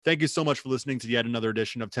Thank you so much for listening to yet another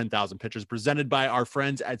edition of 10,000 Pitches presented by our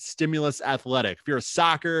friends at Stimulus Athletic. If you're a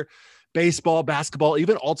soccer, baseball, basketball,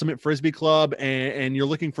 even ultimate frisbee club, and you're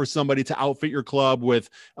looking for somebody to outfit your club with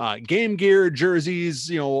game gear,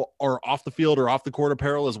 jerseys, or off the field or off the court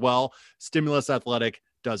apparel as well, Stimulus Athletic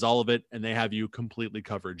does all of it, and they have you completely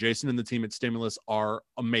covered. Jason and the team at Stimulus are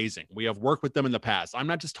amazing. We have worked with them in the past. I'm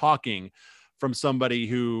not just talking from somebody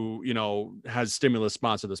who, has Stimulus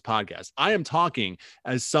sponsor this podcast. I am talking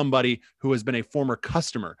as somebody who has been a former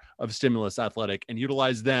customer of Stimulus Athletic and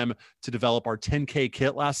utilized them to develop our 10K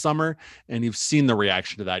kit last summer. And you've seen the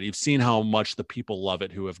reaction to that. You've seen how much the people love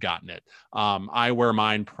it who have gotten it. I wear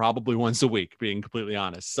mine probably once a week, being completely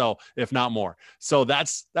honest. So if not more. So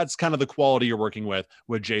that's kind of the quality you're working with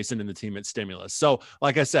Jason and the team at Stimulus. So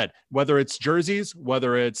like I said, whether it's jerseys,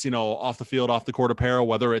 whether it's, off the field, off the court apparel,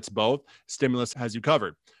 whether it's both, Stimulus has you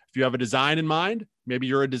covered. If you have a design in mind, maybe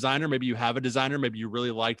you're a designer, maybe you have a designer, maybe you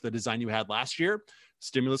really liked the design you had last year,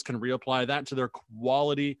 Stimulus can reapply that to their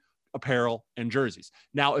quality apparel and jerseys.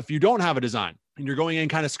 Now, if you don't have a design and you're going in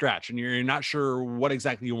kind of scratch and you're not sure what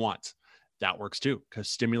exactly you want, that works too, because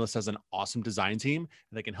Stimulus has an awesome design team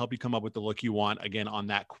and they can help you come up with the look you want, again, on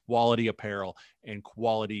that quality apparel and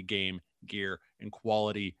quality game gear and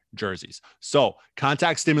quality jerseys. So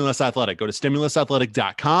contact Stimulus Athletic. Go to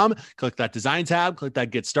stimulusathletic.com, click that design tab, click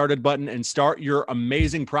that get started button, and start your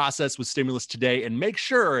amazing process with Stimulus today. And make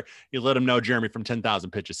sure you let them know Jeremy from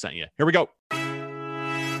 10,000 Pitches sent you. Here we go.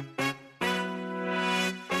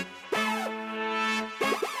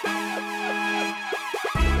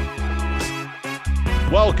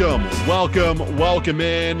 Welcome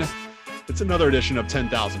in. It's another edition of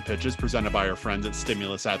 10,000 Pitches presented by our friends at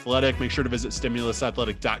Stimulus Athletic. Make sure to visit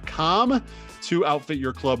stimulusathletic.com to outfit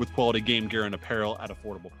your club with quality game gear and apparel at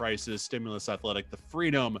affordable prices. Stimulus Athletic, the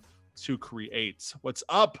freedom to create. What's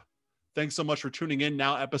up? Thanks so much for tuning in.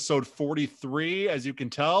 Now, episode 43, as you can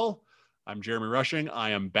tell. I'm Jeremy Rushing.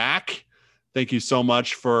 I am back. Thank you so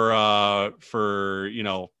much for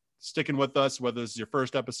sticking with us, whether this is your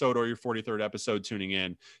first episode or your 43rd episode tuning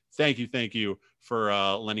in. Thank you for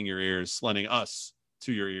lending us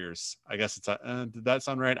to your ears. I guess it's, did that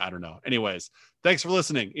sound right? I don't know. Anyways, thanks for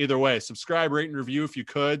listening. Either way, subscribe, rate, and review if you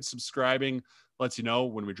could. Subscribing lets you know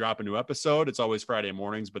when we drop a new episode. It's always Friday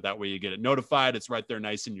mornings, but that way you get it notified. It's right there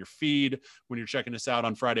nice in your feed when you're checking us out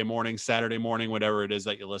on Friday morning, Saturday morning, whatever it is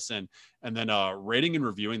that you listen. And then rating and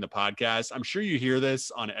reviewing the podcast. I'm sure you hear this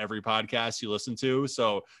on every podcast you listen to,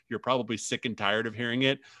 so you're probably sick and tired of hearing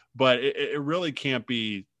it, but it really can't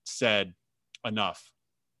be said enough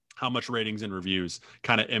how much ratings and reviews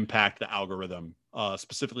kind of impact the algorithm,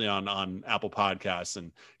 specifically on Apple Podcasts,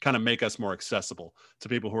 and kind of make us more accessible to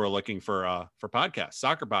people who are looking for podcasts,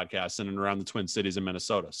 soccer podcasts in and around the Twin Cities in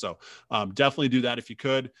Minnesota. So definitely do that if you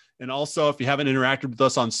could. And also, if you haven't interacted with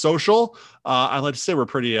us on social, I'd like to say we're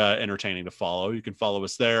pretty entertaining to follow. You can follow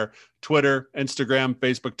us there, Twitter, Instagram,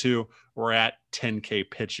 Facebook too. We're at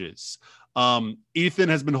 10K Pitches. Ethan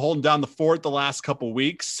has been holding down the fort the last couple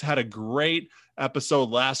weeks. Had a great episode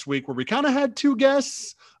last week where we kind of had two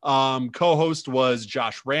guests. Co-host was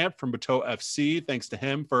Josh Rant from Bateau FC. Thanks to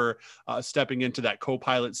him for stepping into that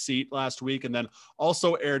co-pilot seat last week. And then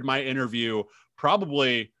also aired my interview,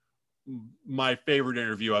 probably my favorite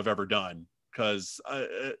interview I've ever done, because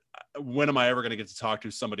when am I ever going to get to talk to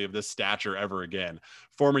somebody of this stature ever again?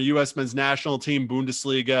 Former U.S. men's national team,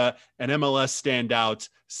 Bundesliga, and MLS standout,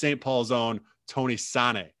 St. Paul's own Tony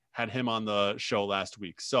Sane. Had him on the show last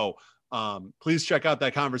week. So please check out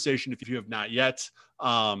that conversation if you have not yet.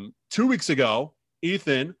 2 weeks ago,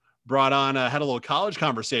 Ethan had a little college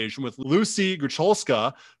conversation with Lucy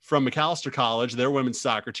Grucholska from McAllister College, their women's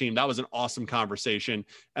soccer team. That was an awesome conversation.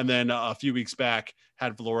 And then a few weeks back,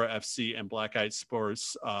 had Vlora FC and Black Knight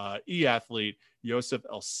Sports e-athlete Yosef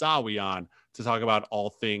El-Sawi on to talk about all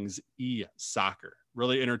things e-soccer.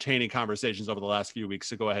 Really entertaining conversations over the last few weeks,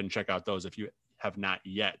 so go ahead and check out those if you have not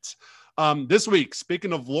yet. This week,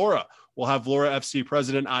 speaking of Vlora, we'll have Vlora FC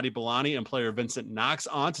president Adi Balani and player Vincent Knox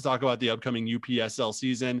on to talk about the upcoming UPSL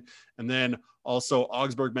season. And then also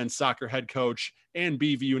Augsburg men's soccer head coach and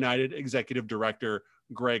BV United executive director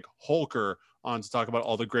Greg Holker on to talk about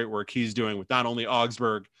all the great work he's doing with not only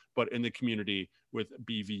Augsburg, but in the community with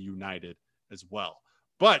BV United as well.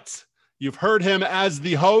 But you've heard him as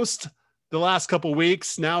the host the last couple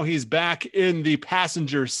weeks. Now he's back in the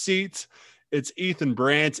passenger seat. It's Ethan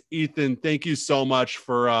Brandt. Ethan, thank you so much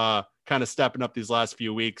for kind of stepping up these last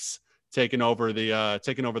few weeks, taking over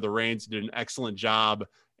the reins. You did an excellent job,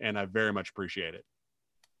 and I very much appreciate it.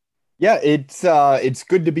 Yeah, it's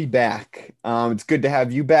good to be back. It's good to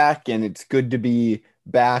have you back, and it's good to be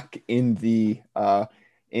back in the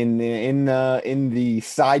in the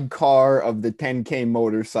sidecar of the 10K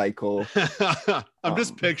motorcycle. I'm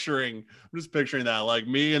just Um, picturing, that, like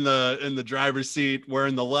me in the driver's seat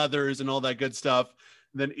wearing the leathers and all that good stuff.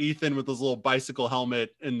 And then Ethan with his little bicycle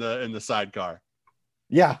helmet in the sidecar.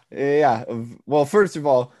 yeah, yeah. Well, first of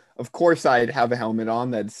all, of course, I'd have a helmet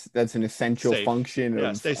on. That's an essential Safe. function Yeah,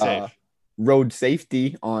 of stay safe. road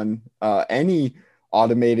safety on any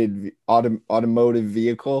automotive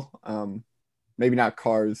vehicle. Maybe not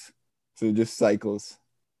cars, so just cycles.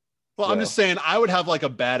 Well, I'm just So saying I would have like a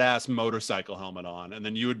badass motorcycle helmet on, and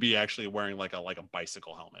then you would be actually wearing like a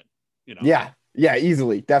bicycle helmet, you know. yeah, yeah,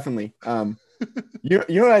 easily, definitely. You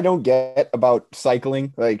know what I don't get about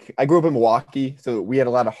cycling? Like I grew up in Milwaukee, so we had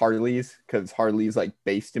a lot of Harleys because Harley's like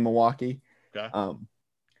based in Milwaukee. Okay. Um,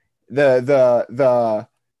 the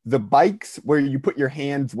bikes where you put your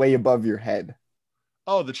hands way above your head.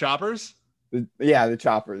 Oh, the choppers? Yeah, the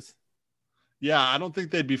choppers. Yeah, I don't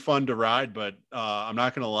think they'd be fun to ride, but I'm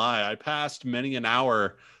not gonna lie. I passed many an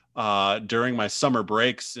hour during my summer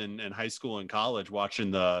breaks in high school and college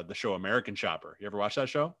watching the show American Chopper. You ever watch that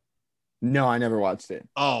show? No, I never watched it.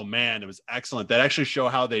 Oh man, it was excellent. That actually show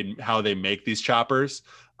how they make these choppers.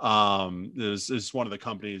 It was one of the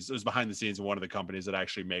companies. It was behind the scenes of one of the companies that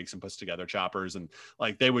actually makes and puts together choppers, and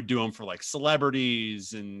like they would do them for like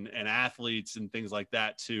celebrities and athletes and things like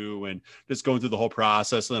that too, and just going through the whole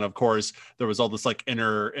process. And then of course there was all this like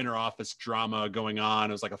inner office drama going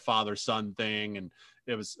on. It was like a father son thing, and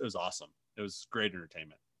it was awesome. It was great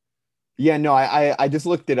entertainment. Yeah, no, I just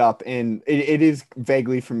looked it up and it is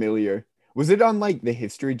vaguely familiar. Was it on like the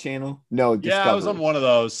History Channel? No, Yeah, it was on Discovery. one of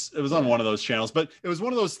those. It was on Yeah. one of those channels, but it was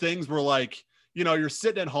one of those things where like, you're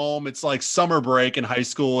sitting at home, it's like summer break in high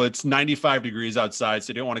school, it's 95 degrees outside,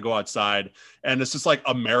 so you don't want to go outside, and it's just like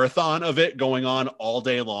a marathon of it going on all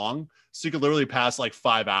day long. So you could literally pass like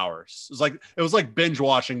 5 hours. It was like binge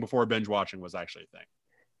watching before binge watching was actually a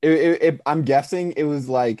thing. I'm guessing it was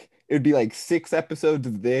like it would be like 6 episodes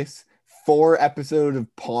of this, 4 episodes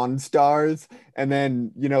of Pawn Stars, and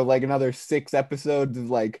then like another 6 episodes of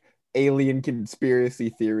like alien conspiracy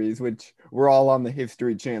theories, which were all on the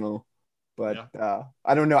History Channel. But Yeah.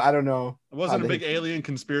 I don't know. I don't know I how wasn't a the big history. alien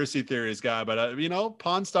conspiracy theories guy, but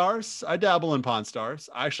Pawn Stars, I dabble in Pawn Stars.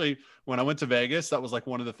 Actually, when I went to Vegas, that was like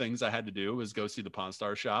one of the things I had to do was go see the Pawn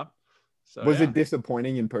Star shop. So Was yeah. it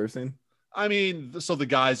disappointing in person? I mean, so the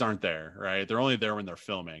guys aren't there, right? They're only there when they're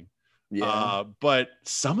filming. Yeah, But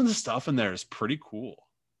some of the stuff in there is pretty cool.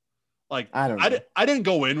 Like I don't I, know. I didn't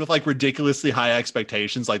go in with like ridiculously high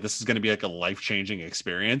expectations. Like this is going to be like a life-changing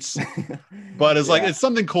experience, but it's like, Yeah, it's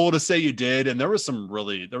something cool to say you did. And there was some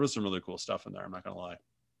really cool stuff in there. I'm not going to lie.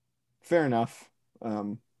 fair enough.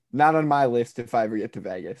 Not on my list if I ever get to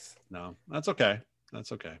Vegas. No, that's okay.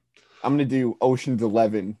 That's okay. I'm gonna do Ocean's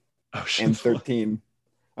 11 and Ocean's 13.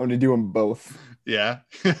 I'm gonna do them both. Yeah.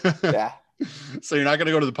 Yeah, So you're not going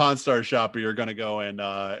to go to the Pawn Star shop, but you're going to go and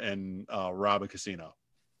rob a casino.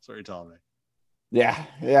 That's what you're telling me. yeah,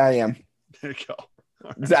 yeah. I am. There you go.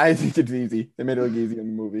 I think it's easy. They made it look easy in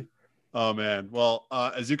the movie. Oh man. Well,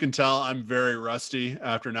 as you can tell, I'm very rusty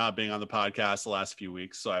after not being on the podcast the last few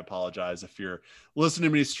weeks. So I apologize if you're listening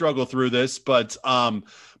to me struggle through this. But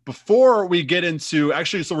before we get into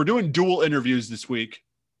actually, so we're doing dual interviews this week,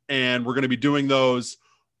 and we're going to be doing those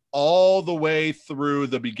all the way through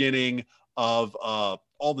the beginning of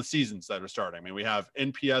all the seasons that are starting. I mean, we have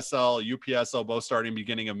NPSL, UPSL both starting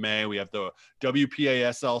beginning of May. We have the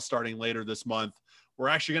WPASL starting later this month. We're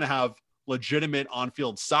actually going to have legitimate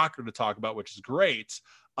on-field soccer to talk about, which is great.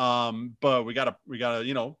 But we gotta,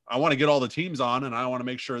 I want to get all the teams on, and I want to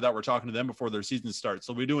make sure that we're talking to them before their season starts.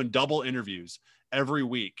 So we're doing double interviews every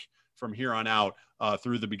week from here on out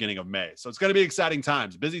through the beginning of May. So it's going to be exciting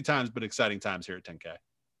times, busy times, but exciting times here at 10K.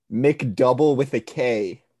 McDouble with a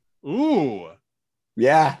K. Ooh,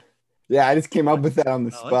 Yeah, yeah. I just came up with that on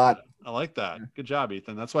the I like that. spot. I like that. Good job,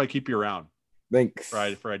 Ethan. That's why I keep you around, Thanks.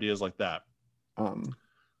 right? For ideas like that. Um,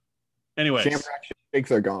 Anyways, Shamrock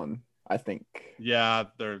Shakes are gone, I think. yeah,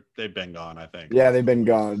 they've been gone, I think. Yeah, they've been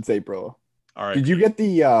gone. It's April. All right. Did you get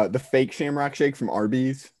the fake Shamrock Shake from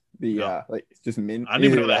Arby's? No. Like it's just mint. I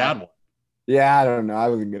didn't even know they had one. Yeah, I don't know. I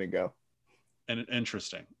wasn't gonna go. And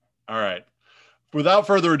interesting. All right. Without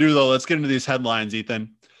further ado, though, let's get into these headlines,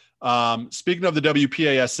 Ethan. Speaking of the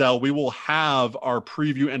WPASL, we will have our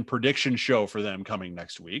preview and prediction show for them coming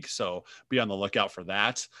next week. So be on the lookout for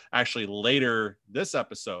that. Actually, later this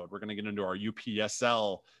episode, we're going to get into our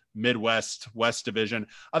UPSL Midwest West Division.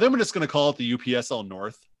 I think I'm just going to call it the UPSL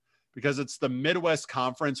North because it's the Midwest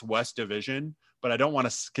Conference West Division, but I don't want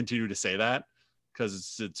to continue to say that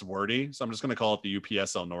because it's wordy. So I'm just going to call it the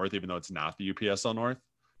UPSL North, even though it's not the UPSL North,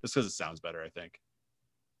 just because it sounds better, I think.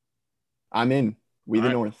 I'm in. We All the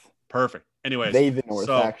right, North. perfect. Anyways, They the North,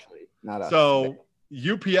 so actually, not us. They. so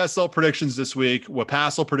UPSL predictions this week,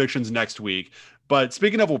 Wapassel predictions next week. But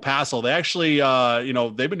speaking of Wapassel, they actually,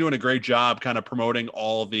 they've been doing a great job kind of promoting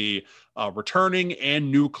all the returning and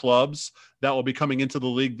new clubs that will be coming into the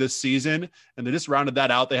league this season. And they just rounded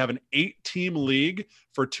that out. They have an 8-team league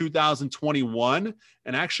for 2021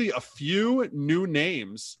 and actually a few new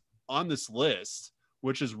names on this list,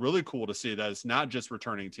 which is really cool to see that it's not just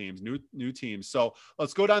returning teams, new teams. So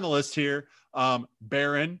let's go down the list here.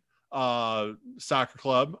 Barron Soccer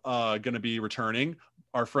Club going to be returning.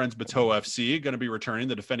 Our friends Bateau FC going to be returning,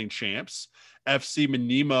 the defending champs. FC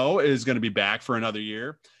Menimo is going to be back for another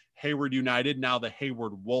year. Hayward United, now the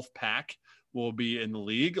Hayward Wolf Pack, will be in the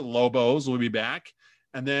league. Lobos will be back.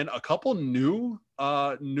 And then a couple new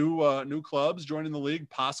clubs joining the league.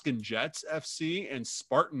 Poskin Jets FC and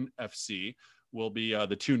Spartan FC will be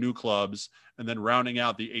the two new clubs. And then rounding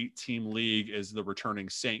out the 8-team league is the returning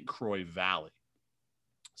St. Croix Valley.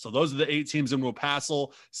 So those are the 8 teams in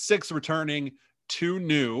Wapassel, 6 returning, 2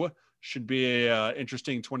 new. Should be a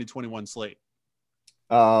interesting 2021 slate.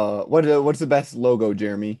 What's the best logo,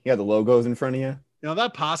 Jeremy? You got the logos in front of you?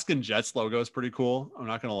 That Poskin Jets logo is pretty cool. I'm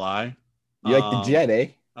not going to lie. You like the jet, eh?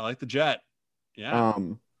 I like the jet. Yeah.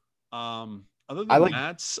 Other than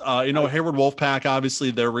that, Hayward Wolfpack,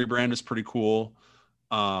 obviously their rebrand is pretty cool.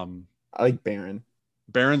 I like Barron.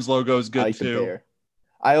 Barron's logo is good too.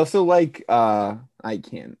 I also like I don't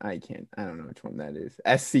know which one that is.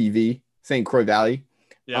 SCV, St. Croix Valley.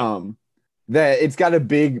 Yeah. That it's got a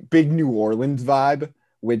big New Orleans vibe,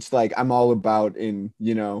 which like I'm all about in,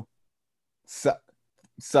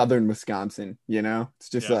 southern Wisconsin, It's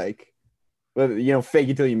just like, fake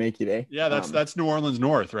it till you make it, eh? Yeah, that's New Orleans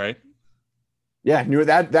North, right? Yeah,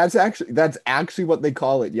 that's actually what they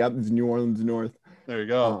call it. Yep, it's New Orleans North. There you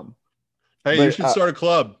go. You should start a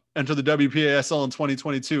club. Enter the WPASL in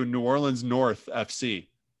 2022, New Orleans North FC.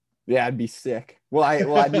 Yeah, I'd be sick. Well,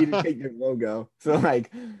 I need to take their logo. So,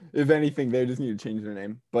 like, if anything, they just need to change their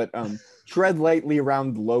name. But tread lightly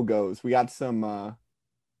around logos. We got some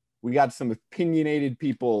opinionated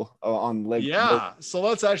people on Lake. Yeah, so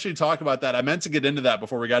let's actually talk about that. I meant to get into that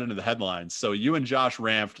before we got into the headlines. So you and Josh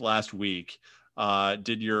Ramft last week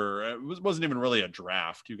it wasn't even really a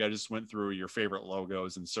draft. You guys just went through your favorite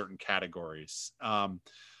logos in certain categories.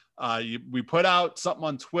 We put out something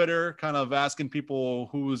on Twitter kind of asking people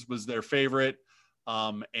whose was their favorite.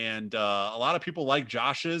 And a lot of people like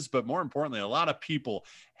Josh's, but more importantly, a lot of people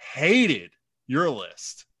hated your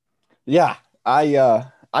list. Yeah, I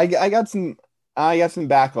got some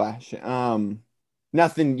backlash.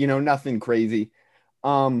 Nothing crazy.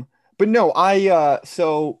 But no, I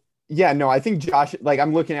think Josh, like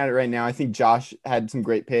I'm looking at it right now. I think Josh had some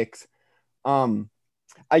great picks.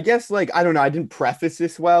 I guess I don't know. I didn't preface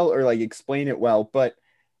this well or explain it well, but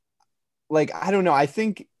I don't know. I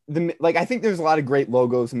think there's a lot of great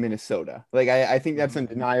logos in Minnesota. I think that's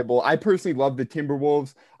undeniable. I personally love the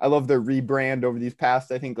Timberwolves. I love their rebrand over these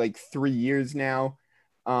past, I think 3 years now.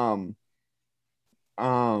 That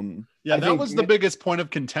was the biggest point of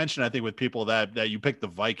contention, I think, with people that you picked the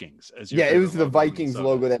Vikings as your it was the Vikings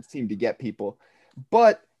logo that seemed to get people.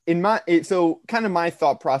 But so kind of my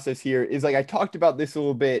thought process here is I talked about this a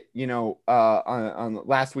little bit, on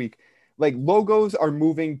last week. Logos are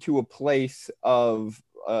moving to a place of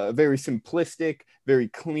very simplistic, very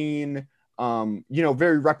clean,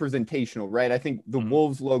 very representational, right? I think the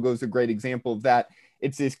Wolves logo is a great example of that.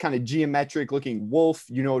 It's this kind of geometric looking wolf,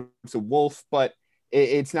 it's a wolf, but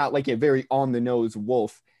it's not like a very on the nose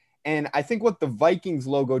wolf. And I think what the Vikings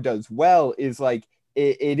logo does well is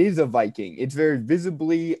it is a Viking. It's very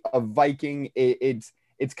visibly a Viking. It's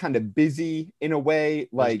kind of busy in a way.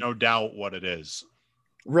 There's no doubt what it is.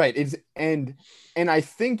 Right. And I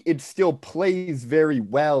think it still plays very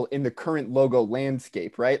well in the current logo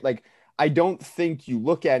landscape, right? I don't think you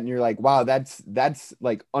look at it and you're like, wow, that's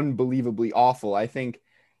unbelievably awful. I think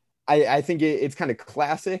it's kind of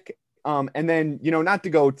classic. And then, not to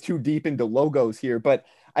go too deep into logos here, but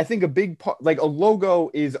I think a big part, a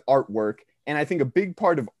logo is artwork. And I think a big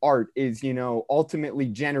part of art is, ultimately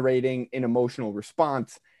generating an emotional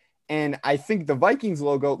response. And I think the Vikings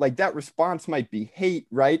logo, that response might be hate,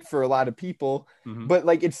 right, for a lot of people, but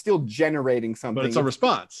it's still generating something. But it's a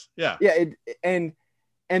response. Yeah. Yeah. And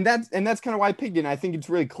that's kind of why I picked it. And I think it's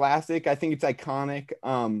really classic. I think it's iconic.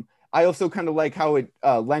 I also kind of like how it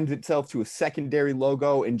lends itself to a secondary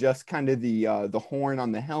logo and just kind of the horn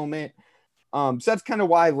on the helmet. So that's kind of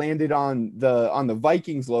why I landed on the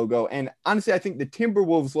Vikings logo. And honestly, I think the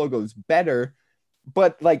Timberwolves logo is better,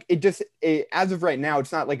 but as of right now,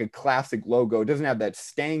 it's not a classic logo. It doesn't have that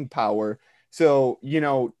staying power. So,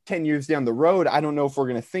 10 years down the road, I don't know if we're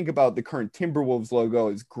going to think about the current Timberwolves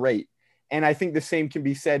logo as great. And I think the same can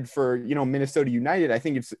be said for, Minnesota United. I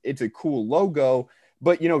think it's a cool logo,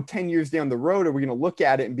 but 10 years down the road, are we going to look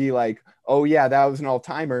at it and be like, oh yeah, that was an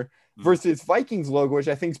all-timer, versus Vikings logo, which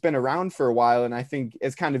I think's been around for a while and I think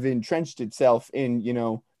has kind of entrenched itself in,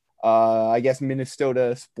 I guess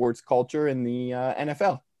Minnesota sports culture in the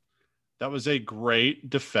NFL. That was a great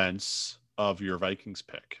defense of your Vikings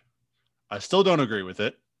pick. I still don't agree with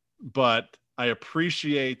it, but I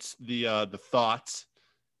appreciate the thoughts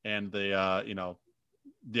and the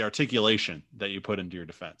articulation that you put into your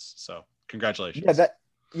defense. So congratulations.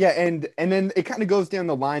 And then it kind of goes down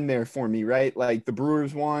the line there for me, right? Like the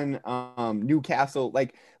Brewers one, Newcastle,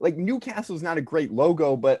 like Newcastle's not a great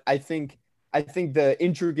logo, but I think the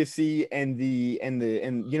intricacy and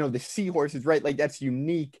the seahorses, right? Like that's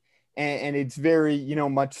unique and it's very,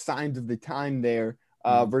 much signs of the time there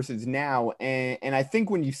versus now. And I think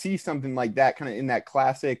when you see something like that, kind of in that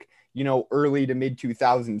classic, early to mid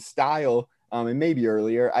 2000s style, and maybe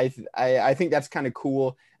earlier, I think that's kind of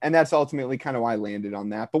cool. And that's ultimately kind of why I landed on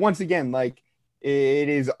that. But once again, like it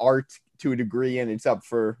is art to a degree and it's up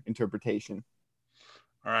for interpretation.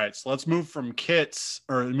 All right. So let's move from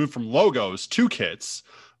logos to kits.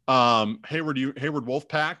 Hayward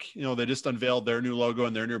Wolfpack, they just unveiled their new logo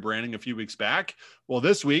and their new branding a few weeks back. Well,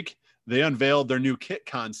 this week they unveiled their new kit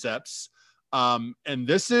concepts. And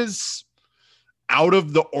this is out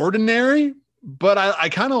of the ordinary, but I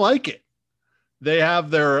kind of like it. They have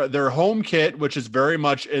their home kit, which is very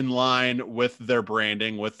much in line with their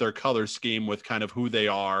branding, with their color scheme, with kind of who they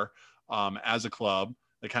are as a club.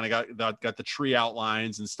 They kind of got the tree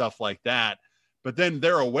outlines and stuff like that. But then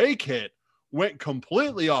their away kit went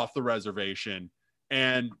completely off the reservation,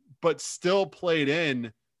 but still played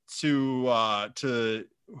in to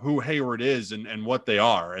who Hayward is and what they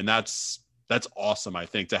are, and that's awesome. I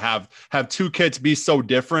think to have two kits be so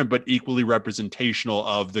different but equally representational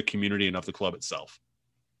of the community and of the club itself.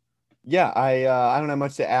 Yeah, I don't have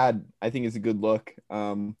much to add. I think it's a good look.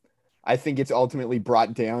 I think it's ultimately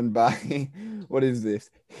brought down by what is this?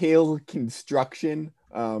 Hill Construction.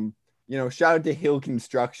 Shout out to Hill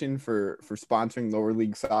Construction for sponsoring lower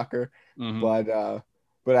league soccer. Mm-hmm.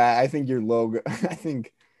 But I think your logo, I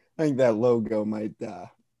think that logo might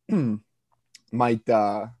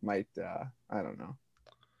I don't know.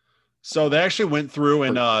 So they actually went through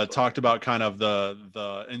and talked about kind of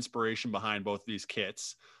the inspiration behind both these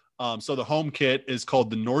kits. So the home kit is called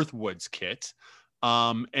the Northwoods kit.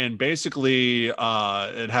 And basically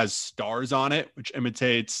it has stars on it, which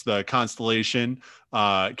imitates the constellation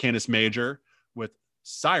Canis Major with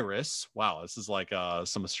Sirius. Wow, this is like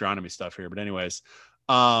some astronomy stuff here. But anyways,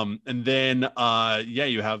 and then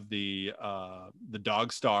you have the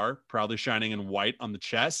dog star proudly shining in white on the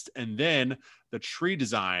chest, and then the tree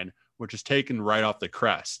design, which is taken right off the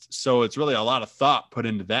crest. So it's really a lot of thought put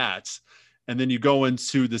into that. And then you go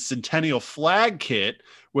into the Centennial Flag kit,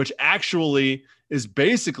 which actually is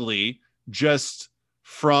basically just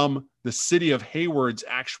from the city of Hayward's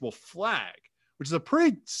actual flag, which is a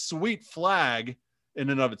pretty sweet flag in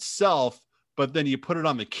and of itself. But then you put it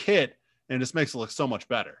on the kit and it just makes it look so much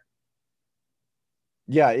better.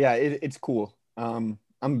 Yeah, it's cool. I'm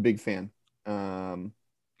a big fan.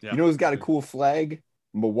 Who's got a cool flag?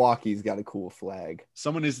 Milwaukee's got a cool flag.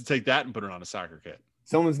 Someone needs to take that and put it on a soccer kit.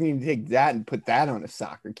 Someone's need to take that and put that on a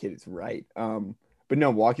soccer kit. It's right. But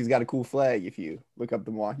no, Milwaukee's got a cool flag if you look up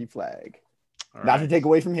the Milwaukee flag. Not to take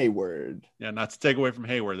away from Hayward. Yeah, not to take away from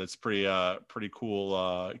Hayward. That's pretty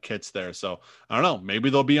cool kits there. So I don't know. Maybe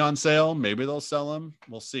they'll be on sale. Maybe they'll sell them.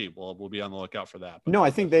 We'll see. We'll be on the lookout for that. But no, I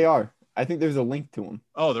think they are. I think there's a link to them.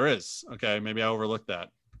 Oh, there is. Okay, maybe I overlooked that.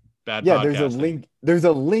 Bad. Yeah, there's a link. There's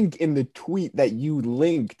a link in the tweet that you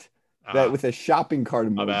linked that with a shopping cart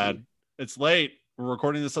emoji. My bad. It's late. We're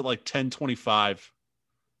recording this at like 10:25.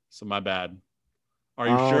 So my bad. Are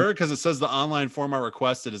you sure? Because it says the online form I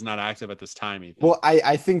requested is not active at this time, Ethan. Well,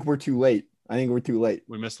 I think we're too late.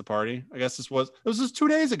 We missed the party. I guess it was just 2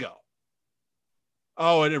 days ago.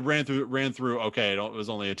 Oh, and it ran through. Okay, it was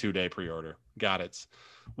only a 2-day pre-order. Got it.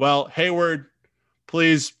 Well, Hayward,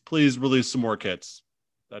 please release some more kits.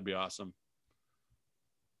 That'd be awesome.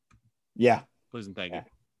 Yeah. Please and thank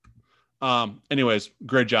you. Anyways,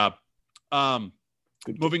 great job.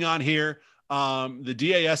 Moving on here. The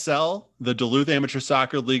DASL, the Duluth Amateur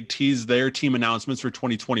Soccer League, teased their team announcements for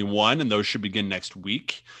 2021, and those should begin next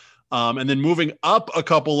week. And then moving up a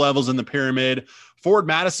couple levels in the pyramid, Forward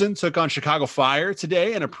Madison took on Chicago Fire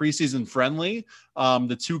today in a preseason friendly.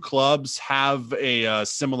 The two clubs have a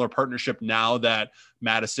similar partnership now that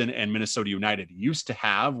Madison and Minnesota United used to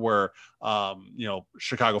have, where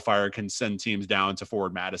Chicago Fire can send teams down to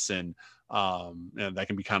Forward Madison, and that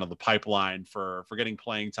can be kind of the pipeline for getting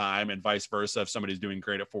playing time, and vice versa. If somebody's doing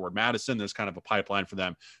great at Forward Madison, there's kind of a pipeline for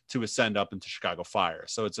them to ascend up into Chicago Fire.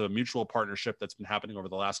 So it's a mutual partnership that's been happening over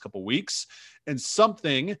the last couple of weeks, and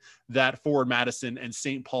something that Forward Madison and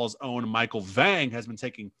St. Paul's own Michael Vang has been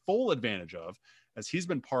taking full advantage of, as he's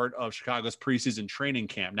been part of Chicago's preseason training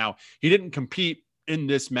camp. Now, he didn't compete in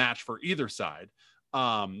this match for either side.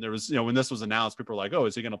 There was, when this was announced, people were like, oh,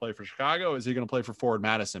 is he going to play for Chicago? Is he going to play for Forward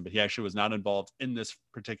Madison? But he actually was not involved in this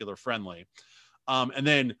particular friendly. And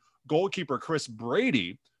then goalkeeper Chris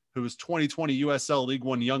Brady, who is 2020 USL League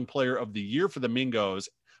One Young Player of the Year for the Mingos,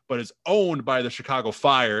 but is owned by the Chicago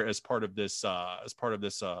Fire as part of this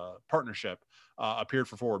partnership, appeared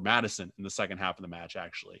for Forward Madison in the second half of the match,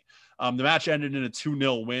 actually. The match ended in a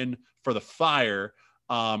 2-0 win for the Fire.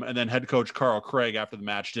 And then head coach Carl Craig after the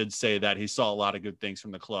match did say that he saw a lot of good things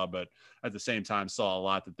from the club, but at the same time saw a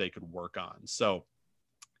lot that they could work on. So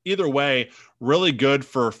either way, really good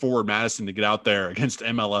for Forward Madison to get out there against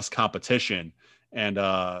MLS competition. And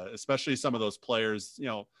especially some of those players,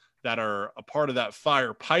 that are a part of that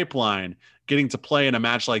Fire pipeline, getting to play in a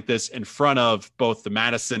match like this in front of both the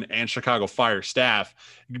Madison and Chicago Fire staff.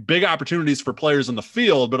 Big opportunities for players in the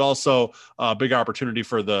field, but also a big opportunity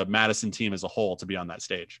for the Madison team as a whole to be on that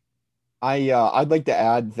stage. I'd like to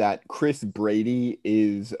add that Chris Brady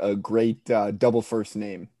is a great double first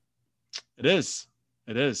name. It is.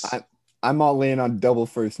 I'm all in on double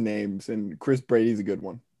first names, and Chris Brady's a good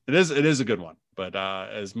one. It is a good one. But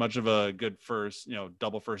as much of a good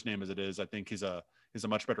double first name as it is, I think he's a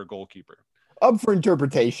much better goalkeeper. Up for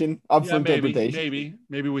interpretation.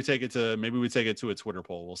 Maybe we take it to a Twitter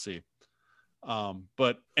poll. We'll see.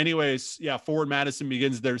 But anyways, Forward Madison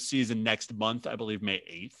begins their season next month. I believe May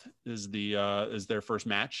 8th is their first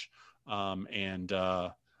match. And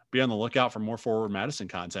be on the lookout for more Forward Madison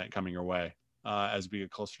content coming your way as we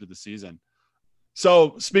get closer to the season.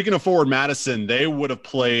 So speaking of Forward Madison, they would have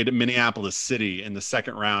played Minneapolis City in the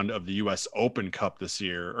second round of the U.S. Open Cup this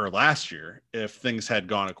year, or last year, if things had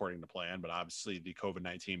gone according to plan. But obviously the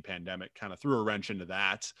COVID-19 pandemic kind of threw a wrench into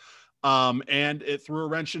that. And it threw a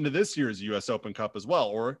wrench into this year's U.S. Open Cup as well,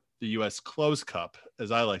 or the U.S. Close Cup,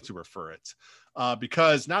 as I like to refer it.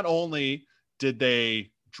 Because not only did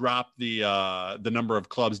they drop the number of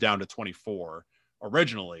clubs down to 24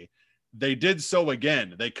 originally, they did so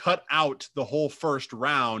again. They cut out the whole first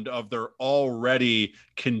round of their already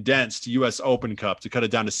condensed U.S. Open Cup to cut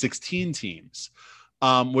it down to 16 teams,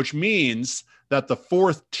 which means that the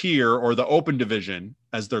fourth tier, or the open division,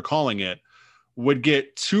 as they're calling it, would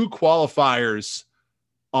get 2 qualifiers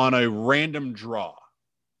on a random draw.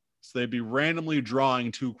 So they'd be randomly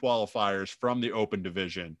drawing 2 qualifiers from the open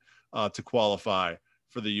division to qualify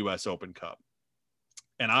for the U.S. Open Cup.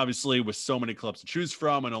 And obviously, with so many clubs to choose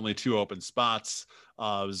from and only 2 open spots, it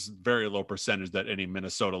was very low percentage that any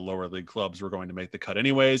Minnesota lower league clubs were going to make the cut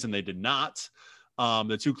anyways, and they did not.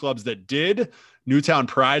 The 2 clubs that did, Newtown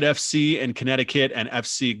Pride FC in Connecticut and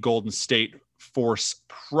FC Golden State Force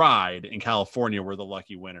Pride in California, were the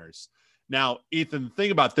lucky winners. Now, Ethan, the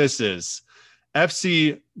thing about this is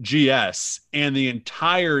FCGS and the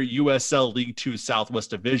entire USL League 2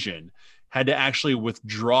 Southwest Division had to actually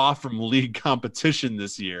withdraw from league competition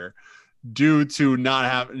this year due to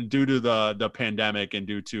the pandemic and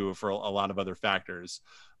for a lot of other factors.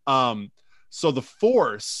 So the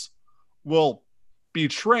Force will be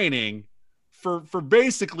training for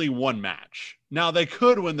basically 1 match. Now they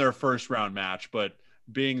could win their first round match, but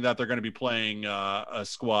being that they're going to be playing a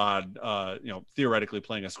squad, theoretically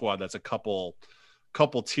playing a squad that's a couple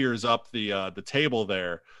tiers up the table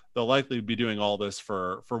there, they'll likely be doing all this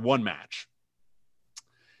for 1 match.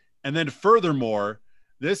 And then furthermore,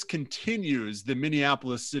 this continues the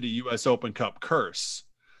Minneapolis City U.S. Open Cup curse,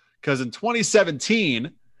 because in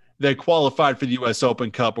 2017, they qualified for the U.S.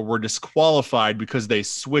 Open Cup, but were disqualified because they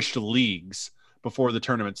switched leagues before the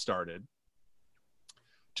tournament started.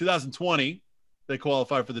 2020, they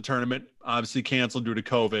qualified for the tournament, obviously canceled due to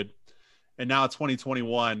COVID. And now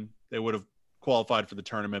 2021, they would have qualified for the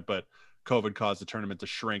tournament, but COVID caused the tournament to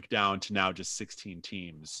shrink down to now just 16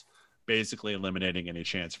 teams, basically eliminating any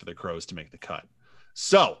chance for the Crows to make the cut.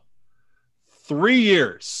 So 3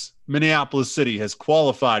 years, Minneapolis City has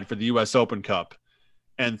qualified for the U.S. Open Cup,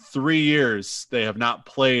 and 3 years they have not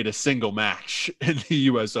played a single match in the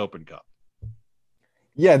U.S. Open Cup.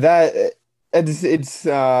 Yeah,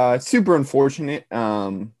 it's super unfortunate.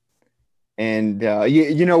 And And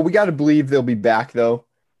we got to believe they'll be back though.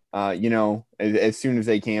 As soon as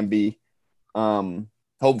they can be.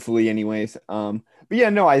 Hopefully, anyways. But yeah,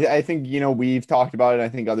 no, I think we've talked about it. I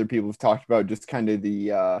think other people have talked about just kind of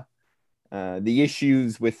the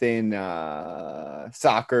issues within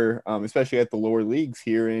soccer, especially at the lower leagues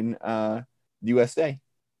here in the USA.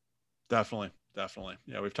 Definitely.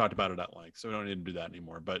 Yeah, we've talked about it at length, so we don't need to do that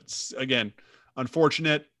anymore. But again,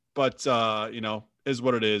 unfortunate, but is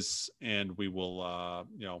what it is, and we will,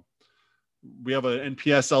 we have an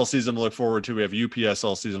NPSL season to look forward to. We have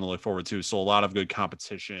UPSL season to look forward to. So a lot of good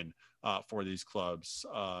competition for these clubs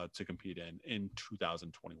to compete in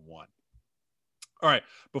 2021. All right.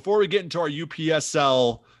 Before we get into our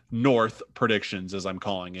UPSL North predictions, as I'm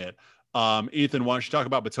calling it, Ethan, why don't you talk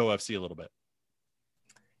about Bateau FC a little bit?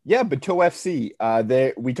 Yeah, Bateau FC.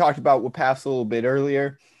 We talked about Wapas a little bit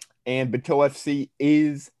earlier, and Bateau FC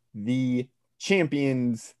is the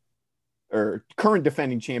champions or current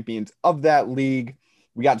defending champions of that league.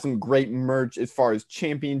 We got some great merch as far as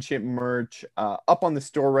championship merch up on the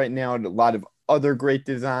store right now, and a lot of other great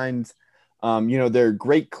designs. They're a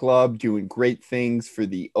great club doing great things for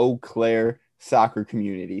the Eau Claire soccer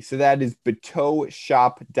community. So that is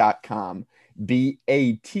bateauxshop.com.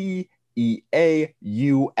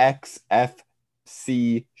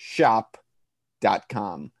 BATEAUXFC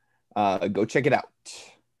shop.com. Go check it out.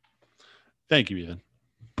 Thank you, Ethan.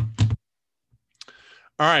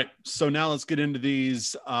 All right, so now let's get into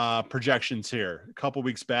these projections here. A couple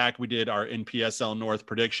weeks back, we did our NPSL North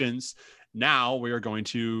predictions. Now we are going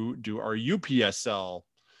to do our UPSL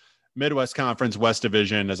Midwest Conference West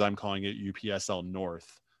Division, as I'm calling it, UPSL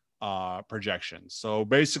North projections. So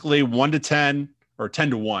basically 1 to 10 or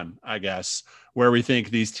 10 to 1, I guess, where we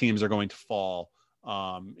think these teams are going to fall,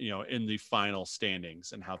 in the final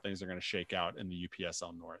standings and how things are going to shake out in the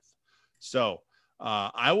UPSL North. So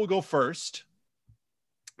I will go first.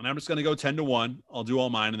 And I'm just going to go 10 to 1. I'll do all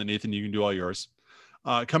mine, and then Nathan, you can do all yours.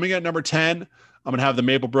 Coming at number 10, I'm going to have the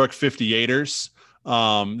Maplebrook 58ers.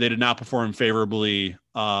 They did not perform favorably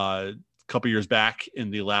a couple years back in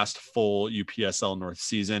the last full UPSL North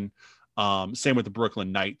season. Same with the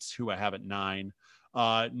Brooklyn Knights, who I have at 9.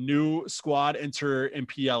 New squad enter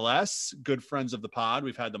MPLS, good friends of the pod.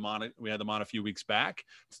 We had them on a few weeks back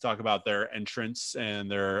to talk about their entrance and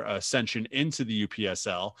their ascension into the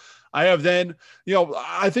UPSL. I have then,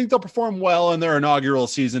 I think they'll perform well in their inaugural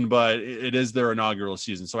season, but it is their inaugural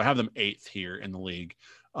season. So I have them 8th here in the league.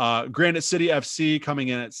 Granite City FC coming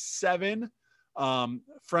in at 7.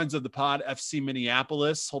 Friends of the pod, FC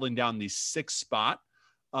Minneapolis holding down the 6th spot.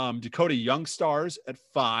 Dakota Young Stars at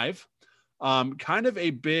 5. Kind of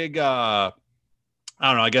a big, I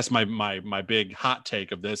don't know, I guess my big hot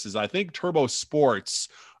take of this is I think Turbo Sports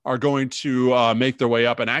are going to make their way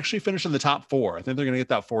up and actually finish in the top 4. I think they're going to get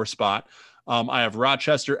that 4th spot. I have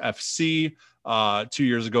Rochester FC 2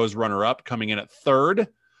 years ago as runner-up, coming in at 3rd.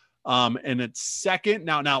 And it's 2nd.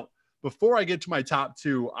 Now, before I get to my top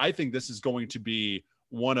 2, I think this is going to be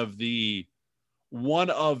one of the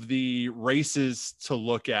races to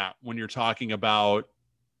look at when you're talking about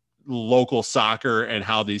local soccer and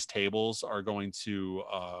how these tables are going to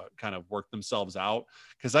kind of work themselves out,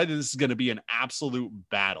 because I think this is going to be an absolute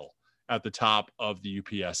battle at the top of the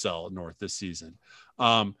UPSL North this season.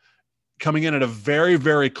 Coming in at a very,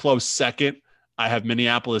 very close 2nd, I have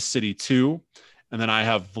Minneapolis City 2, and then I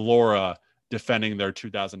have Vlora defending their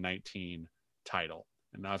 2019 title.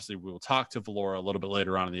 And obviously we will talk to Vlora a little bit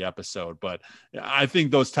later on in the episode, but I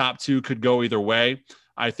think those top 2 could go either way.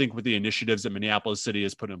 I think with the initiatives that Minneapolis City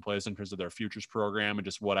has put in place in terms of their futures program and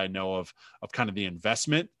just what I know of kind of the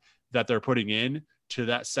investment that they're putting in to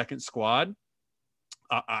that 2nd squad,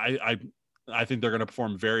 I think they're going to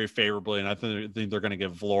perform very favorably, and I think they're going to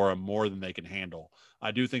give Vlora more than they can handle.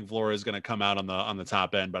 I do think Vlora is going to come out on the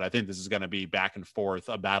top end, but I think this is going to be back and forth,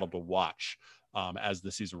 a battle to watch as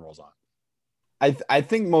the season rolls on. I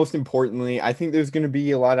think most importantly, I think there's going to be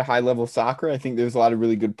a lot of high level soccer. I think there's a lot of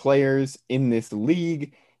really good players in this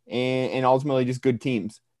league, and ultimately just good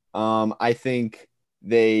teams. I think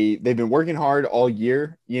they've been working hard all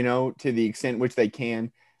year, to the extent which they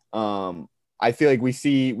can. I feel like we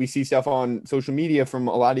see stuff on social media from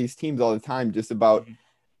a lot of these teams all the time, just about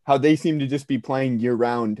how they seem to just be playing year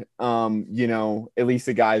round. At least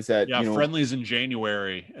the guys that friendlies in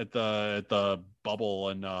January at the bubble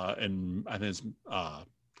and I think it's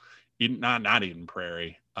not Eden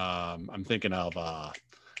Prairie. I'm thinking of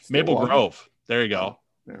Maple Grove. There you go.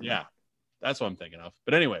 Yeah, that's what I'm thinking of.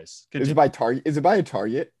 But anyways, continue. Is it by Target? Is it by a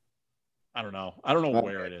Target? I don't know. I don't know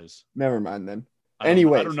where it is. Never mind then.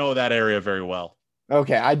 Anyway, I don't know that area very well.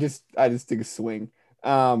 Okay, I just took a swing.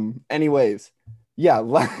 Anyways, yeah.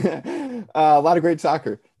 A lot of great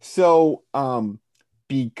soccer. So,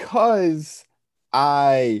 because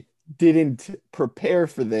I didn't prepare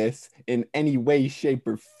for this in any way, shape,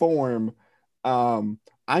 or form, I'm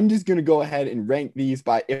just gonna go ahead and rank these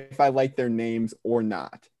by if I like their names or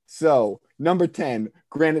not. So, number 10,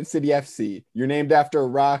 Granite City FC. You're named after a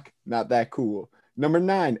rock, not that cool. Number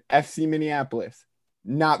 9, FC Minneapolis.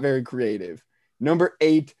 Not very creative. Number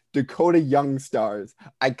 8, Dakota Young Stars.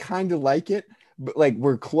 I kind of like it, but like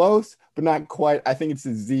we're close, but not quite. I think it's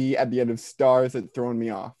a Z at the end of stars that's throwing me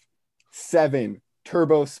off. 7,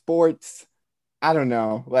 Turbo Sports. I don't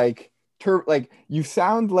know. Like you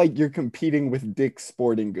sound like you're competing with Dick's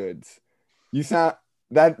Sporting Goods. You sound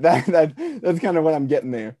that's kind of what I'm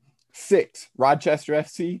getting there. 6, Rochester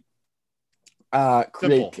FC.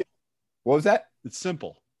 Simple. What was that? It's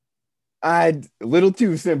simple. A little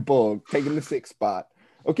too simple, taking the 6th spot.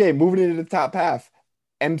 Okay, moving into the top half.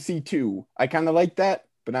 MC2. I kind of like that,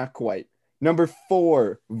 but not quite. Number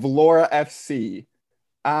 4, Valora FC.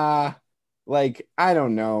 Like, I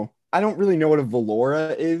don't know. I don't really know what a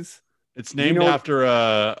Valora is. It's named after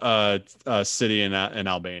a city in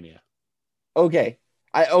Albania. Okay.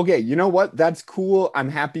 Okay, you know what? That's cool. I'm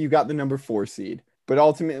happy you got the number 4 seed, but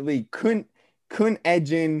ultimately couldn't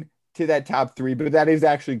edge in to that top 3, but that is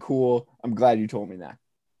actually cool. I'm glad you told me that.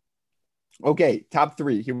 Okay, top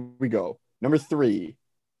 3. Here we go. Number 3,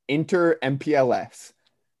 Inter MPLS.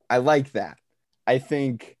 I like that. I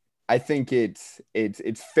think it's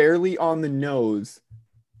fairly on the nose,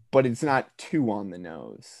 but it's not too on the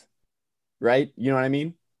nose. Right? You know what I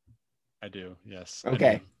mean? I do. Yes.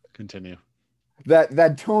 Okay. Do. Continue.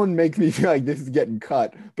 That tone makes me feel like this is getting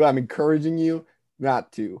cut, but I'm encouraging you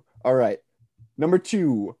not to. All right. Number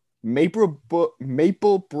 2, Maplebrook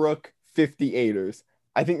 58ers.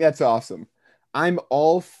 I think that's awesome. I'm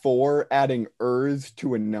all for adding ers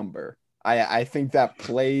to a number. I think that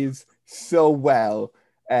plays so well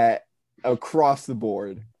across the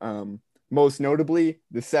board. Most notably,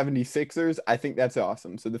 the 76ers. I think that's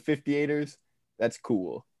awesome. So the 58ers, that's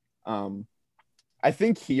cool. I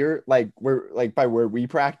think here, like we're like by where we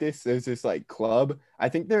practice, there's this like club. I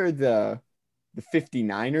think they're the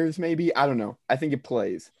 59ers, maybe. I don't know. I think it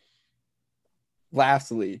plays.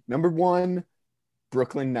 Lastly, number 1,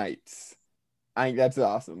 Brooklyn Knights. I think that's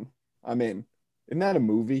awesome. I'm in. Isn't that a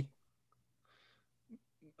movie?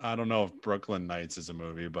 I don't know if Brooklyn Knights is a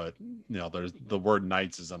movie, but there's the word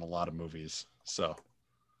Knights is in a lot of movies. So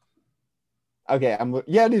okay,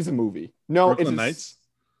 yeah, it is a movie. No, Brooklyn Knights.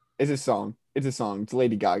 It's a song. It's a song. It's a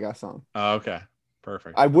Lady Gaga song. Oh, okay.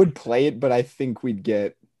 Perfect. I would play it, but I think we'd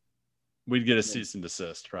get a cease and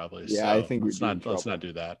desist probably. Yeah, so I think let's not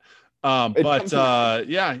do that. But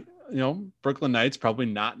yeah, Brooklyn Knights probably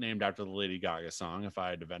not named after the Lady Gaga song if I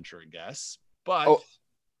had to venture a guess. But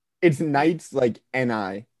it's Knights like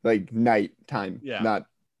NI, like night time. Yeah.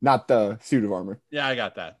 Not the suit of armor. Yeah, I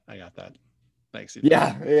got that. Thanks. Ethan.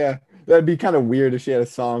 Yeah. That'd be kind of weird if she had a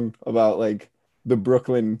song about like the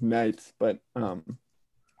Brooklyn Knights, but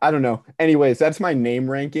I don't know. Anyways, that's my name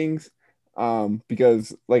rankings.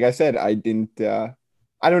 Because like I said, I didn't I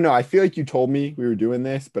don't know. I feel like you told me we were doing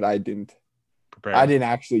this, but I didn't prepare. I didn't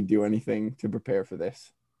actually do anything to prepare for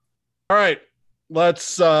this. All right.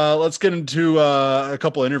 Let's get into a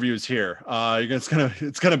couple interviews here. It's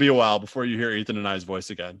gonna be a while before you hear Ethan and I's voice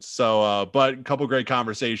again. So, but a couple great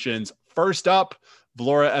conversations. First up,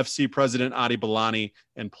 Valora FC president Adi Balani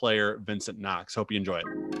and player Vincent Knox. Hope you enjoy it.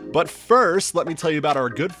 But first, let me tell you about our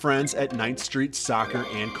good friends at 9th Street Soccer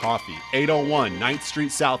and Coffee. 801 9th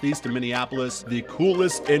Street Southeast in Minneapolis, the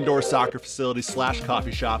coolest indoor soccer facility /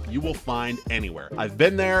 coffee shop you will find anywhere. I've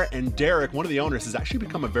been there, and Derek, one of the owners, has actually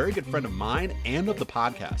become a very good friend of mine and of the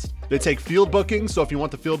podcast. They take field bookings, so if you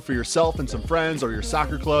want the field for yourself and some friends or your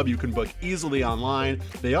soccer club, you can book easily online.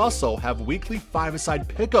 They also have weekly 5-a-side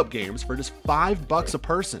pickup games for just $5 a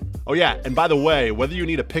person. Oh yeah, and by the way, whether you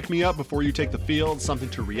need a pick-me-up before you take the field, something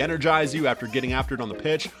to re-energize you after getting after it on the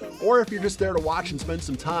pitch, or if you're just there to watch and spend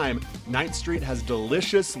some time, 9th Street has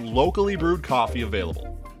delicious, locally brewed coffee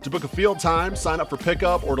available. To book a field time, sign up for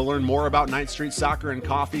pickup, or to learn more about 9th Street Soccer and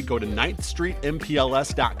Coffee, go to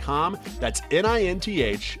 9thstreetmpls.com. That's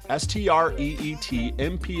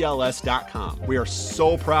NINTHSTREETMPLS.com. We are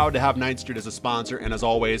so proud to have 9th Street as a sponsor, and as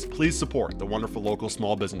always, please support the wonderful local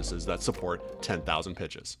small businesses that support 10,000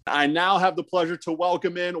 Pitches. I now have the pleasure to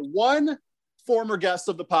welcome in one former guest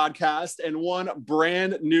of the podcast and one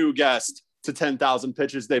brand new guest to 10,000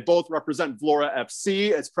 Pitches. They both represent Valora FC.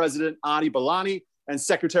 It's President Adi Balani and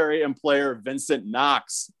Secretary and player Vincent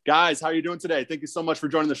Knox. Guys, how are you doing today? Thank you so much for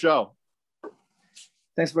joining the show.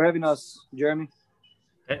 Thanks for having us, Jeremy.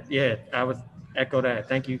 Yeah, I would echo that.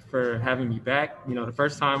 Thank you for having me back. The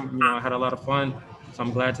first time, I had a lot of fun. So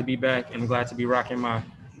I'm glad to be back and glad to be rocking my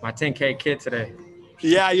 10K kit today.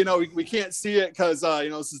 Yeah, we can't see it because,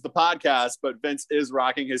 this is the podcast, but Vince is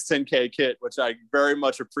rocking his 10K kit, which I very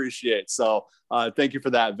much appreciate. So thank you for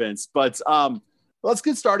that, Vince. But let's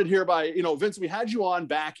get started here by, Vince, we had you on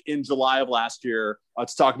back in July of last year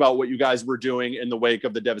to talk about what you guys were doing in the wake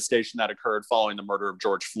of the devastation that occurred following the murder of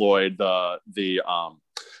George Floyd, the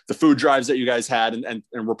food drives that you guys had and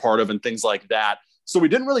were part of and things like that. So we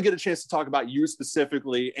didn't really get a chance to talk about you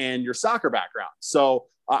specifically and your soccer background. So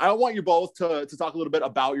I want you both to talk a little bit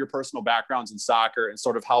about your personal backgrounds in soccer and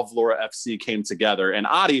sort of how Vlora FC came together. And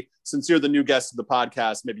Adi, since you're the new guest of the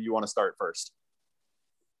podcast, maybe you want to start first.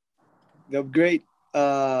 Great.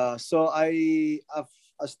 So I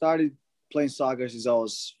started playing soccer since I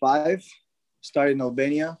was 5. Started in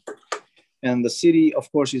Albania, and the city, of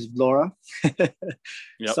course, is Vlora,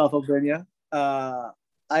 South Albania.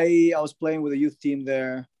 I was playing with a youth team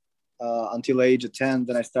there until the age of 10.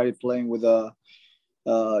 Then I started playing with a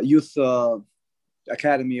youth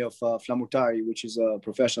academy of Flamurtari, which is a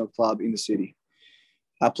professional club in the city.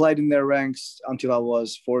 I played in their ranks until I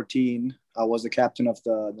was 14. I was the captain of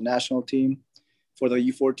the national team for the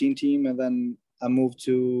U14 team, and then we moved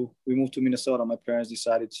to Minnesota. My parents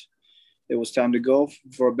decided it was time to go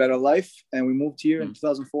for a better life, and we moved here in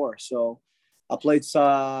 2004. So I played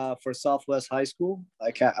for Southwest High School.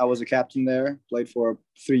 I was a captain there, played for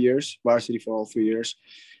 3 years, varsity for all 3 years.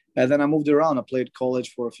 And then I moved around. I played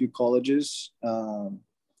college for a few colleges.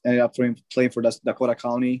 Ended up playing for Dakota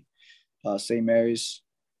County, St. Mary's.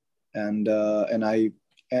 And I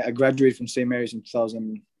graduated from St. Mary's in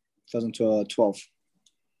 2012.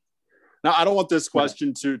 Now, I don't want this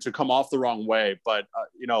question to come off the wrong way, but,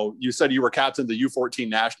 you said you were captain of the U14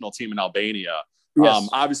 national team in Albania. Yes.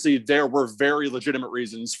 Obviously, there were very legitimate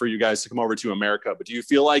reasons for you guys to come over to America, but do you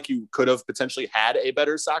feel like you could have potentially had a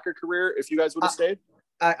better soccer career if you guys would have stayed?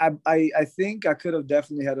 I think I could have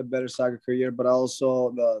definitely had a better soccer career, but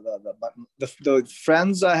also the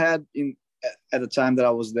friends I had at the time that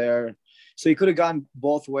I was there. So it could have gone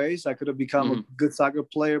both ways. I could have become a good soccer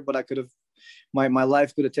player, but I could have my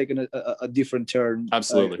life could have taken a different turn.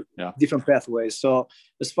 Absolutely, different pathways. So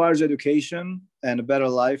as far as education and a better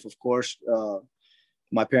life, of course,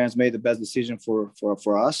 my parents made the best decision for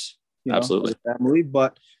us. Absolutely, as a family.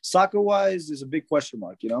 But soccer wise is a big question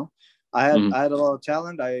mark. I had a lot of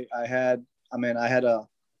talent. I had a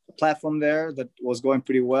platform there that was going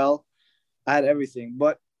pretty well. I had everything,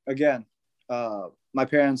 but again, my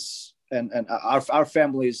parents and our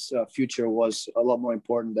family's future was a lot more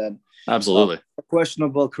important than absolutely a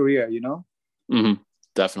questionable career.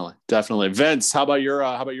 Definitely. Vince, how about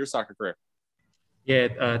your soccer career?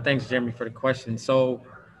 Yeah, thanks, Jeremy, for the question. So,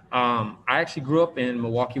 I actually grew up in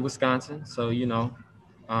Milwaukee, Wisconsin. So,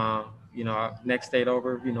 next state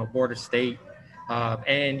over, border state.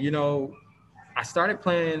 And, I started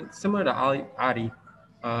playing similar to Adi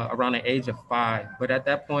around the age of 5. But at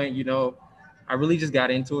that point, I really just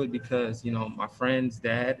got into it because, my friend's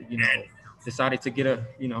dad, decided to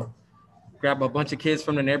grab a bunch of kids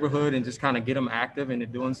from the neighborhood and just kind of get them active into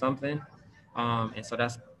doing something. And so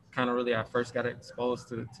that's kind of really I first got exposed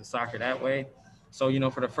to soccer that way. So,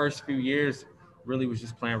 for the first few years, really was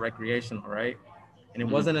just playing recreational, right? And it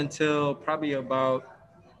wasn't until probably about,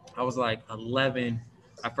 I was like 11,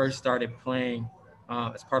 I first started playing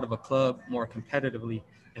as part of a club more competitively.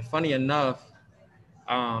 And funny enough,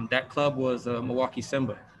 that club was Milwaukee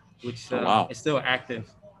Simba, which is still active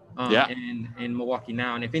in Milwaukee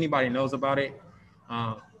now. And if anybody knows about it,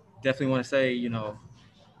 definitely want to say,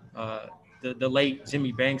 the late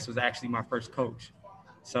Jimmy Banks was actually my first coach.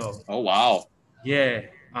 So. Oh, wow. Yeah.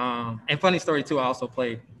 And funny story too, I also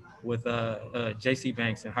played with JC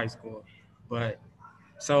Banks in high school. But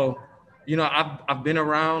so, I've been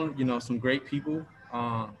around, some great people,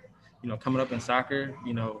 coming up in soccer,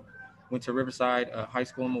 went to Riverside High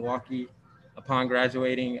School in Milwaukee. Upon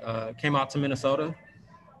graduating, came out to Minnesota.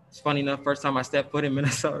 It's funny enough, first time I stepped foot in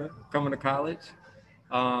Minnesota coming to college.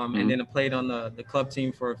 And then I played on the club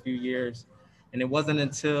team for a few years. And it wasn't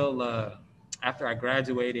until after I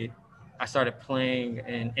graduated, I started playing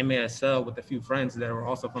in MASL with a few friends that were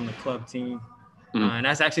also from the club team. And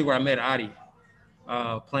that's actually where I met Adi,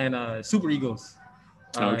 playing Super Eagles,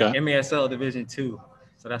 MASL Division II.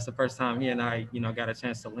 So that's the first time he and I, got a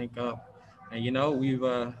chance to link up. And,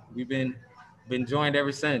 we've been joined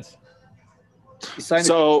ever since. He signed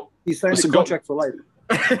a contract for life.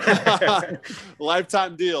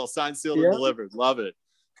 Lifetime deal, signed, sealed, and delivered. Love it.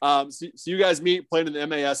 So you guys meet playing in the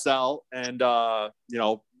MASL, and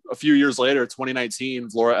a few years later, 2019,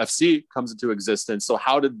 Vlora FC comes into existence. So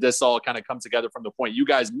how did this all kind of come together from the point you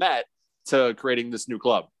guys met to creating this new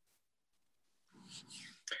club?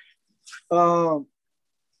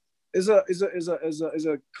 Is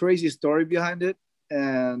a crazy story behind it,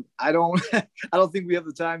 and I don't I don't think we have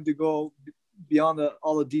the time to go beyond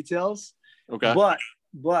all the details. Okay.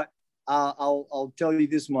 But I'll tell you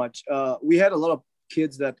this much: we had a lot of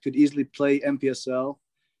kids that could easily play NPSL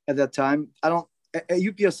at that time.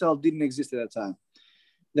 UPSL didn't exist at that time.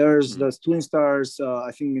 There's Twin Stars.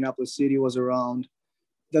 I think Minneapolis City was around.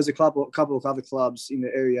 There's a couple of other clubs in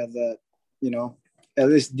the area that, at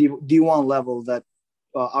least D1 level that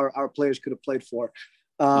our players could have played for.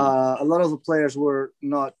 A lot of the players were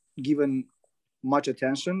not given much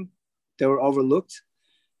attention. They were overlooked.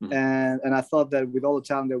 And I thought that with all the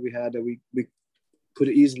talent that we had, that we could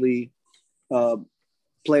easily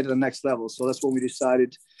play to the next level. So that's when we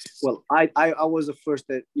decided. Well, I was the first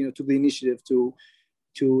that took the initiative to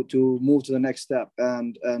move to the next step,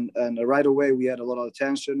 and right away we had a lot of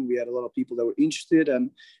attention. We had a lot of people that were interested,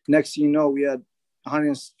 and next thing you know, we had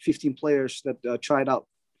 115 players that tried out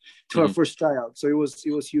to our first tryout. So it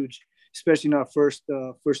was huge, especially in our first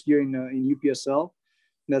year in UPSL.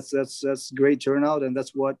 That's great turnout, and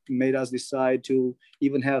that's what made us decide to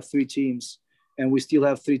even have 3 teams, and we still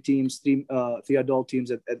have 3 teams, 3 adult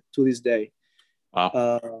teams to this day.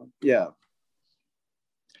 Wow. Yeah.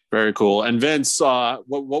 Very cool. And Vince,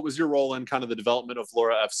 what was your role in kind of the development of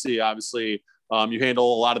Vlora FC? Obviously, you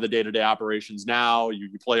handle a lot of the day-to-day operations now. You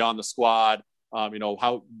play on the squad.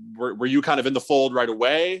 How were you kind of in the fold right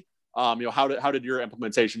away? How did your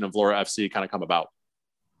implementation of Vlora FC kind of come about?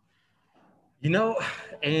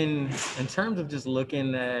 In terms of just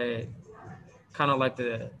looking at kind of like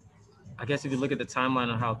I guess if you look at the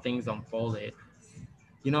timeline of how things unfolded,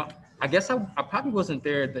 I guess I probably wasn't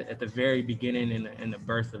there at the very beginning in the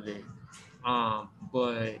birth of it.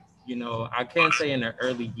 But, I can say in the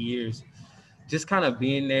early years, just kind of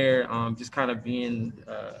being there, just kind of being,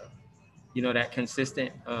 that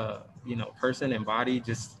consistent, person and body,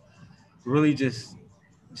 just really just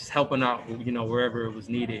helping out, wherever it was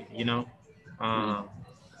needed, I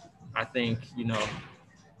think,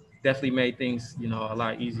 definitely made things, a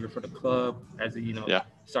lot easier for the club as it,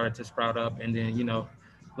 started to sprout up. And then,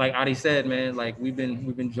 like Adi said, man, like we've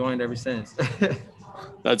been joined ever since.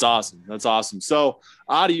 That's awesome. So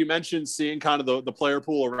Adi, you mentioned seeing kind of the player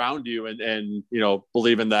pool around you and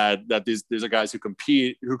believing that these are guys who could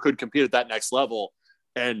compete at that next level.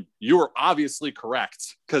 And you were obviously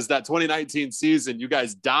correct, because that 2019 season, you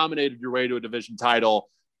guys dominated your way to a division title,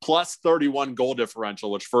 plus 31 goal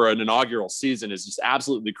differential, which for an inaugural season is just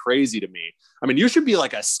absolutely crazy to me. I mean, you should be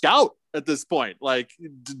like a scout at this point, like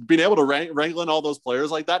being able to wrangle in all those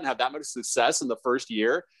players like that and have that much success in the first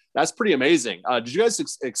year. That's pretty amazing. Did you guys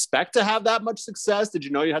expect to have that much success? Did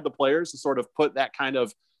you know you had the players to sort of put that kind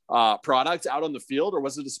of product out on the field, or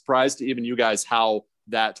was it a surprise to even you guys how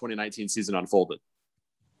that 2019 season unfolded?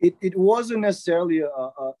 It wasn't necessarily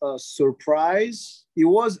a surprise. It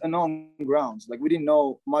was unknown grounds. Like, we didn't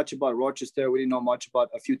know much about Rochester. We didn't know much about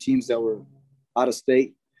a few teams that were out of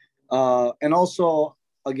state. And also,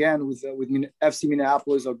 again, with FC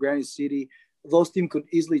Minneapolis or Granite City, those teams could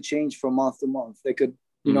easily change from month to month. They could,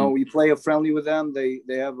 you play a friendly with them. They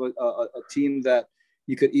have a team that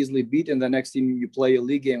you could easily beat, and the next team you play a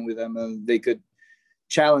league game with them, and they could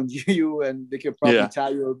challenge you, and they could probably tie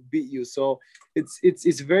you or beat you. So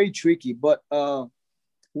it's very tricky. But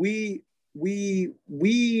we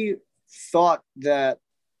thought that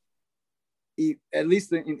at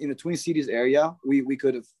least in the Twin Cities area, we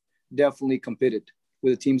could have definitely competed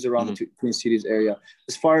with the teams around the Twin Cities area.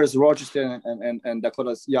 As far as Rochester and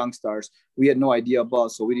Dakota's Young Stars, we had no idea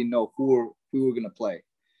about, so we didn't know who we were going to play.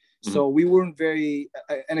 So we weren't very,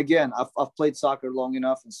 and again, I've played soccer long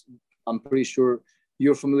enough, and I'm pretty sure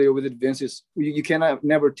you're familiar with it, Vince. You cannot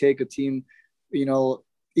never take a team,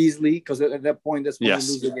 easily, because at that point, that's when you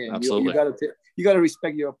lose the game. Absolutely. You got to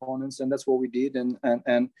respect your opponents, and that's what we did.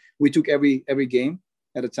 And we took every game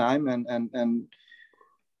at a time, and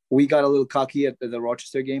we got a little cocky at the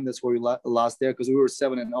Rochester game. That's where we lost there, because we were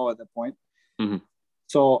 7-0 at that point.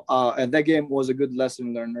 So, and that game was a good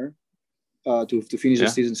lesson learner to finish the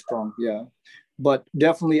season strong. Yeah, but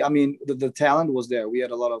definitely, I mean, the talent was there. We had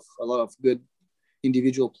a lot of good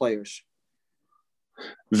individual players.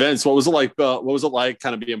 Vince, what was it like? What was it like,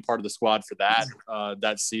 kind of being part of the squad for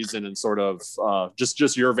that season, and sort of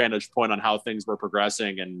just your vantage point on how things were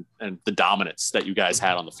progressing and the dominance that you guys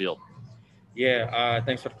had on the field? Yeah,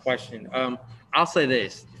 thanks for the question. I'll say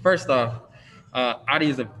this. First off, Adi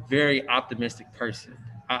is a very optimistic person.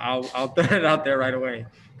 I'll throw it out there right away,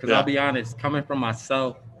 because I'll be honest, coming from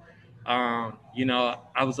myself, You know,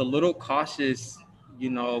 I was a little cautious, you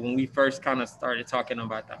know, when we first kind of started talking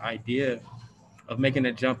about the idea of making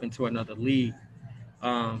a jump into another league,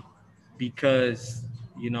 um, because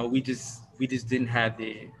you know we just didn't have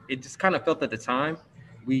the. It just kind of felt at the time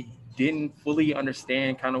we didn't fully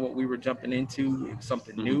understand kind of what we were jumping into. It was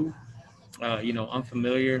something new, you know,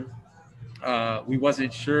 unfamiliar. We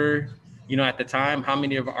wasn't sure, you know, at the time how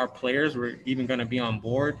many of our players were even going to be on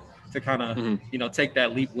board to kind of, you know, take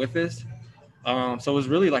that leap with us. So it was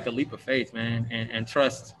really like a leap of faith, man, and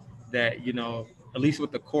trust that, you know, at least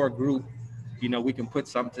with the core group, you know, we can put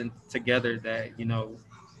something together that, you know,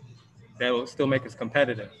 that will still make us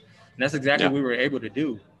competitive. And that's exactly what we were able to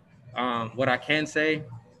do. What I can say,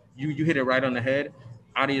 you hit it right on the head.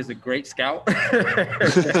 Adi is a great scout.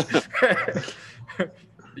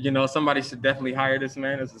 You know, somebody should definitely hire this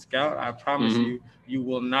man as a scout. I promise you, you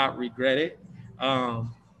will not regret it.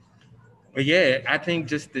 But yeah, I think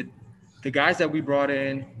just the guys that we brought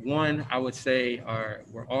in, one, I would say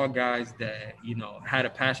were all guys that, you know, had a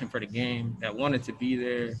passion for the game, that wanted to be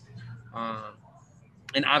there.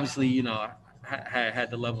 And obviously, you know,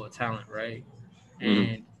 had the level of talent, right?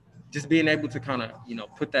 And just being able to kind of, you know,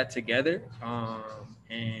 put that together,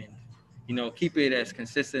 and, you know, keep it as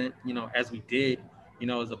consistent, you know, as we did, you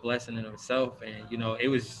know, is a blessing in itself. And, you know, it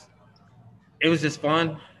was just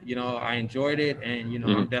fun. You know, I enjoyed it, and, you know,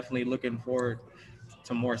 I'm definitely looking forward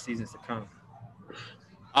to more seasons to come.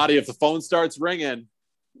 Adi, if the phone starts ringing,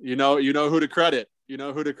 you know who to credit. You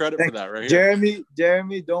know who to credit for that, right?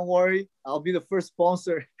 Jeremy, don't worry. I'll be the first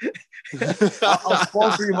sponsor. I'll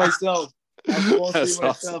sponsor you myself.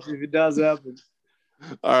 If it does happen.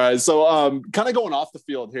 All right. So kind of going off the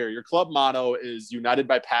field here, your club motto is united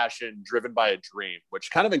by passion, driven by a dream, which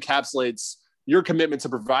kind of encapsulates your commitment to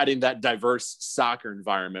providing that diverse soccer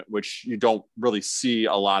environment, which you don't really see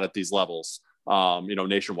a lot at these levels, you know,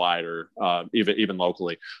 nationwide or even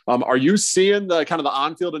locally. Are you seeing the kind of the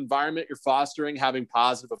on-field environment you're fostering having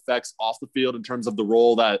positive effects off the field in terms of the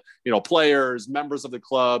role that, you know, players, members of the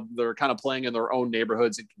club, they're kind of playing in their own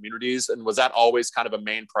neighborhoods and communities? And was that always kind of a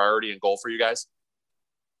main priority and goal for you guys?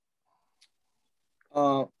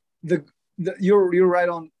 You're right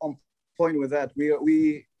on point with that.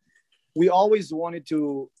 We always wanted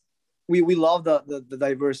to. We love the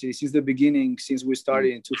diversity since the beginning. Since we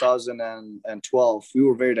started in 2012, we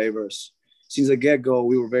were very diverse. Since the get-go,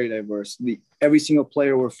 we were very diverse. Every single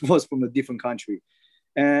player was from a different country,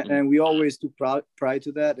 and we always took pride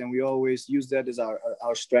to that, and we always used that as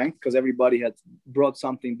our strength because everybody had brought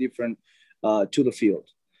something different to the field.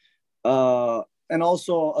 And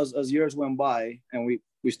also, as years went by, and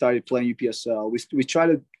we started playing UPSL, we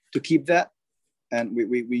tried to keep that, and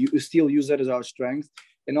we still use that as our strength.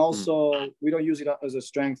 And also, we don't use it as a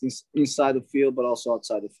strength inside the field, but also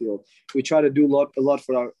outside the field. We try to do a lot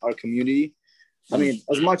for our community. I mean,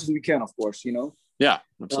 as much as we can, of course, you know. Yeah,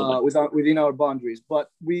 absolutely. Within our boundaries.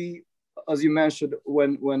 But we, as you mentioned,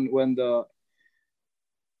 when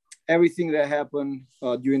everything that happened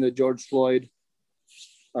during the George Floyd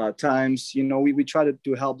times, you know, we tried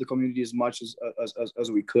to help the community as much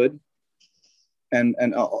as we could. And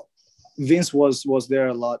Vince was there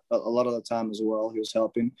a lot of the time as well. He was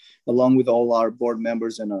helping along with all our board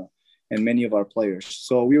members and many of our players.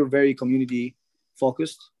 So we were very community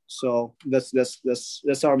focused. So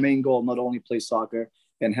that's our main goal, not only play soccer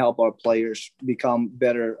and help our players become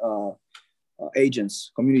better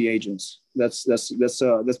agents, community agents. That's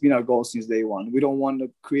been our goal since day one. We don't want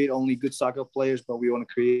to create only good soccer players, but we want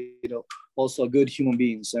to create also good human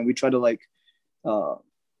beings. And we try to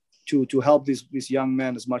to help these young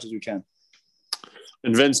men as much as we can.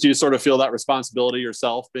 And Vince, do you sort of feel that responsibility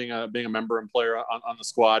yourself, being a member and player on the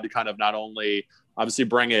squad, to kind of not only obviously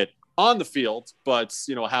bring it on the field, but,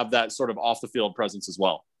 you know, have that sort of off the field presence as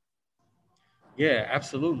well? Yeah,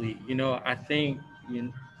 absolutely. You know, I think,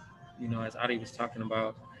 you know, as Adi was talking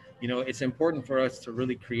about, you know, it's important for us to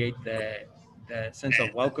really create that sense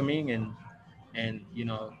of welcoming and, you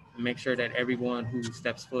know, make sure that everyone who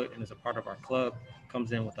steps foot and is a part of our club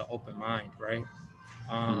comes in with an open mind, right?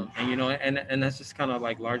 And, you know, and that's just kind of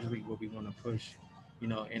like largely what we want to push, you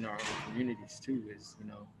know, in our own communities too, is, you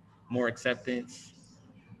know, more acceptance,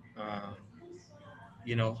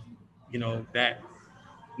 you know, that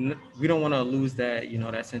we don't want to lose that, you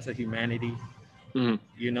know, that sense of humanity,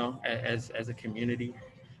 you know, as a community,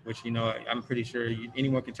 which, you know, I'm pretty sure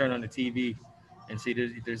anyone can turn on the TV and see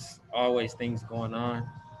there's always things going on.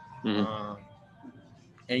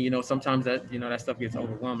 And, you know, sometimes that, you know, that stuff gets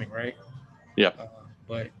overwhelming, right? Yeah.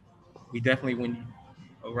 But we definitely, when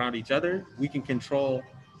around each other, we can control,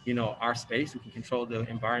 you know, our space. We can control the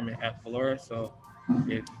environment at Valora. So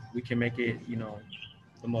if we can make it, you know,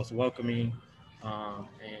 the most welcoming,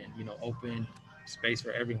 and open space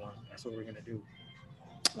for everyone. That's what we're gonna do.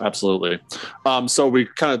 Absolutely. So we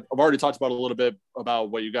I've already talked about a little bit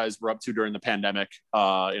about what you guys were up to during the pandemic,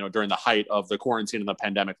 during the height of the quarantine and the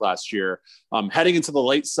pandemic last year. Heading into the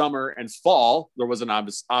late summer and fall, there was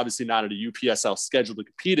obviously not a UPSL schedule to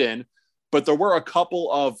compete in, but there were a couple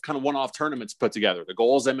of kind of one-off tournaments put together, the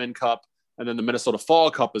Goals MN Cup and then the Minnesota Fall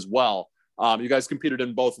Cup as well. You guys competed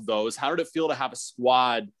in both of those. How did it feel to have a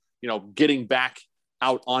squad, getting back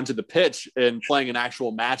out onto the pitch and playing in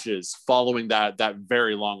actual matches following that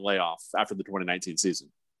very long layoff after the 2019 season?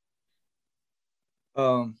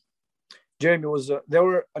 Jeremy, there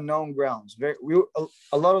were unknown grounds.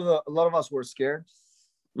 A lot of us were scared.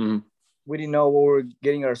 Mm-hmm. We didn't know what we were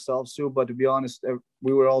getting ourselves to, but to be honest,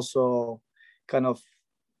 we were also kind of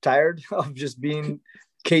tired of just being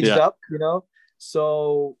caged up,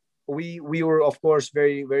 So we were, of course,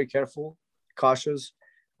 very, very careful, cautious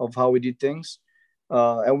of how we did things.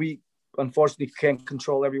 And we unfortunately can't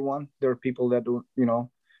control everyone. There are people that do,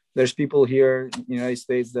 there's people here in the United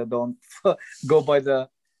States that don't go by the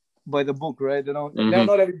book, right? Mm-hmm.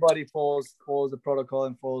 Not everybody follows the protocol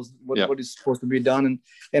and follows what is supposed to be done.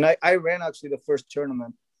 And I ran actually the first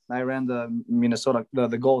tournament. I ran the Minnesota,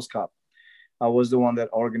 the Goals Cup. I was the one that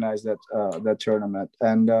organized that tournament,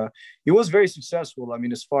 and it was very successful. I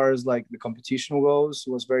mean, as far as like the competition goes,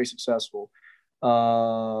 it was very successful.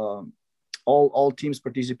 All teams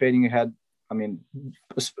participating had, I mean,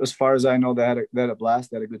 as far as I know, they had a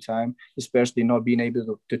blast, they had a good time, especially not being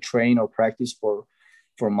able to train or practice for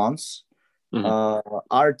months. Mm-hmm.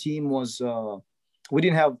 Our team was, we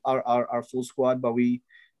didn't have our full squad, but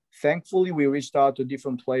thankfully we reached out to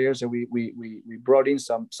different players and we brought in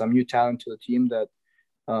some new talent to the team that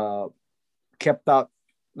kept up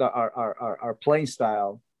our playing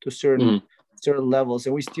style to certain levels,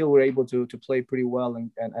 and we still were able to play pretty well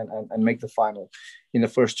and make the final in the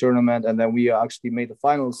first tournament, and then we actually made the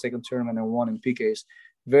final the second tournament and won in PKs.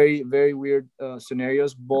 Very, very weird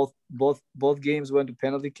scenarios. Both games went to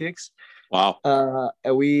penalty kicks. Wow.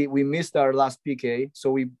 And we missed our last PK,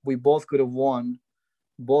 so we both could have won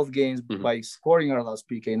both games by scoring our last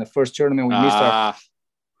PK. In the first tournament,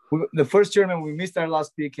 we missed our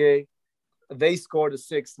last PK. They scored a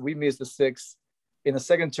 6. We missed a 6. In the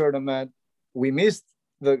second tournament, we missed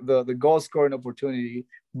the goal scoring opportunity,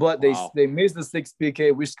 but they missed the 6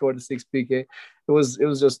 PK. We scored the 6 PK. It was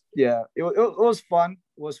just it was fun.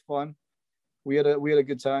 It was fun. We had a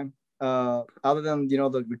good time. Other than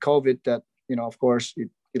the COVID that of course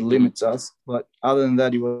it limits us, but other than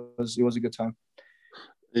that, it was a good time.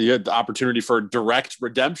 You had the opportunity for direct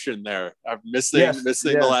redemption there, missing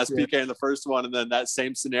the last PK in the first one, and then that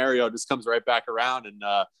same scenario just comes right back around, and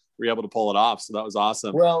we're able to pull it off. So that was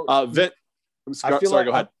awesome. Well, Vin, sorry,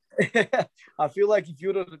 go ahead. I feel like if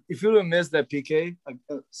you would have missed that PK,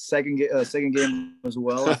 second game as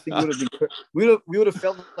well, I think we would have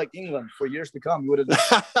felt like England for years to come. We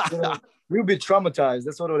would be traumatized.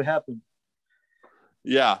 That's what would happen.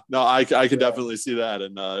 Yeah, no, I can definitely see that,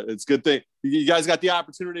 and it's a good thing you guys got the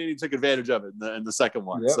opportunity and you took advantage of it in the second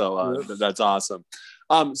one. Yep, so that's awesome.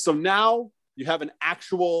 So now you have an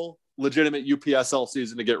actual legitimate UPSL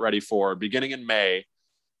season to get ready for, beginning in May.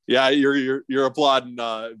 Yeah, you're applauding,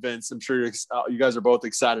 Vince. I'm sure you guys are both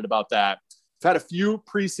excited about that. We've had a few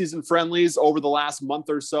preseason friendlies over the last month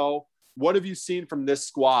or so. What have you seen from this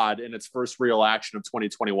squad in its first real action of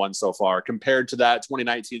 2021 so far, compared to that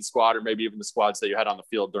 2019 squad, or maybe even the squads that you had on the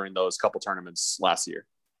field during those couple tournaments last year?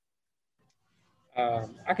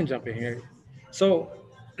 I can jump in here. So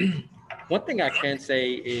one thing I can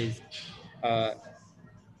say is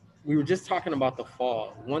we were just talking about the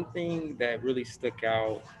fall. One thing that really stuck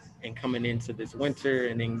out in coming into this winter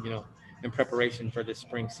and then, in preparation for the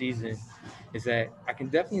spring season is that I can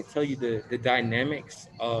definitely tell you the dynamics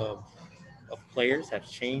of players have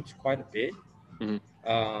changed quite a bit.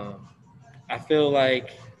 Mm-hmm. I feel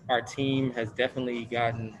like our team has definitely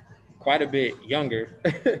gotten quite a bit younger.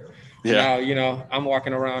 Yeah. Now, I'm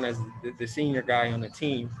walking around as the senior guy on the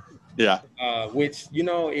team. Yeah. Which,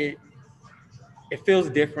 it feels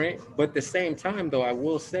different, but at the same time, though, I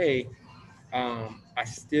will say, I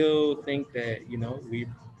still think that,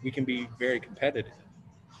 we can be very competitive.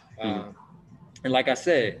 And like I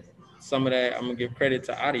said, some of that, I'm going to give credit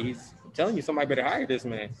to Adi. He's telling you somebody better hire this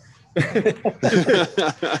man.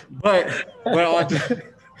 but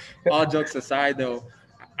all jokes aside, though,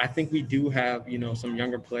 I think we do have, some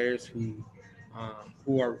younger players who are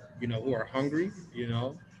hungry,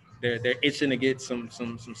 They're itching to get some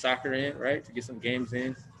soccer in, right? To get some games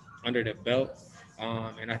in under their belt.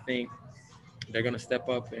 And I think they're going to step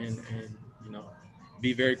up and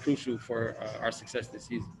be very crucial for our success this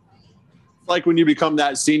season. Like when you become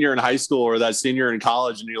that senior in high school or that senior in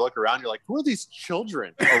college and you look around, you're like, who are these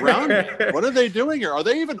children around me? What are they doing here? Are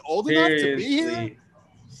they even old enough to be here?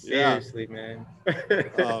 Seriously, man.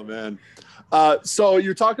 Oh, man. So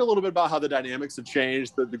you talked a little bit about how the dynamics have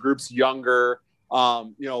changed, the group's younger,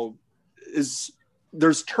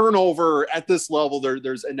 there's turnover at this level.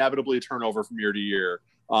 There's inevitably turnover from year to year.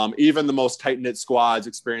 Even the most tight-knit squads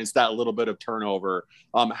experience that little bit of turnover.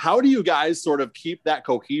 How do you guys sort of keep that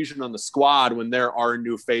cohesion on the squad when there are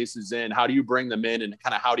new faces in? How do you bring them in, and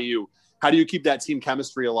kind of how do you keep that team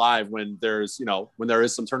chemistry alive when there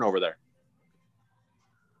is some turnover there?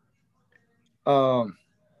 I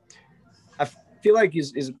feel like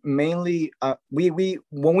is mainly we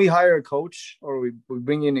when we hire a coach or we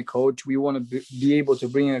bring in a coach, we want to be able to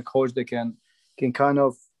bring in a coach that can kind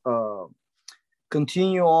of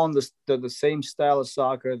continue on the same style of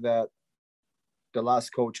soccer that the last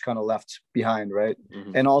coach kind of left behind, right?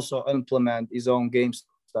 Mm-hmm. And also implement his own game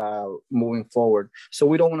style moving forward. So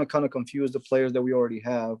we don't want to kind of confuse the players that we already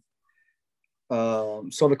have.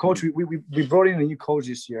 So the coach, we brought in a new coach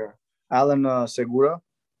this year, Alan Segura.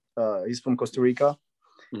 He's from Costa Rica.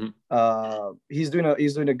 Mm-hmm. He's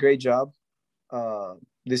doing a great job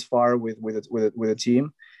this far with a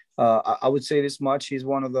team. I would say this much: he's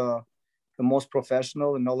one of the most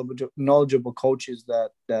professional and knowledgeable coaches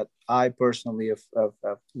that I personally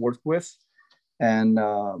have worked with, and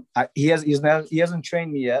he hasn't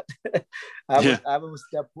trained me yet. I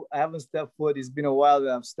haven't stepped foot. It's been a while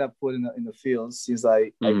that I've stepped foot in the field since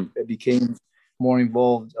I became more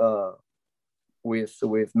involved with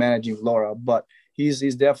managing Vlora, but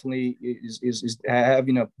he's definitely is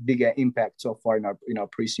having a big impact so far in our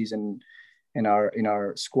preseason in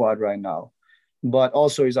our squad right now. But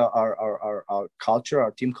also is our culture, our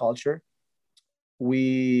team culture.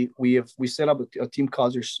 We set up a team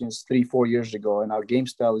culture since 3-4 years ago, and our game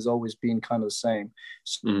style has always been kind of the same.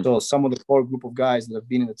 So some of the core group of guys that have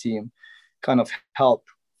been in the team kind of help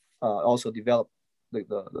also develop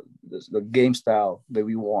the game style that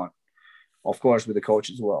we want. Of course, with the coach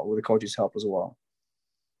as well, with the coach's help as well.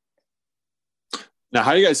 Now,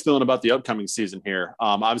 how are you guys feeling about the upcoming season here?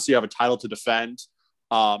 Obviously, you have a title to defend.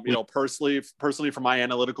 Personally, from my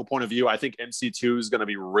analytical point of view, I think MC2 is going to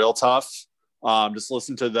be real tough. Just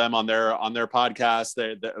listen to them on their podcast.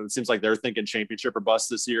 It seems like they're thinking championship or bust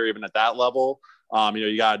this year, even at that level.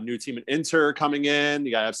 You got a new team in Inter coming in.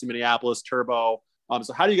 You got FC Minneapolis, Turbo.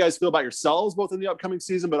 So how do you guys feel about yourselves both in the upcoming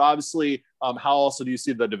season, but obviously how also do you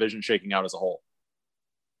see the division shaking out as a whole?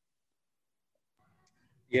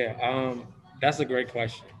 Yeah, that's a great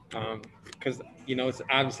question. Because, it's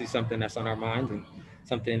obviously something that's on our minds and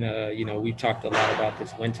something, we've talked a lot about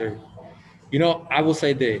this winter. I will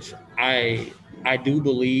say this. I do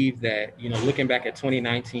believe that, looking back at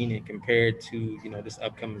 2019 and compared to, this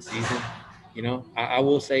upcoming season, I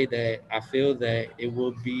will say that I feel that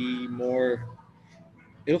it'll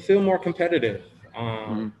feel more competitive,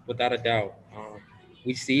 without a doubt.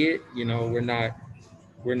 We see it, we're not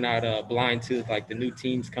blind to like the new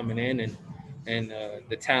teams coming in and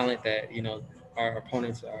the talent that, our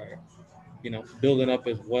opponents are, building up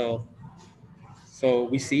as well. So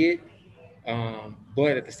we see it,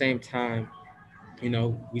 but at the same time,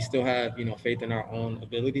 we still have, faith in our own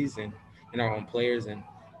abilities and in our own players. And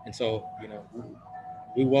so,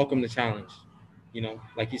 we welcome the challenge.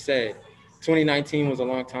 Like you said, 2019 was a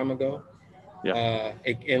long time ago. Yeah.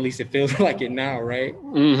 At least it feels like it now, right?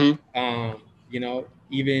 Mm-hmm.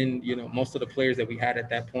 Even, most of the players that we had at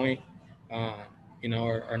that point, are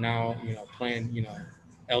now, playing,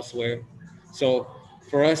 elsewhere. So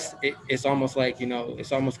for us, it's almost like,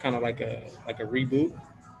 it's almost kind of like a reboot,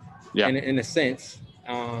 in a sense.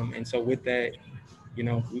 And so with that,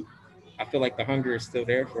 I feel like the hunger is still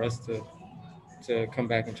there for us to come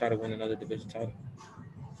back and try to win another division title.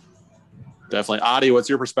 Definitely. Adi, what's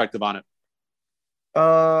your perspective on it?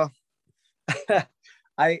 I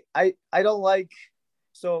don't like,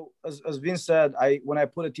 so as Vince said, when I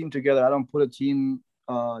put a team together, I don't put a team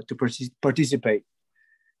to participate.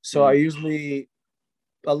 So I usually,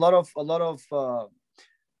 a lot of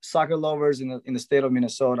soccer lovers in the state of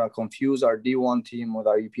Minnesota confuse our D1 team with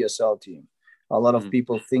our UPSL team. A lot of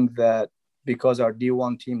people think that because our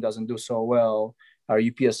D1 team doesn't do so well, our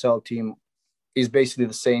UPSL team is basically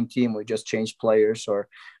the same team. We just change players or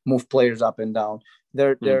move players up and down.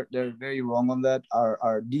 They're very wrong on that.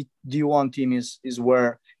 Our D1 team is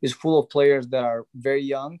full of players that are very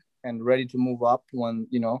young and ready to move up when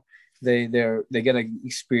they get an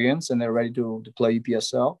experience and they're ready to play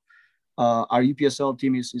UPSL. Our UPSL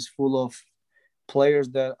team is full of players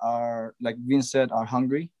that are, like Vince said, are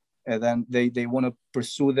hungry and then they want to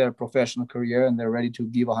pursue their professional career, and they're ready to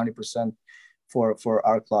give 100% for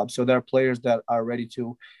our club. So there are players that are ready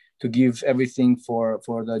to give everything for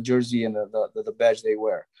the jersey and the badge they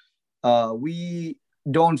wear. We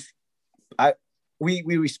don't. We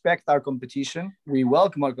respect our competition. We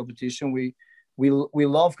welcome our competition. We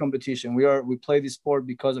love competition. We play this sport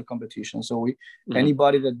because of competition. So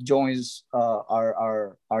anybody that joins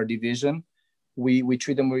our division, we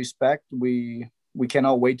treat them with respect. We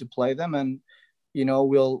cannot wait to play them, and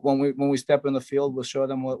when we step in the field, we'll show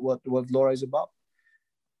them what Vlora is about.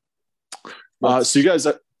 So you guys,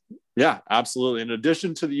 yeah, absolutely. In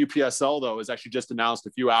addition to the UPSL, though, it was actually just announced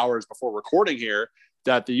a few hours before recording here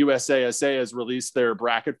that the USASA has released their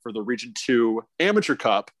bracket for the Region 2 Amateur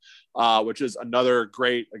Cup, which is another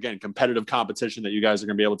great, again, competitive competition that you guys are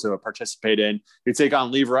going to be able to participate in. You take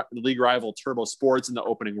on league rival Turbo Sports in the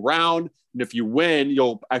opening round, and if you win,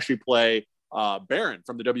 you'll actually play Barron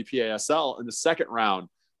from the WPASL in the second round.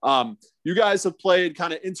 You guys have played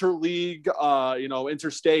kind of interleague,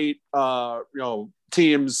 interstate,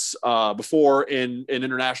 teams before in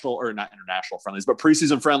international, or not international friendlies, but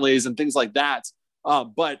preseason friendlies and things like that.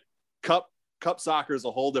 But cup soccer is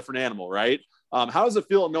a whole different animal, right? How does it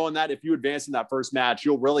feel knowing that if you advance in that first match,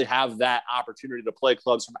 you'll really have that opportunity to play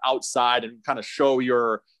clubs from outside and kind of show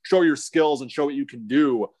your skills and show what you can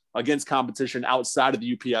do against competition outside of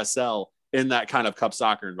the UPSL in that kind of cup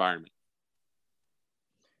soccer environment?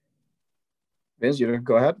 Vince, you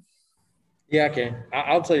go ahead. Yeah, I can.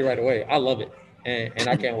 I'll tell you right away. I love it, and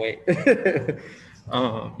I can't wait.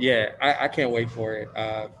 I can't wait for it.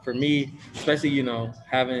 For me, especially,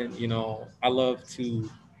 having, I love to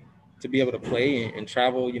be able to play and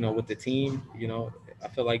travel, with the team. I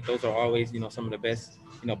feel like those are always, some of the best,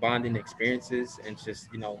 bonding experiences and just,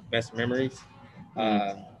 best memories.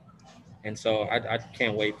 And so I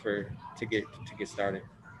can't wait to get started.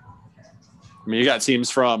 I mean, you got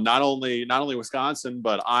teams from not only Wisconsin,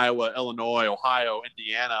 but Iowa, Illinois, Ohio,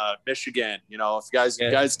 Indiana, Michigan. If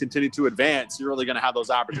you guys continue to advance, you're really going to have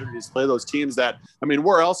those opportunities to play those teams that, I mean,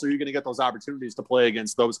 where else are you going to get those opportunities to play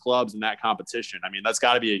against those clubs in that competition? I mean, that's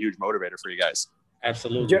got to be a huge motivator for you guys.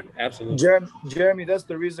 Absolutely. Absolutely. Jeremy, that's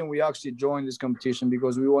the reason we actually joined this competition,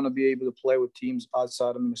 because we want to be able to play with teams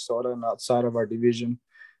outside of Minnesota and outside of our division.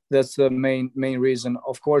 That's the main reason.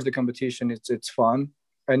 Of course, the competition, it's fun.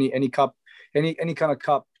 Any kind of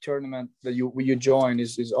cup tournament that you join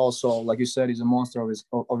is also, like you said, is a monster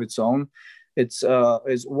of its own. It's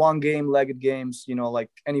one game, legged games. Like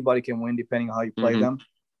anybody can win depending on how you play them.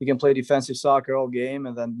 You can play defensive soccer all game,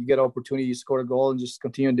 and then you get an opportunity, you score a goal, and just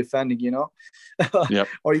continue defending. Yep.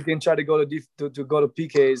 Or you can try to go to go to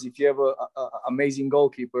PKs if you have a amazing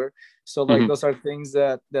goalkeeper. So those are things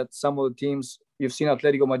that some of the teams, you've seen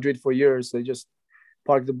Atletico Madrid for years. They just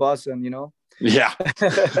park the bus and Yeah.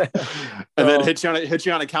 And then hit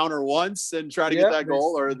you on a counter once and try to get that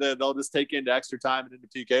goal, or then they'll just take you into extra time and into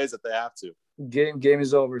PKs if they have to. Game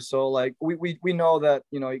is over. So we know that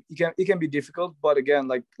it can be difficult, but again,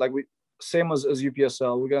 like we same as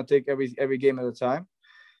UPSL, we're gonna take every game at a time.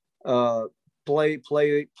 Play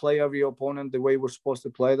every opponent the way we're supposed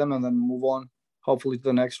to play them, and then move on, hopefully, to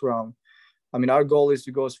the next round. I mean, our goal is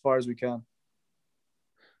to go as far as we can.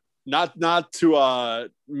 Not to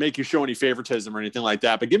make you show any favoritism or anything like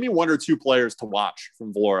that, but give me one or two players to watch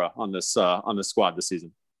from Vlora on this squad this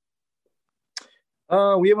season.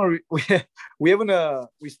 We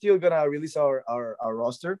still gonna release our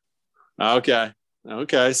roster. Okay.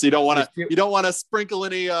 So you don't want to sprinkle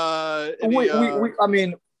any. I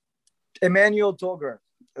mean, Emmanuel Togar,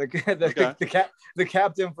 the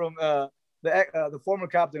captain from the former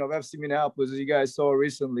captain of FC Minneapolis, as you guys saw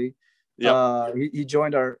recently. Yep. He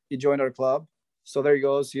joined our club, so there he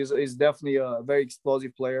goes. He's definitely a very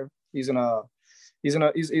explosive player. He's a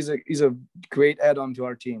great add-on to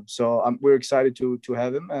our team. So we're excited to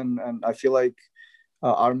have him, and I feel like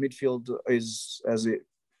our midfield is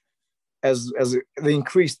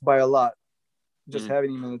increased by a lot. Just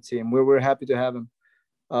having him on the team, we're happy to have him.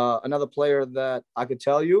 Another player that I could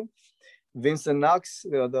tell you, Vincent Knox,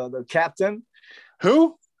 the captain.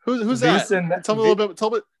 Who's that? Tell me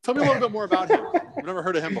a little bit more about him. I've never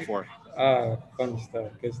heard of him before. Fun stuff,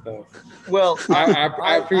 good stuff. Well,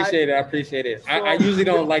 I appreciate it. I appreciate it. I usually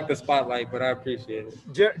don't like the spotlight, but I appreciate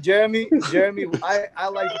it. Jeremy, I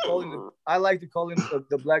like to call him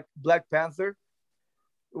the Black Panther.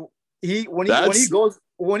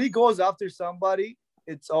 When he goes after somebody,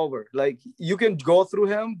 it's over. Like, you can go through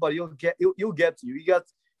him, but you'll get to you.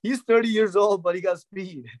 He's 30 years old, but he got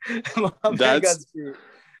speed. He got speed.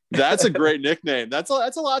 That's a great nickname. That's a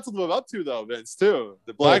lot to live up to, though, Vince. Too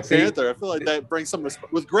the Black Panther. I feel like that brings some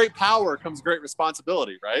with great power comes great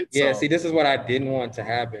responsibility, right? Yeah. See, this is what I didn't want to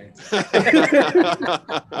happen.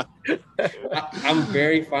 I'm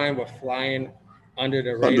very fine with flying under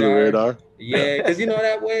the radar. Under the radar. Yeah, because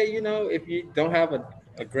that way, if you don't have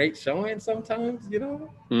a great showing, sometimes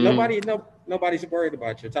nobody's worried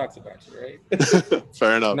about you, talks about you, right?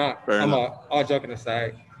 Fair enough. Fair enough. All joking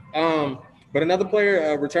aside. But another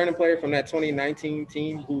player, a returning player from that 2019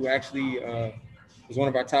 team who actually was one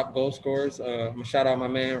of our top goal scorers. I'm gonna shout out my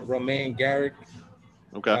man Romain Garrick.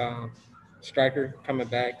 Okay. Striker coming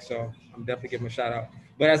back, so I'm definitely giving him a shout out.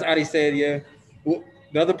 But as Adi said,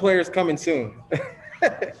 the other player's coming soon.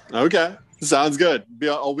 Okay, sounds good.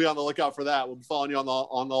 I'll be on the lookout for that. We'll be following you on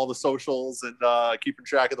all the socials and keeping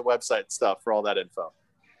track of the website and stuff for all that info.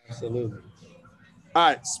 Absolutely. All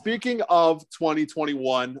right. Speaking of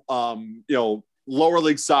 2021, lower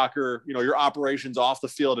league soccer, your operations off the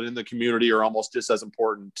field and in the community are almost just as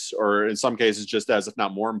important, or in some cases just as, if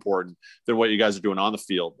not more important than what you guys are doing on the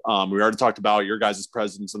field. We already talked about your guys'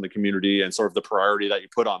 presence in the community and sort of the priority that you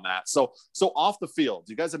put on that. So off the field,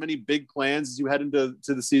 do you guys have any big plans as you head into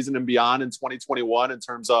the season and beyond in 2021 in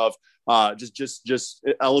terms of just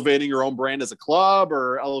elevating your own brand as a club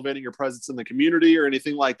or elevating your presence in the community or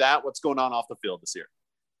anything like that? What's going on off the field this year?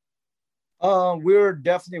 We're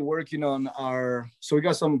definitely working on so we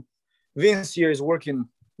got Vince here is working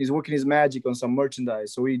his magic on some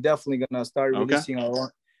merchandise. So we definitely gonna start releasing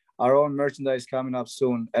our own merchandise coming up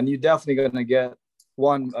soon. And you're definitely gonna get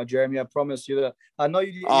one, Jeremy. I promise you that. I know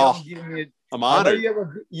you haven't given me I'm honored.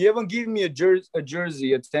 You haven't given me a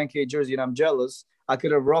jersey, a 10K jersey, and I'm jealous. I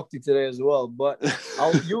could have rocked it today as well, but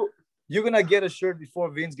you're gonna get a shirt before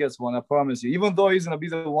Vince gets one. I promise you. Even though he's gonna be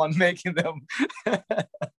the one making them,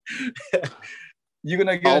 you're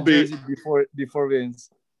gonna get a jersey before Vince.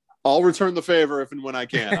 I'll return the favor if and when I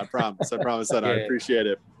can. I promise. I promise that. Yeah. I appreciate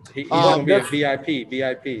it. He's gonna be a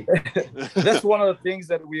VIP. That's one of the things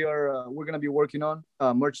that we're gonna be working on,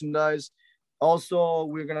 merchandise. Also,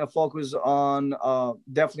 we're gonna focus on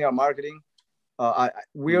definitely our marketing.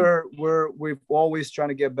 We're always trying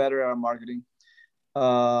to get better at our marketing.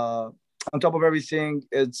 On top of everything,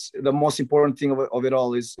 it's the most important thing of it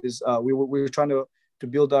all is we're trying to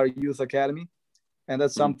build our youth academy, and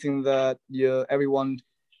that's something that everyone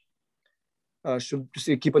should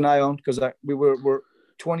keep an eye on, because we're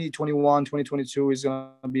 2021, 2022 is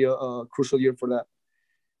going to be a crucial year for that.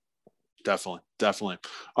 Definitely.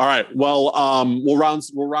 All right. Well, we'll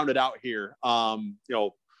round it out here.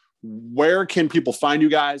 Where can people find you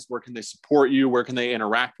guys? Where can they support you? Where can they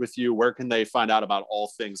interact with you? Where can they find out about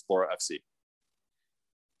all things Vlora FC?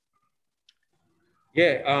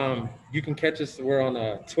 Yeah, you can catch us. We're on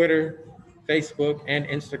Twitter, Facebook, and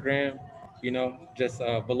Instagram. Just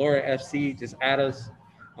Vlora FC. Just add us.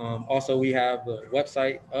 Also, we have the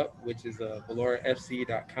website up, which is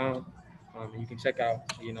vlorafc.com. You can check out,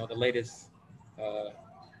 the latest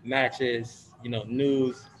matches,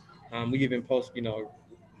 news. We even post,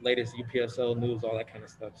 latest UPSL news, all that kind of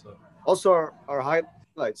stuff. So also our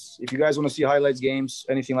highlights. If you guys want to see highlights, games,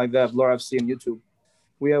 anything like that, Vlora FC on YouTube.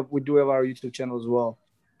 We do have our YouTube channel as well.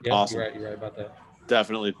 Yeah, awesome. You're right about that.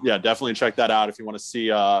 Definitely. Yeah, definitely check that out if you want to see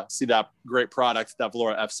that great product that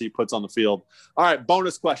Vlora FC puts on the field. All right,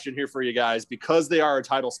 bonus question here for you guys, because they are a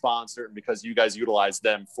title sponsor and because you guys utilize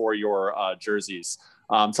them for your jerseys.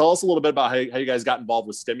 Tell us a little bit about how you guys got involved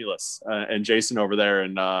with Stimulus and Jason over there,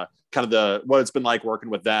 and kind of what it's been like working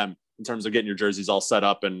with them in terms of getting your jerseys all set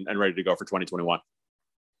up and ready to go for 2021.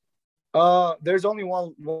 There's only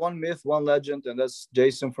one myth, one legend, and that's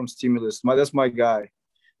Jason from Stimulus. That's my guy.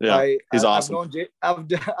 Yeah, he's awesome.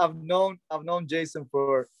 I've known Jason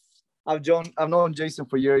for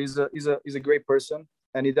years. He's a great person,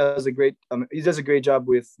 and he does a great job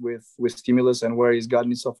with Stimulus and where he's gotten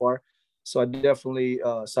me so far. So I definitely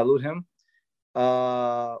salute him.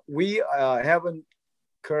 We haven't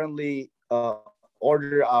currently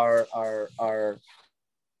ordered our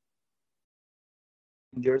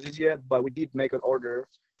jerseys yet, but we did make an order,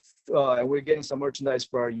 and we're getting some merchandise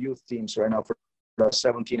for our youth teams right now for the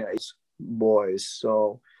 17 and 8 boys.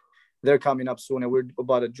 So they're coming up soon, and we're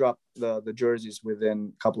about to drop the jerseys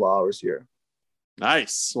within a couple of hours here.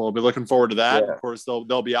 Nice. Well, we'll be looking forward to that. Yeah. Of course,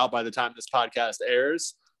 they'll be out by the time this podcast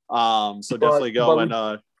airs. So definitely go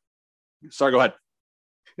and sorry, go ahead.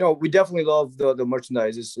 We definitely love the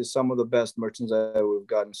merchandise. It's some of the best merchandise that we've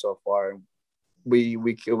gotten so far.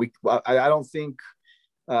 I don't think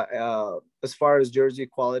as far as jersey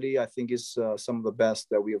quality, I think it's some of the best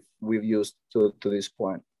that we've used to this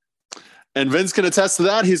point. And Vince can attest to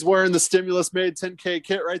that. He's wearing the Stimulus made 10K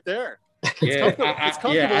kit right there. Yeah, It's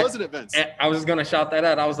comfortable, isn't it, Vince? I was just gonna shout that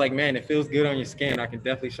out. I was like, man, it feels good on your skin. I can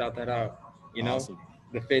definitely shout that out. You know, Awesome.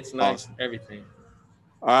 The fit's nice, Awesome. everything.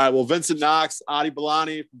 All right. Well, Vincent Knox, Adi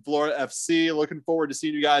Balani from Florida FC. Looking forward to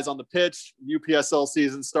seeing you guys on the pitch. UPSL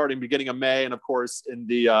season starting beginning of May, and of course in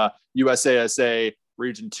the USASA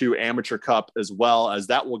Region 2 Amateur Cup as well, as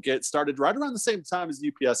that will get started right around the same time as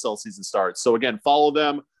the UPSL season starts. So again, follow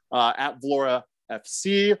them at Vlora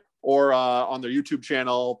FC or on their YouTube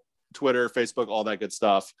channel, Twitter, Facebook, all that good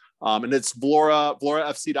stuff. And it's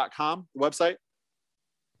VloraFC.com, the website.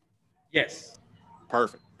 Yes.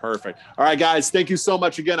 Perfect. All right, guys. Thank you so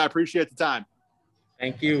much again. I appreciate the time.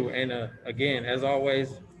 Thank you. And again, as always,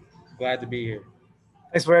 glad to be here.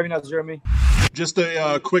 Thanks for having us, Jeremy. Just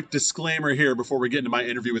a quick disclaimer here before we get into my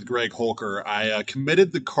interview with Greg Holker. I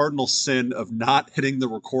committed the cardinal sin of not hitting the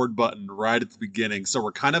record button right at the beginning. So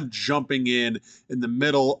we're kind of jumping in the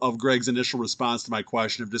middle of Greg's initial response to my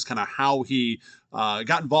question of just kind of how he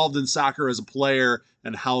got involved in soccer as a player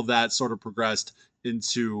and how that sort of progressed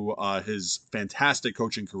into his fantastic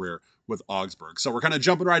coaching career with Augsburg. So we're kind of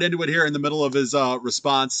jumping right into it here in the middle of his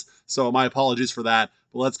response. So my apologies for that.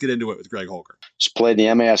 But let's get into it with Greg Holker. Just played the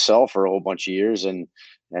MASL for a whole bunch of years, and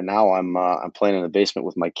now I'm playing in the basement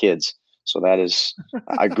with my kids. So that is,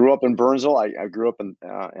 I grew up in Burnsville. I grew up in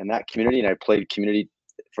that community, and I played community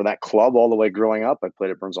for that club all the way growing up. I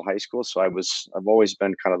played at Burnsville High School, so I've always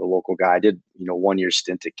been kind of the local guy. I did 1 year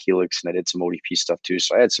stint at Keelix, and I did some ODP stuff too.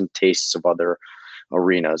 So I had some tastes of other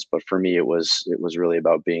arenas, but for me, it was really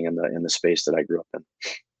about being in the space that I grew up in.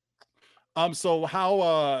 So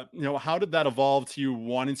how did that evolve to you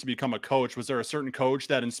wanting to become a coach? Was there a certain coach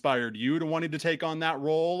that inspired you to wanting to take on that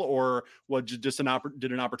role, or was just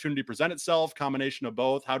did an opportunity present itself? Combination of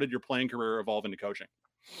both? How did your playing career evolve into coaching?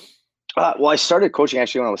 Well, I started coaching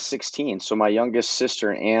actually when I was 16. So my youngest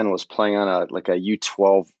sister, Ann, was playing on a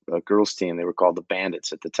U12 girls team. They were called the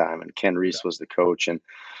Bandits at the time, and Ken Reese was the coach. And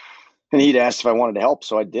he'd asked if I wanted to help,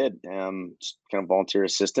 so I did. Just kind of volunteer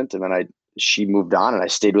assistant, and then she moved on, and I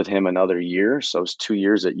stayed with him another year. So it was 2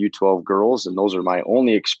 years at U12 girls, and those are my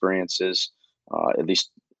only experiences, at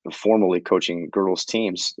least formally coaching girls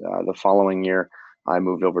teams. The following year, I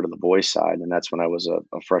moved over to the boys side, and that's when I was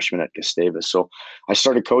a freshman at Gustavus. So I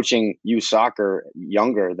started coaching youth soccer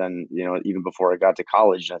younger than, even before I got to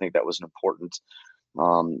college. And I think that was an important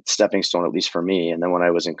stepping stone, at least for me. And then when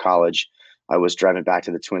I was in college, I was driving back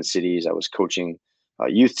to the Twin Cities. I was coaching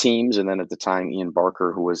youth teams. And then at the time, Ian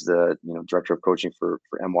Barker, who was the director of coaching for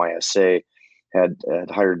MYSA, had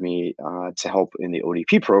hired me to help in the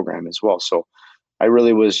ODP program as well. So I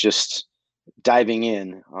really was just diving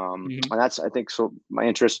in. And that's, I think, so my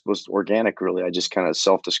interest was organic, really. I just kind of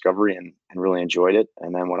self-discovery and really enjoyed it.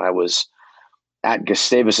 And then when I was at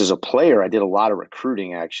Gustavus as a player, I did a lot of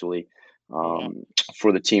recruiting, actually,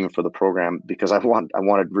 for the team and for the program, because I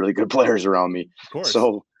wanted really good players around me. Of course.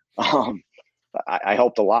 So I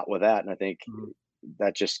helped a lot with that. And I think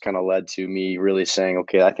that just kind of led to me really saying,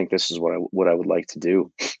 okay, I think this is what I would like to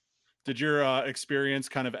do. Did your experience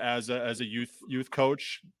kind of as a youth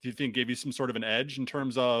coach, do you think gave you some sort of an edge in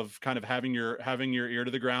terms of kind of having your ear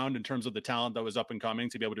to the ground in terms of the talent that was up and coming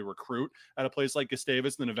to be able to recruit at a place like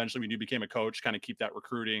Gustavus, and then eventually when you became a coach, kind of keep that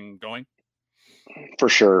recruiting going? For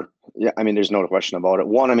sure. Yeah. I mean, there's no question about it.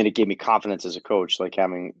 One, it gave me confidence as a coach, like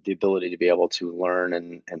having the ability to be able to learn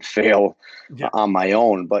and fail on my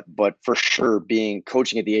own. But for sure,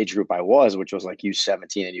 coaching at the age group I was, which was like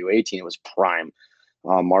U17 and U18, it was prime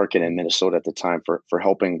market in Minnesota at the time for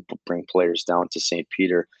helping bring players down to St.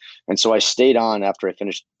 Peter. And so I stayed on after I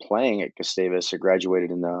finished playing at Gustavus. I graduated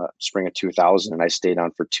in the spring of 2000, and I stayed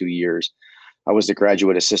on for 2 years. I was the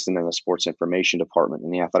graduate assistant in the sports information department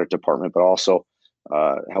in the athletic department, but also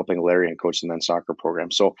helping Larry and coach the men's soccer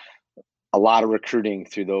program. So a lot of recruiting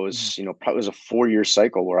through those, probably was a 4-year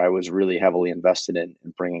cycle where I was really heavily invested in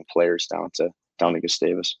bringing players down to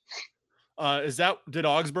Gustavus. Did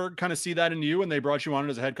Augsburg kind of see that in you and they brought you on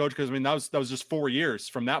as a head coach? Because I mean, that was just 4 years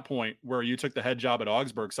from that point where you took the head job at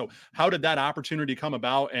Augsburg. So how did that opportunity come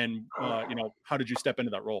about, and how did you step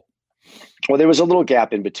into that role? Well, there was a little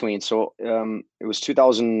gap in between. So it was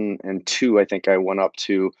 2002. I think I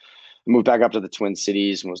moved back up to the Twin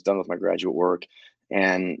Cities and was done with my graduate work.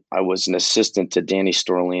 And I was an assistant to Danny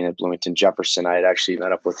Storlin at Bloomington Jefferson. I had actually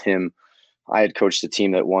met up with him. I had coached the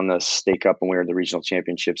team that won the State Cup and we were in the regional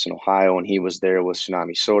championships in Ohio. And he was there with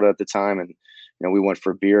Tsunami Soda at the time. And, we went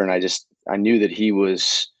for beer, and I knew that he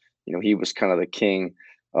was kind of the king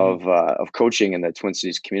of coaching in the Twin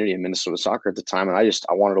Cities community in Minnesota soccer at the time. And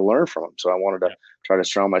I wanted to learn from him. So I wanted to try to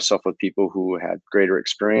surround myself with people who had greater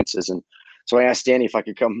experiences. And so I asked Danny if I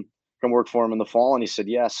could come work for him in the fall, and he said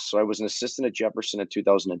yes. So I was an assistant at Jefferson in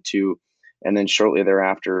 2002. And then shortly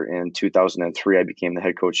thereafter, in 2003, I became the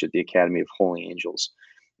head coach at the Academy of Holy Angels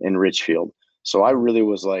in Richfield. So I really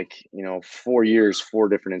was like, 4 years, 4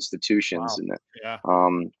 different institutions. Wow.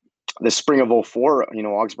 And the spring of 04,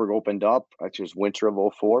 Augsburg opened up. Actually, it was winter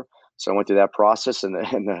of 04. So I went through that process. And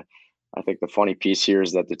I think the funny piece here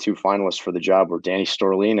is that the 2 finalists for the job were Danny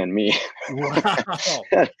Storlin and me.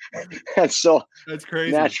 Wow. And so That's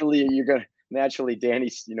crazy. Naturally,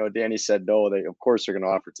 Danny said no. Of course they're going to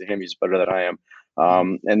offer it to him. He's better than I am.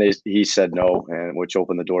 And he said no, and which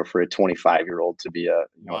opened the door for a 25-year-old to be a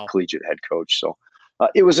collegiate head coach. So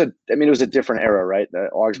it was a different era, right?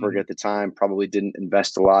 Augsburg at the time probably didn't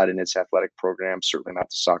invest a lot in its athletic program, certainly not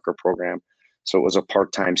the soccer program. So it was a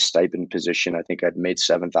part-time stipend position. I think I'd made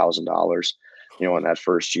 $7,000, in that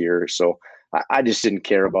first year. So I just didn't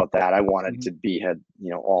care about that. I wanted to be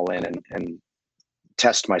all in and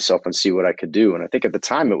test myself and see what I could do. And I think at the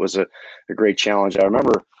time it was a great challenge. I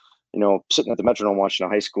remember, sitting at the Metrodome watching a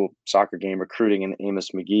high school soccer game, recruiting, and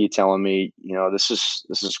Amos McGee telling me, this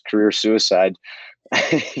is career suicide.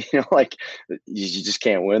 Like you just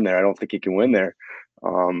can't win there. I don't think you can win there.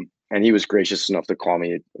 And he was gracious enough to call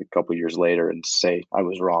me a couple of years later and say I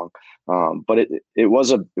was wrong. But it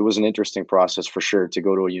was an interesting process for sure to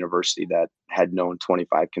go to a university that had known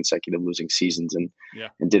 25 consecutive losing seasons and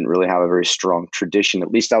didn't really have a very strong tradition,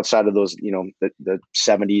 at least outside of those, the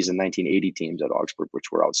 70s and 1980 teams at Augsburg, which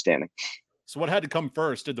were outstanding. So what had to come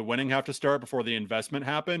first? Did the winning have to start before the investment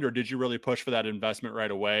happened, or did you really push for that investment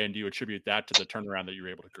right away? And do you attribute that to the turnaround that you were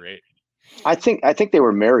able to create? I think they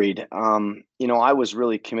were married. I was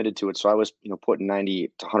really committed to it. So I was, putting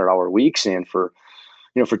 90 to 100-hour weeks in for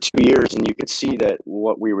 2 years, and you could see that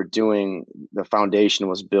what we were doing, the foundation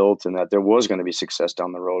was built and that there was going to be success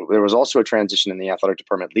down the road. There was also a transition in the athletic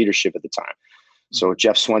department leadership at the time. So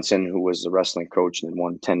Jeff Swenson, who was the wrestling coach and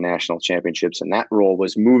won 10 national championships, and that role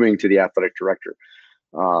was moving to the athletic director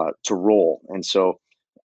to role. And so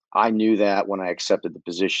I knew that when I accepted the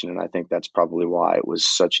position, and I think that's probably why it was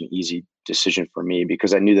such an easy decision for me,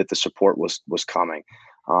 because I knew that the support was coming.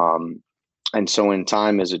 And so in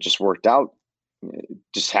time, as it just worked out, it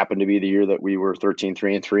just happened to be the year that we were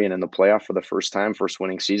 13-3-3 and in the playoff for the first time, first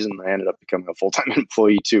winning season. I ended up becoming a full-time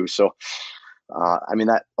employee too. So,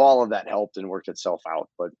 that all of that helped and worked itself out.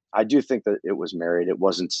 But I do think that it was married. It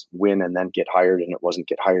wasn't win and then get hired, and it wasn't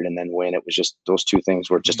get hired and then win. It was just those two things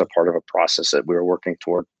were just a part of a process that we were working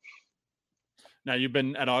toward. Now you've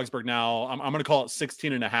been at Augsburg now, I'm going to call it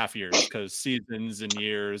 16 and a half years, because seasons and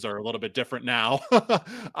years are a little bit different now,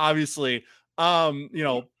 obviously.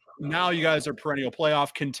 Now you guys are perennial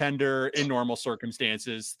playoff contender in normal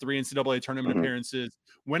circumstances, 3 NCAA tournament appearances,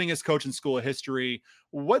 winningest coach in school history.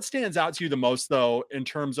 What stands out to you the most, though, in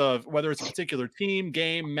terms of whether it's a particular team,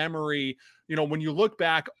 game, memory, when you look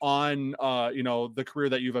back on, the career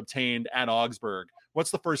that you've obtained at Augsburg, what's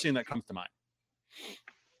the first thing that comes to mind?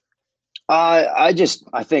 I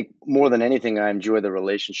think more than anything, I enjoy the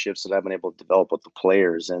relationships that I've been able to develop with the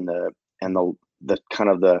players and the kind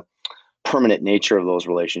of the permanent nature of those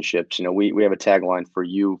relationships. We have a tagline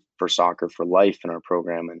for soccer, for life in our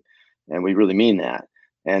program. And we really mean that.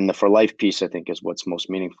 And the for life piece, I think, is what's most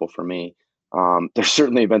meaningful for me. There's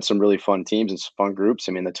certainly been some really fun teams and some fun groups.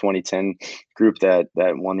 I mean, the 2010 group that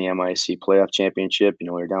won the MIAC playoff championship, we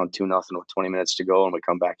were down 2-0 with 20 minutes to go and we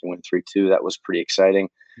come back and win 3-2. That was pretty exciting.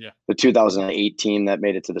 Yeah. The 2008 team that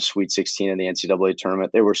made it to the Sweet 16 of the NCAA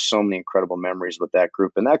tournament, there were so many incredible memories with that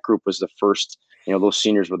group. And that group was the first, those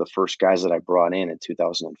seniors were the first guys that I brought in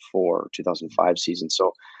 2004, 2005 season.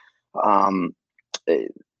 So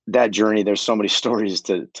that journey, there's so many stories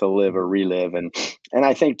to live or relive. And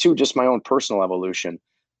I think too, just my own personal evolution,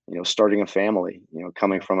 starting a family,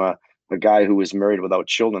 coming from a guy who was married without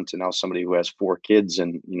children to now somebody who has 4 kids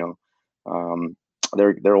and,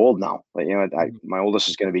 they're old now. But, my oldest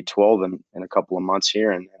is going to be 12 in a couple of months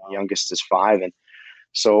here, and the youngest is 5. And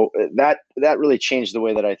so that really changed the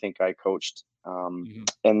way that I think I coached. And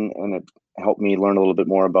it helped me learn a little bit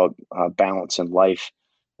more about balance in life.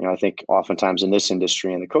 I think oftentimes in this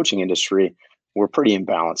industry, in the coaching industry, we're pretty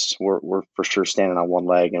imbalanced. We're for sure standing on one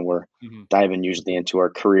leg, and we're diving usually into our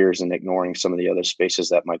careers and ignoring some of the other spaces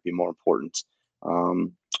that might be more important.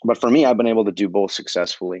 But for me, I've been able to do both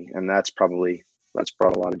successfully, and that's brought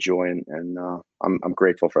a lot of joy, and I'm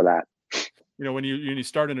grateful for that. When you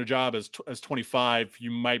start in a job as 25,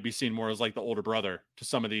 you might be seen more as like the older brother to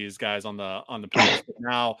some of these guys on the pitch.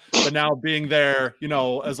 But now being there,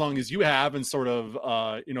 as long as you have, and sort of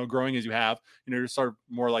growing as you have, you're sort of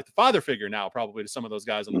more like the father figure now, probably, to some of those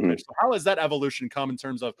guys on the pitch. So how has that evolution come in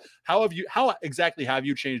terms of how exactly have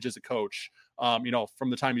you changed as a coach, from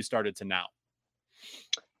the time you started to now?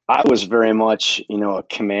 I was very much, a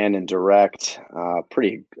command and direct,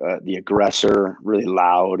 the aggressor, really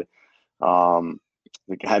loud. Um,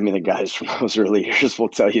 the guys from those early years will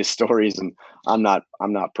tell you stories, and I'm not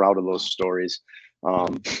proud of those stories.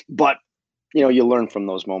 But you learn from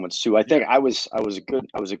those moments too. I think I was a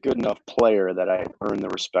good enough player that I earned the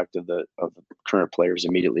respect of the current players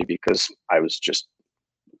immediately, because I was just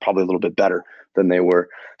probably a little bit better than they were.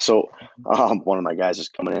 So one of my guys is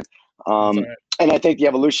coming in. And I think the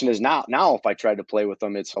evolution is now if I tried to play with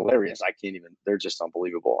them, it's hilarious. I can't even, they're just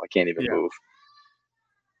unbelievable. I can't even move.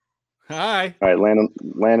 Hi. All right,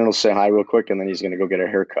 Landon will say hi real quick, and then he's going to go get a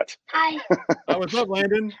haircut. Hi. What's up,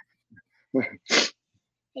 Landon? Hey,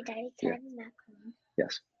 Daddy, can I have a macaron?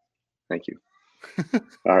 Yes. Thank you.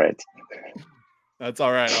 All right. That's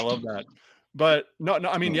all right. I love that. But no,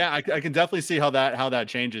 I mean, yeah, I can definitely see how that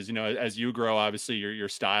changes, as you grow. Obviously your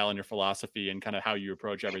style and your philosophy and kind of how you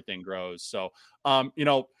approach everything grows. So,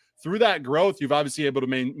 through that growth, you've obviously able to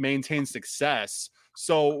maintain success.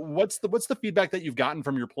 So what's the feedback that you've gotten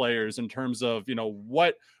from your players in terms of,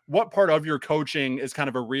 what part of your coaching is kind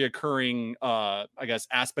of a reoccurring, I guess,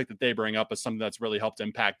 aspect that they bring up as something that's really helped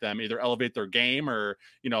impact them, either elevate their game or,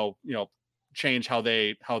 change how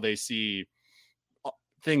they see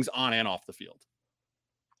things on and off the field?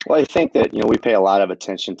 Well, I think that, we pay a lot of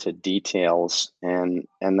attention to details, and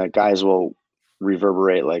the guys will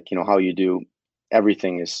reverberate, like, how you do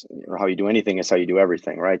everything is, or how you do anything is how you do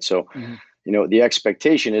everything. Right. So, the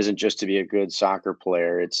expectation isn't just to be a good soccer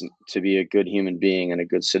player. It's to be a good human being and a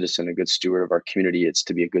good citizen, a good steward of our community. It's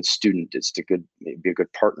to be a good student. It's to be a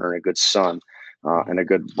good partner and a good son, and a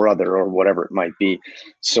good brother, or whatever it might be.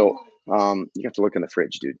 So you have to look in the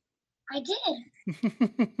fridge, dude. I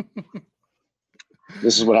did.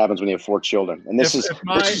 This is what happens when you have 4 children, and it's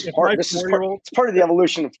part of the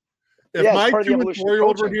evolution of. If my 2 and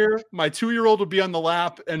 4-year-old were here, my 2-year-old would be on the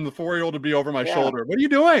lap and the 4-year-old would be over my shoulder. What are you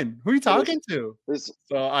doing? Who are you talking to?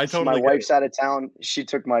 My wife's out of town. She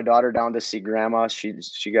took my daughter down to see grandma. She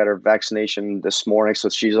got her vaccination this morning, so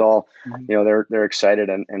she's all, they're excited.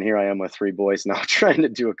 And here I am with 3 boys now trying to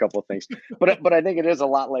do a couple of things. But I think it is a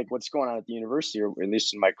lot like what's going on at the university, or at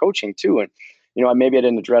least in my coaching too. And maybe I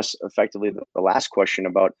didn't address effectively the last question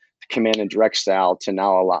about the command and direct style, to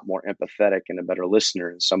now a lot more empathetic and a better listener,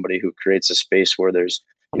 and somebody who creates a space where there's,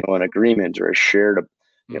 an agreement or a shared,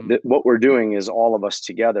 what we're doing is all of us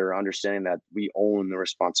together understanding that we own the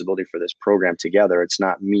responsibility for this program together. It's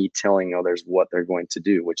not me telling others what they're going to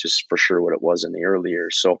do, which is for sure what it was in the early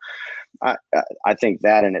years. So I think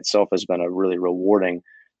that in itself has been a really rewarding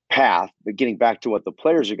path. But getting back to what the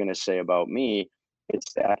players are going to say about me,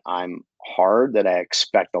 it's that I'm hard, that I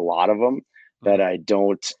expect a lot of them, that I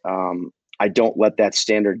don't let that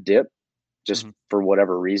standard dip just for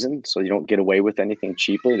whatever reason. So you don't get away with anything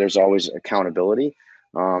cheaply. There's always accountability.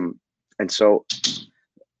 And so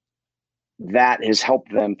that has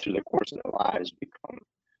helped them through the course of their lives become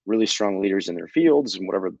really strong leaders in their fields, and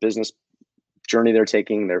whatever business journey they're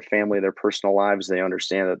taking, their family, their personal lives. They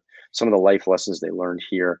understand that some of the life lessons they learned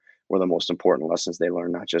here were the most important lessons they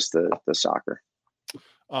learned, not just the soccer.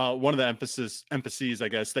 One of the emphases, I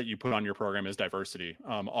guess, that you put on your program is diversity.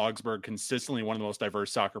 Augsburg, consistently one of the most diverse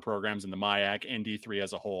soccer programs in the MIAC and D3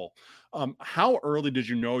 as a whole. How early did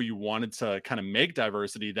you know you wanted to kind of make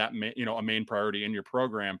diversity that a main priority in your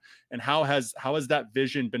program, and how has that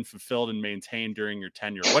vision been fulfilled and maintained during your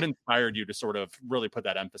tenure? What inspired you to sort of really put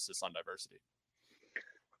that emphasis on diversity?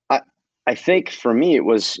 I think for me it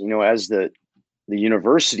was, as the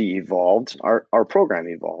university evolved, our program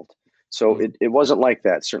evolved. So it wasn't like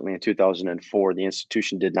that. Certainly in 2004, the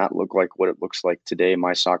institution did not look like what it looks like today.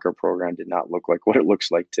 My soccer program did not look like what it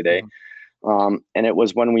looks like today. And it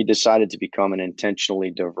was when we decided to become an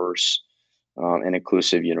intentionally diverse and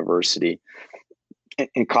inclusive university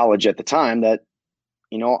in college at the time that,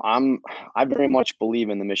 I very much believe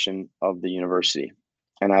in the mission of the university.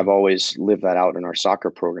 And I've always lived that out in our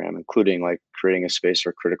soccer program, including like creating a space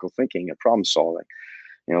for critical thinking and problem solving.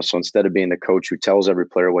 So instead of being the coach who tells every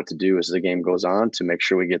player what to do as the game goes on to make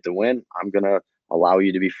sure we get the win, I'm going to allow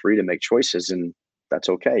you to be free to make choices, and that's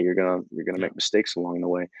okay. You're going to make mistakes along the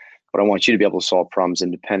way, but I want you to be able to solve problems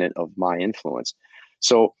independent of my influence.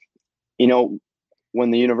 So,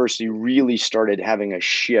 when the university really started having a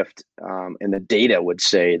shift, and the data would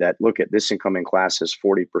say that, look, at this incoming class has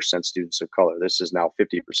 40% students of color. This is now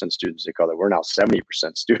 50% students of color. We're now 70%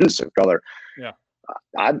 students of color. Yeah.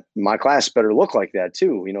 My class better look like that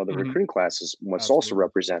too. The recruiting classes must also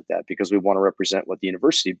represent that, because we want to represent what the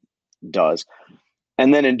university does.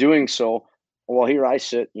 And then in doing so, well, here I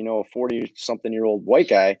sit, a 40-something-year-old white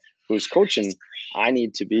guy who's coaching. I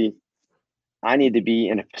need to be I need to be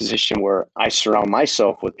in a position where I surround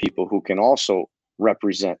myself with people who can also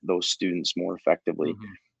represent those students more effectively.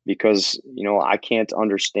 Mhm. Because, you know, I can't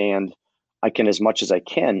understand, I can, as much as I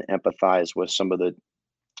can, empathize with some of the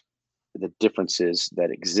differences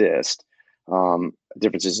that exist,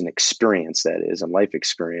 differences in experience, that is, and life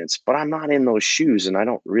experience, but I'm not in those shoes and I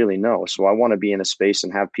don't really know. So I want to be in a space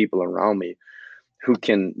and have people around me who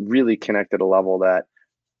can really connect at a level that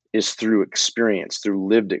is through experience, through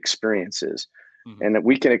lived experiences. Mhm. And that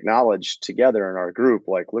we can acknowledge together in our group,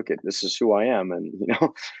 like, look, at this is who I am, and you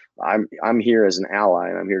know, I'm here as an ally,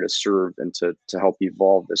 and I'm here to serve and to help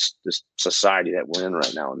evolve this society that we're in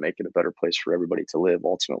right now and make it a better place for everybody to live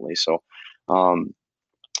ultimately. So,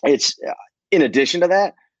 it's in addition to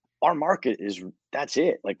that, our market is, that's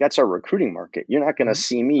it. Like, that's our recruiting market. You're not going to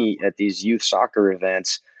see me at these youth soccer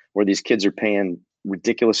events where these kids are paying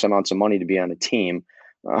ridiculous amounts of money to be on a team,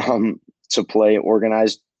 to play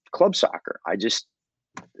organized club soccer.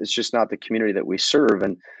 It's just not the community that we serve.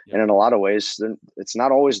 And in a lot of ways, it's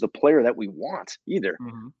not always the player that we want either,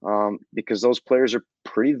 because those players are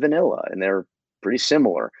pretty vanilla and they're pretty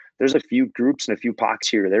similar. There's a few groups and a few pockets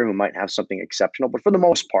here or there who might have something exceptional, but for the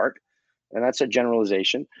most part, and that's a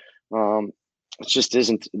generalization, it just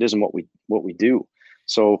isn't what we do.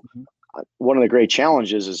 So one of the great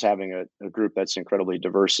challenges is having a group that's incredibly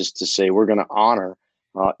diverse, is to say, we're going to honor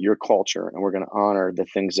your culture, and we're going to honor the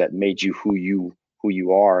things that made you who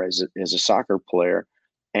you are as a soccer player,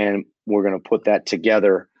 and we're going to put that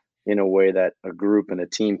together in a way that a group and a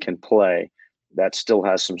team can play that still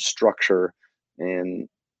has some structure. And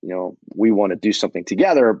you know, we want to do something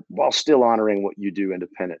together while still honoring what you do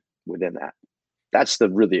independent within that. That's the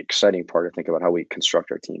really exciting part, I think, about how we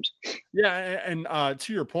construct our teams. Yeah, and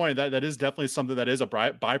to your point, that is definitely something that is a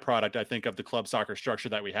byproduct, I think, of the club soccer structure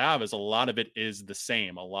that we have. Is a lot of it is the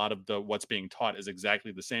same. A lot of what's being taught is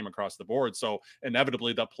exactly the same across the board. So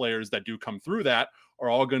inevitably, the players that do come through that are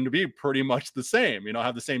all going to be pretty much the same. You know,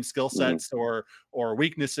 have the same skill sets or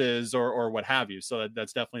weaknesses or what have you. So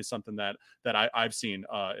that's definitely something that I've seen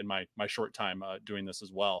in my short time doing this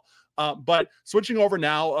as well. But switching over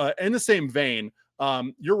now, in the same vein,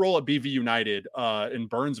 your role at BV United in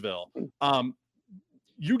Burnsville,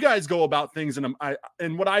 you guys go about things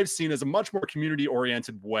in what I've seen is a much more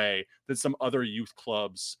community-oriented way than some other youth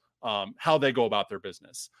clubs, how they go about their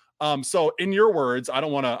business. So in your words, I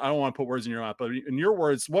don't want to put words in your mouth, but in your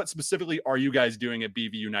words, what specifically are you guys doing at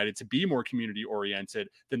BV United to be more community-oriented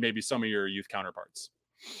than maybe some of your youth counterparts?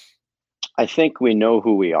 I think we know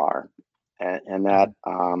who we are, and that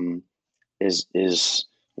is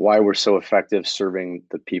why we're so effective serving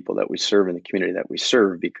the people that we serve in the community that we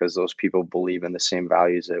serve, because those people believe in the same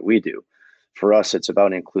values that we do. For us, it's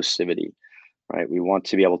about inclusivity, right? We want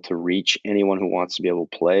to be able to reach anyone who wants to be able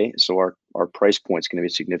to play. So our price point is going to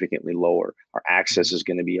be significantly lower. Our access is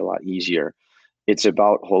going to be a lot easier. It's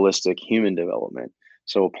about holistic human development.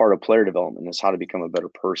 So part of player development is how to become a better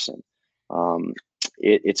person.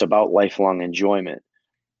 It's about lifelong enjoyment.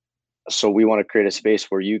 So we want to create a space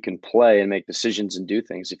where you can play and make decisions and do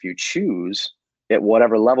things if you choose, at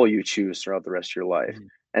whatever level you choose throughout the rest of your life.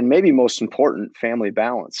 And maybe most important, family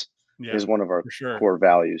balance is one of our core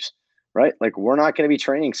values, right? Like, we're not going to be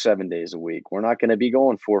training 7 days a week. We're not going to be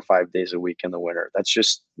going 4 or 5 days a week in the winter. That's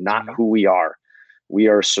just not who we are. We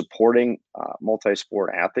are supporting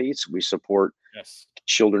multi-sport athletes. We support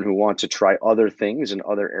children who want to try other things in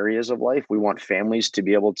other areas of life. We want families to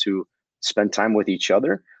be able to spend time with each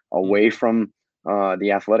other away from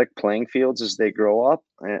the athletic playing fields as they grow up,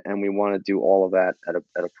 and we want to do all of that at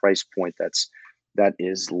a price point that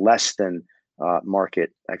is less than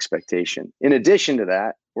market expectation. In addition to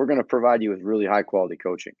that, we're going to provide you with really high quality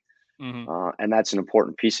coaching, and that's an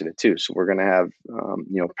important piece of it too. So we're going to have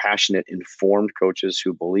passionate, informed coaches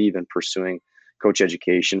who believe in pursuing coach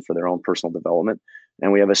education for their own personal development,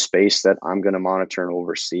 and we have a space that I'm going to monitor and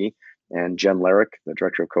oversee, and Jen Larrick, the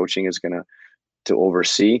director of coaching, is going to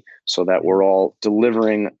oversee, so that we're all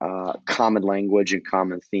delivering common language and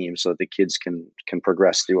common themes so that the kids can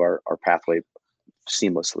progress through our pathway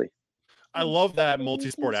seamlessly. I love that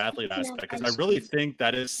multi-sport athlete aspect, because I really think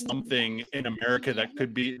that is something in America that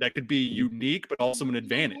could be unique, but also an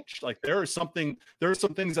advantage. Like, there are some things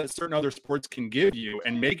that certain other sports can give you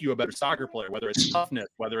and make you a better soccer player, whether it's toughness,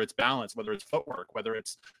 whether it's balance, whether it's footwork, whether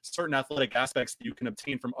it's certain athletic aspects that you can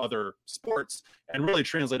obtain from other sports and really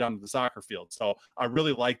translate onto the soccer field. So I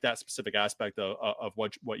really like that specific aspect of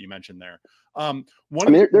what you mentioned there.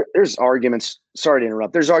 There's arguments, sorry to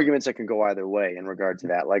interrupt. There's arguments that can go either way in regard to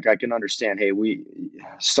that. Like, I can understand, hey, we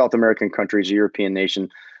South American countries, a European nation,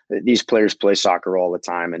 these players play soccer all the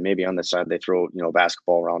time, and maybe on the side they throw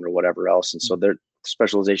basketball around or whatever else, and so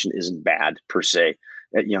specialization isn't bad per se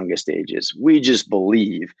at youngest ages. We just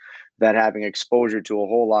believe that having exposure to a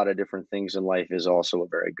whole lot of different things in life is also a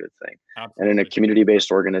very good thing. Absolutely. And in a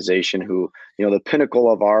community-based organization who, the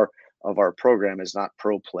pinnacle of our program is not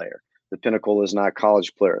pro player. The pinnacle is not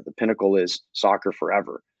college player. The pinnacle is soccer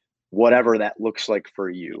forever, whatever that looks like for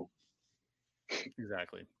you.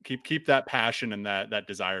 Exactly. Keep that passion and that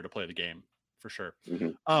desire to play the game for sure.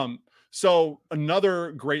 Mm-hmm. So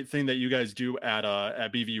another great thing that you guys do at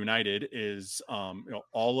BV United is,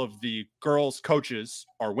 all of the girls coaches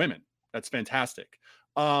are women. That's fantastic.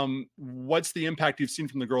 What's the impact you've seen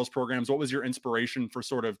from the girls programs? What was your inspiration for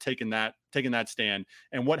sort of taking that stand?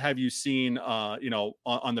 And what have you seen,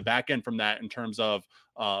 on the back end from that in terms of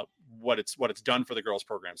what it's done for the girls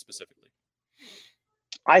program specifically?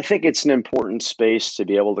 I think it's an important space to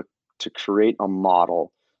be able to create a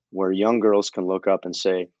model where young girls can look up and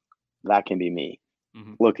say, that can be me.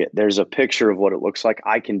 Mm-hmm. Look, there's a picture of what it looks like.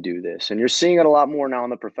 I can do this. And you're seeing it a lot more now in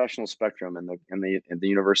the professional spectrum, and the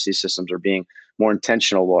university systems are being more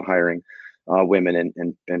intentional about hiring women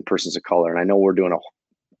and persons of color. And I know we're doing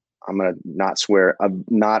I'm going to not swear,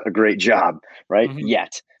 not a great job, right? Mm-hmm.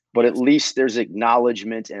 Yet, but at least there's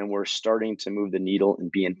acknowledgement, and we're starting to move the needle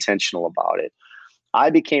and be intentional about it. I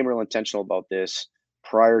became real intentional about this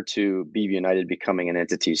prior to BV United becoming an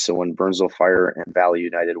entity. So when Burnsville Fire and Valley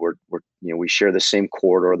United we share the same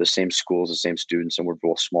corridor, the same schools, the same students, and we're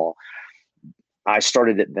both small. I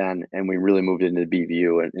started it then, and we really moved it into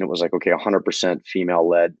BVU, and it was like, okay, 100%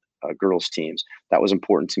 female-led girls teams. That was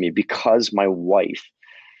important to me because my wife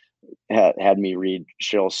had me read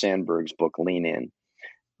Sheryl Sandberg's book, Lean In.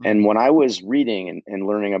 Mm-hmm. And when I was reading and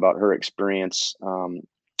learning about her experience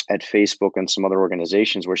at Facebook and some other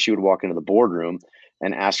organizations, where she would walk into the boardroom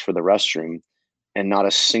and ask for the restroom, and not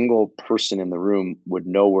a single person in the room would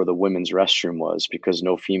know where the women's restroom was because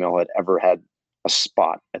no female had ever had a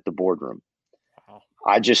spot at the boardroom. Wow.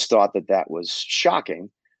 I just thought that was shocking.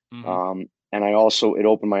 Mm-hmm. And it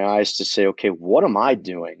opened my eyes to say, okay, what am I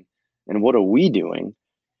doing and what are we doing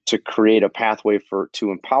to create a pathway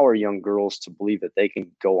to empower young girls to believe that they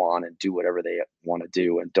can go on and do whatever they want to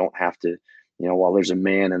do and don't have to, while there's a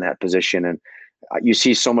man in that position. And you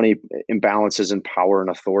see so many imbalances in power and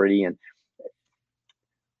authority. And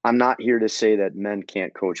I'm not here to say that men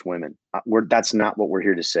can't coach women. That's not what we're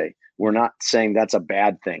here to say. We're not saying that's a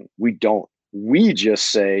bad thing. We don't. We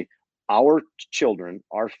just say our children,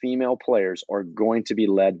 our female players, are going to be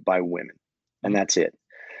led by women. And that's it.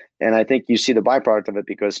 And I think you see the byproduct of it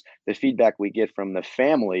because the feedback we get from the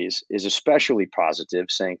families is especially positive,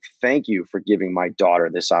 saying, thank you for giving my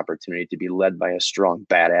daughter this opportunity to be led by a strong,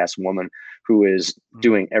 badass woman who is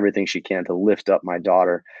doing everything she can to lift up my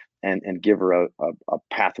daughter and give her a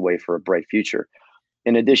pathway for a bright future.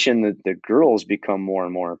 In addition, the girls become more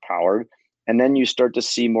and more empowered. And then you start to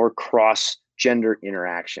see more cross-gender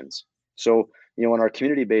interactions. So, in our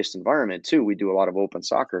community-based environment too, we do a lot of open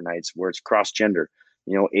soccer nights where it's cross-gender.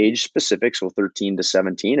 Age specific, so 13 to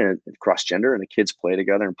 17 and cross gender, and the kids play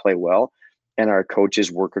together and play well. And our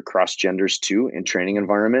coaches work across genders too in training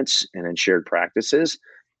environments and in shared practices,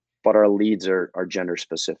 but our leads are gender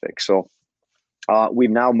specific. So we've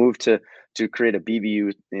now moved to create a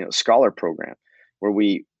BVU scholar program where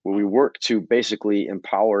we work to basically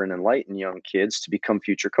empower and enlighten young kids to become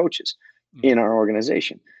future coaches in our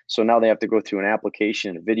organization. So now they have to go through an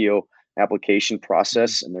application, a video application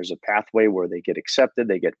process, and there's a pathway where they get accepted.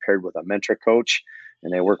 They get paired with a mentor coach,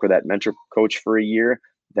 and they work with that mentor coach for a year.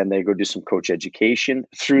 Then they go do some coach education.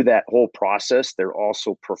 Through that whole process, they're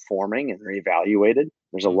also performing and they're evaluated.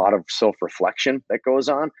 There's a lot of self-reflection that goes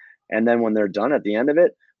on. And then when they're done at the end of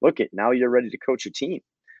it, now you're ready to coach a team,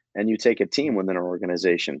 and you take a team within our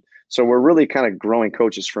organization. So we're really kind of growing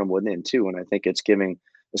coaches from within too. And I think it's giving,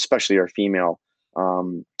 especially our female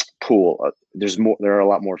pool, there are a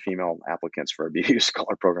lot more female applicants for a BVU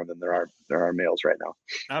scholar program than there are males right now.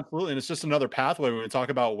 Absolutely. And it's just another pathway when we talk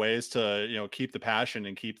about ways to, keep the passion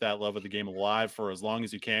and keep that love of the game alive for as long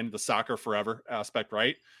as you can. The soccer forever aspect,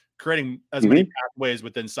 right? Creating as many pathways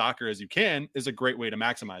within soccer as you can is a great way to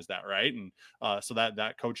maximize that, right? And so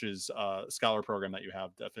that coach's scholar program that you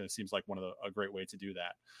have definitely seems like a great way to do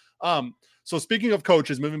that. So speaking of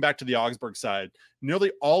coaches, moving back to the Augsburg side,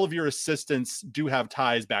 nearly all of your assistants do have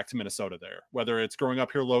ties back to Minnesota there, whether it's growing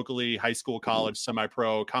up here locally, high school, college,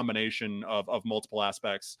 semi-pro, combination of multiple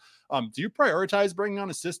aspects. Do you prioritize bringing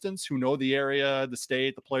on assistants who know the area, the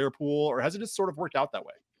state, the player pool, or has it just sort of worked out that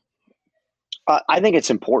way? I think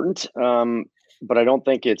it's important, but I don't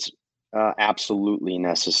think it's absolutely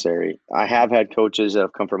necessary. I have had coaches that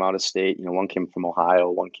have come from out of state. One came from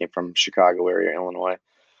Ohio, one came from Chicago area, Illinois,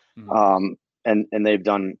 and they've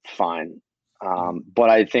done fine. But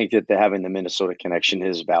I think that having the Minnesota connection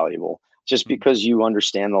is valuable just because you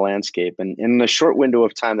understand the landscape. And in the short window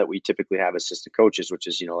of time that we typically have assistant coaches, which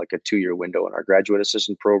is, like a 2-year window in our graduate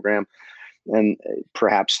assistant program, and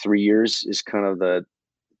perhaps 3 years is kind of the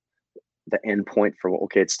end point for,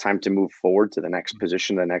 okay, it's time to move forward to the next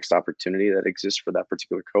position, the next opportunity that exists for that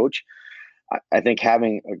particular coach. I think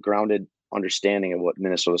having a grounded understanding of what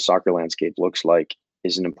Minnesota soccer landscape looks like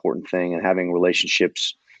is an important thing, and having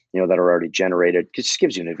relationships, that are already generated, just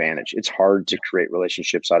gives you an advantage. It's hard to create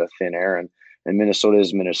relationships out of thin air, and Minnesota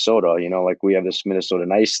is Minnesota, like we have this Minnesota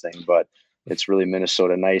nice thing, but it's really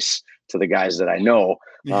Minnesota nice to the guys that I know,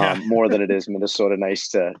 more than it is Minnesota nice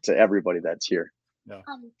to everybody that's here. Does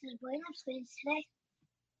Blaine have students today?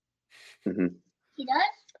 Mm-hmm. He does?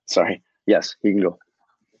 Sorry. Yes, he can go.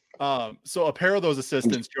 So a pair of those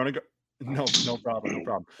assistants, no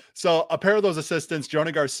problem. So a pair of those assistants,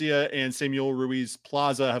 Jonah Garcia and Samuel Ruiz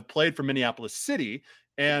Plaza, have played for Minneapolis City.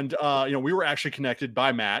 And, we were actually connected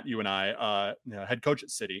by Matt, you and I, head coach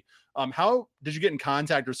at City. How did you get in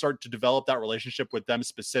contact or start to develop that relationship with them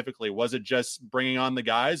specifically? Was it just bringing on the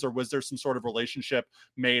guys, or was there some sort of relationship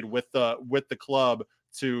made with the club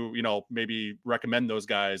to, maybe recommend those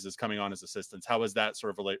guys as coming on as assistants? How is that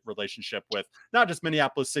sort of relationship with not just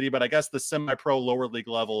Minneapolis City, but I guess the semi-pro lower league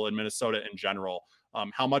level in Minnesota in general?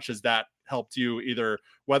 How much has that helped you, either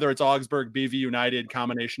whether it's Augsburg, BV United,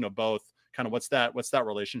 combination of both? Kind of what's that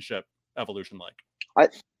relationship evolution like?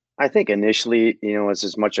 I think initially, it's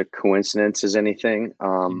as much a coincidence as anything.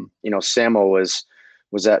 Samo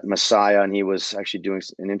was at Messiah, and he was actually doing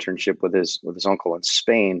an internship with his uncle in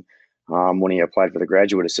Spain when he applied for the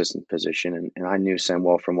graduate assistant position. And I knew Sam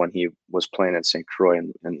well from when he was playing at St. Croix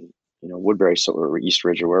and Woodbury, or East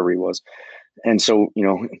Ridge, or wherever he was. And so,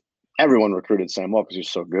 everyone recruited Sam well because he was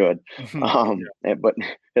so good. But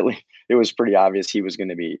it was pretty obvious he was going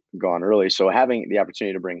to be gone early. So having the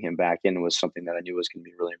opportunity to bring him back in was something that I knew was going to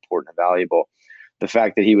be really important and valuable. The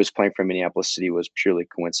fact that he was playing for Minneapolis City was purely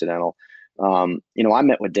coincidental. I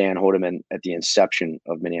met with Dan Hodeman at the inception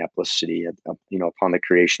of Minneapolis City, upon the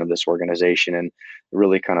creation of this organization, and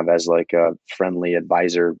really kind of as like a friendly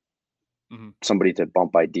advisor, somebody to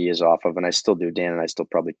bump ideas off of. And I still do. Dan and I still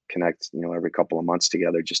probably connect, every couple of months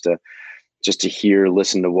together just to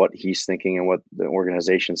listen to what he's thinking and what the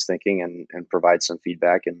organization's thinking, and provide some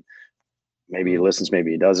feedback. And maybe he listens,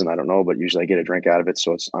 maybe he doesn't, I don't know, but usually I get a drink out of it.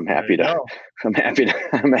 So I'm happy to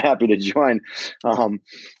join.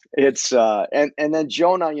 It's and then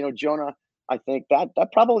Jonah, I think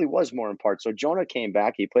that probably was more in part. So Jonah came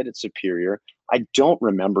back, he played at Superior. I don't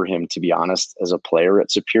remember him, to be honest, as a player at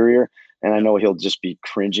Superior. And I know he'll just be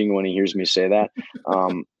cringing when he hears me say that.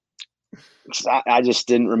 I just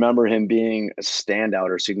didn't remember him being a standout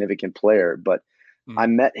or significant player, but I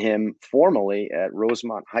met him formally at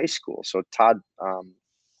Rosemont High School. So Todd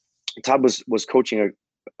was coaching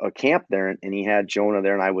a camp there, and he had Jonah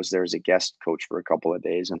there, and I was there as a guest coach for a couple of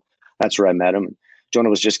days, and that's where I met him.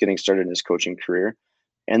 Jonah was just getting started in his coaching career,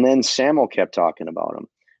 and then Samuel kept talking about him.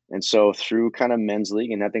 And so through kind of men's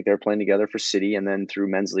league, and I think they're playing together for City, and then through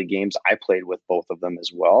men's league games, I played with both of them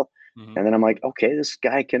as well. And then I'm like, okay, this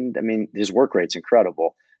guy his work rate's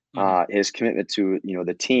incredible. His commitment to,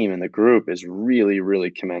 the team and the group is really,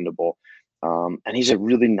 really commendable. And he's a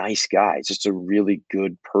really nice guy. He's just a really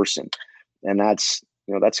good person. And that's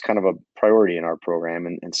kind of a priority in our program.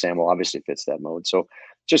 And Samuel obviously fits that mode. So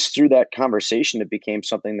just through that conversation, it became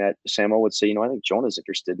something that Samuel would say, I think Jonah's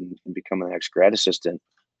interested in becoming the next grad assistant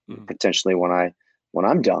potentially when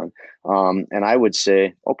I'm done. And I would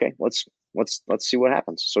say, okay, let's see what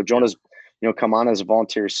happens. So Jonah's, come on as a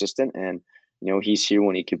volunteer assistant, and, he's here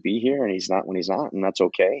when he could be here, and he's not when he's not, and that's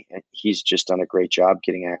okay. And he's just done a great job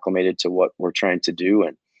getting acclimated to what we're trying to do.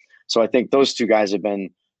 And so I think those two guys have been,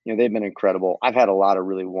 they've been incredible. I've had a lot of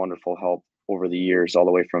really wonderful help over the years, all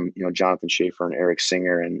the way from, Jonathan Schaefer and Eric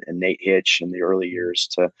Singer and Nate Hitch in the early years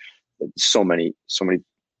to so many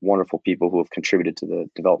wonderful people who have contributed to the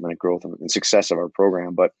development and growth and success of our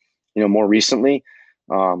program. But, more recently,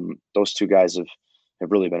 those two guys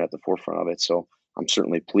have really been at the forefront of it. So I'm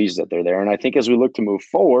certainly pleased that they're there. And I think as we look to move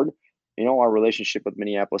forward, our relationship with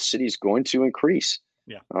Minneapolis City is going to increase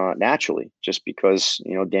naturally, just because,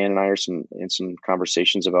 Dan and I are in some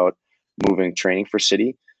conversations about moving training for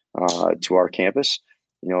City to our campus.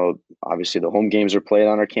 Obviously the home games are played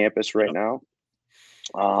on our campus right now.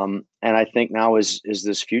 And I think now as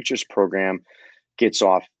this futures program gets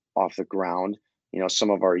off the ground, some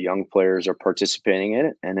of our young players are participating in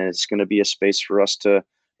it, and it's going to be a space for us to,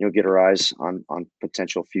 get our eyes on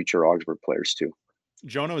potential future Augsburg players too.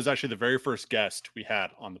 Jonah was actually the very first guest we had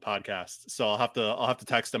on the podcast, so I'll have to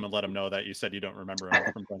text him and let him know that you said you don't remember him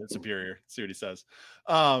from Bennett Superior. See what he says.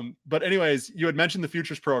 But anyways, you had mentioned the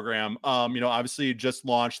Futures program. Obviously you just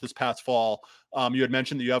launched this past fall. You had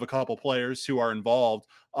mentioned that you have a couple players who are involved.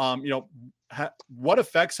 What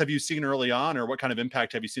effects have you seen early on, or what kind of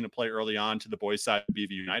impact have you seen it play early on to the boys' side of BV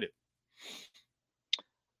United?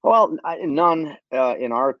 Well, none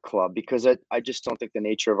in our club, because I just don't think the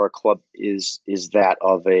nature of our club is that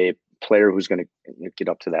of a player who's going to get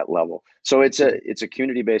up to that level. So it's a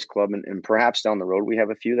community-based club, and perhaps down the road we have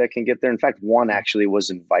a few that can get there. In fact, one actually was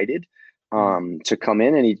invited to come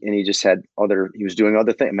in, and he just had he was doing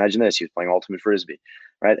other things. Imagine this: he was playing ultimate frisbee,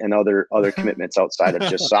 right, and other commitments outside of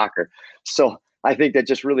just soccer. So I think that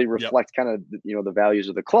just really reflects kind of the values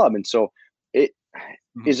of the club, and so it.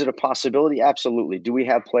 Is it a possibility? Absolutely. Do we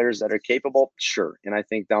have players that are capable? Sure. And I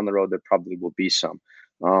think down the road there probably will be some.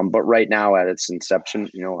 But right now at its inception,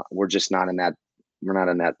 we're just not in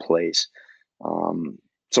that place.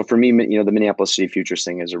 So for me, the Minneapolis City Futures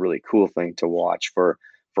thing is a really cool thing to watch for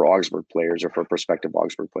Augsburg players or for prospective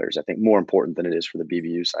Augsburg players. I think more important than it is for the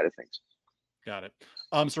BVU side of things. Got it.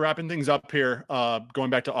 So wrapping things up here, going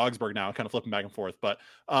back to Augsburg now, kind of flipping back and forth, but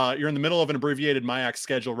you're in the middle of an abbreviated MIAC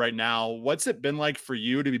schedule right now. What's it been like for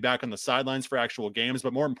you to be back on the sidelines for actual games?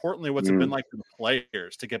 But more importantly, what's it been like for the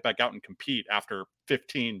players to get back out and compete after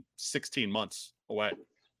 15, 16 months away?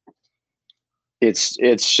 It's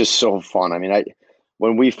just so fun. I mean,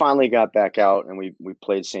 when we finally got back out and we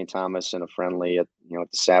played St. Thomas in a friendly at the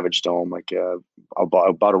Savage Dome, like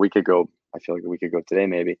about a week ago, I feel like a week ago today,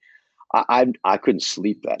 maybe. I couldn't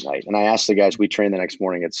sleep that night. And I asked the guys, we trained the next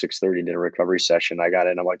morning at 6:30, did a recovery session. I got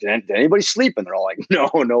in. I'm like, did anybody sleep? And they're all like,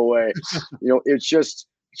 no way. It's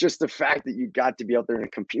just the fact that you got to be out there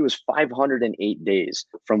and compete. It was 508 days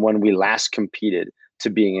from when we last competed to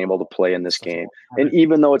being able to play in this game. And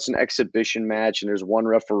even though it's an exhibition match and there's one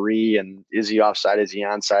referee and is he offside? Is he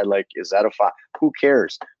onside? Like, is that a foul? Who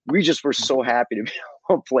cares? We just were so happy to be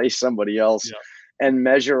able to play somebody else. Yeah. And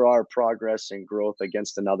measure our progress and growth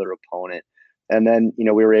against another opponent. And then,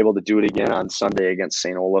 we were able to do it again on Sunday against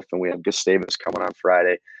St. Olaf, and we have Gustavus coming on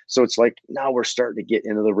Friday. So it's like now we're starting to get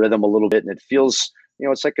into the rhythm a little bit, and it feels,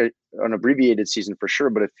 it's like an abbreviated season for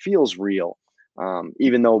sure, but it feels real.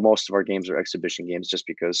 Even though most of our games are exhibition games, just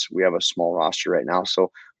because we have a small roster right now.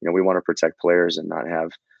 So, we want to protect players and not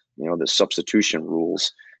have, the substitution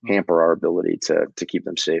rules hamper our ability to keep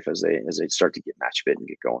them safe as they start to get match fit and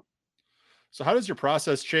get going. So how does your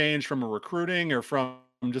process change from a recruiting or from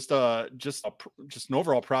just an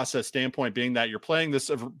overall process standpoint, being that you're playing this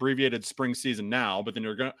abbreviated spring season now, but then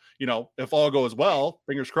you're going to, if all goes well,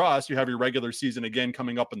 fingers crossed, you have your regular season again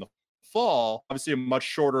coming up in the fall, obviously a much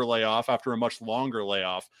shorter layoff after a much longer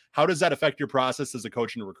layoff. How does that affect your process as a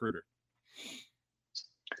coach and a recruiter?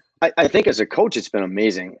 I think as a coach, it's been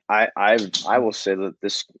amazing. I will say that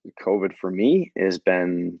this COVID for me has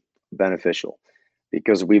been beneficial,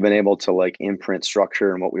 because we've been able to imprint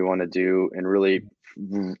structure and what we want to do and really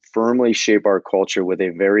firmly shape our culture with a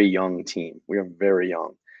very young team. We are very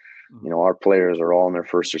young. Our players are all in their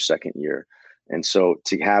first or second year. And so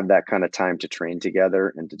to have that kind of time to train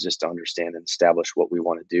together and to just understand and establish what we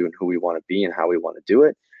want to do and who we want to be and how we want to do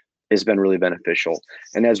it has been really beneficial.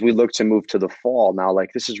 And as we look to move to the fall now,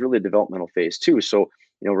 this is really a developmental phase too. So,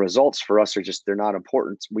 results for us are they're not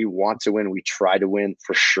important. We want to win. We try to win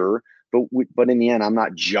for sure. But in the end, I'm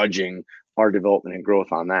not judging our development and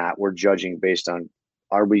growth on that. We're judging based on,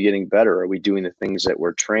 are we getting better? Are we doing the things that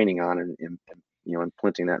we're training on and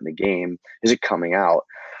implementing that in the game? Is it coming out?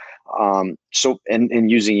 So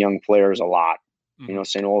using young players a lot.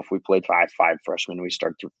 St. Olaf, we played five freshmen. We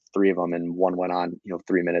started three of them, and one went on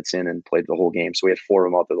 3 minutes in and played the whole game. So we had four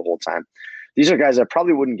of them out there the whole time. These are guys that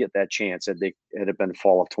probably wouldn't get that chance had it been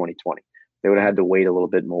fall of 2020. They would have had to wait a little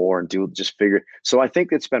bit more and figure. So I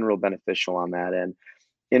think it's been real beneficial on that end.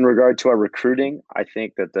 In regard to our recruiting, I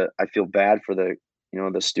think that I feel bad for the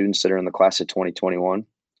students that are in the class of 2021,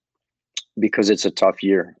 because it's a tough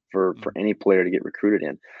year for any player to get recruited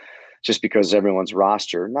in, just because everyone's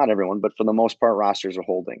roster, not everyone, but for the most part, rosters are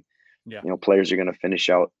holding. Yeah. Players are going to finish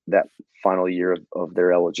out that final year of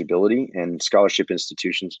their eligibility, and scholarship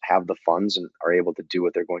institutions have the funds and are able to do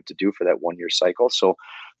what they're going to do for that 1 year cycle. So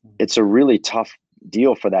it's a really tough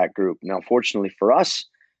deal for that group. Now, fortunately for us,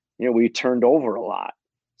 we turned over a lot.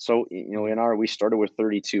 So, we started with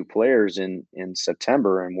 32 players in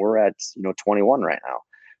September, and we're at, 21 right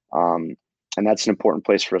now. And that's an important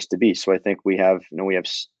place for us to be. So I think we have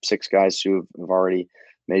 6 guys who have already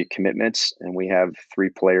made commitments, and we have 3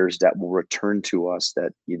 players that will return to us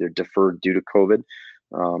that either deferred due to COVID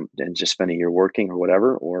and just spent a year working or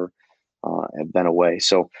whatever, or have been away.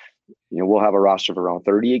 So, we'll have a roster of around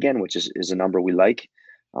 30 again, which is a number we like,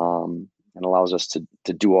 and allows us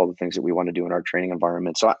to do all the things that we want to do in our training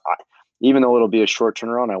environment. So even though it'll be a short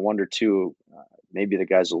turnaround, I wonder too, maybe the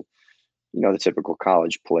guys will, the typical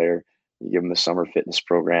college player, you give them the summer fitness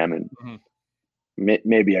program and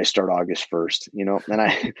maybe I start August 1st, and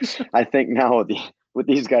I think now with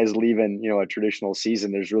these guys leaving, a traditional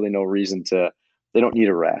season, there's really no reason they don't need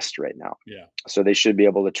a rest right now. Yeah. So they should be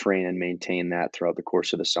able to train and maintain that throughout the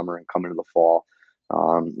course of the summer and come into the fall.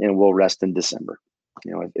 And we'll rest in December,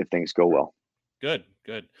 if things go well. Good.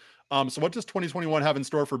 So what does 2021 have in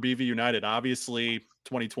store for BV United? Obviously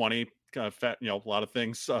 2020, a lot of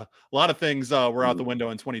things were out the window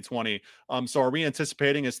in 2020. So are we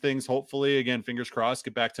anticipating, as things hopefully, again, fingers crossed,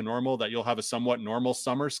 get back to normal, that you'll have a somewhat normal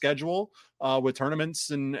summer schedule with tournaments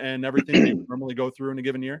and everything you normally go through in a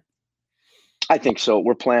given year? I think so.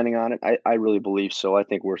 We're planning on it. I really believe so. I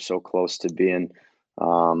think we're so close to being,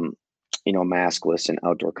 maskless and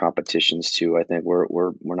outdoor competitions too. I think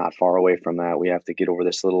we're not far away from that. We have to get over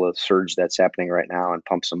this little surge that's happening right now and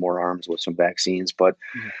pump some more arms with some vaccines. But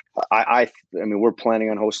I mean, we're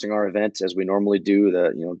planning on hosting our event as we normally do.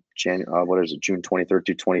 June 23rd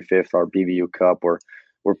through 25th, our BVU Cup.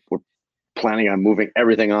 We're planning on moving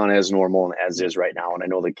everything on as normal and as is right now. And I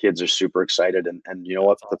know the kids are super excited, and you know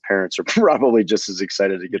what, the parents are probably just as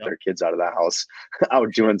excited to get their kids out of the house,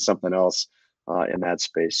 out doing something else in that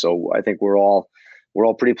space. So I think we're all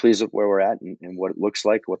pretty pleased with where we're at and what it looks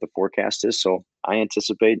like, what the forecast is. So I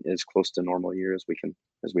anticipate as close to normal year as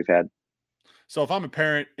we've had. So if I'm a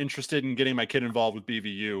parent interested in getting my kid involved with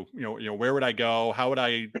BVU, where would I go? How would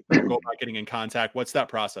I go about getting in contact? What's that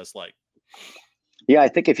process like? Yeah, I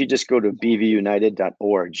think if you just go to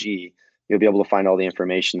bvunited.org, you'll be able to find all the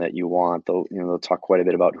information that you want. They'll talk quite a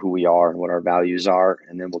bit about who we are and what our values are,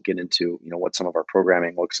 and then we'll get into what some of our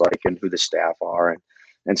programming looks like and who the staff are,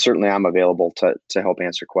 and certainly I'm available to help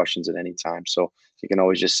answer questions at any time. So you can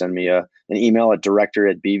always just send me an email at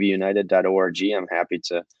director@bvunited.org. I'm happy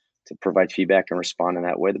to provide feedback and respond in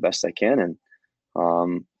that way the best I can.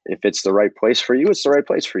 And if it's the right place for you, it's the right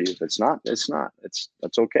place for you. If it's not, it's not.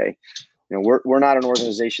 That's okay. We're not an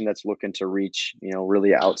organization that's looking to reach,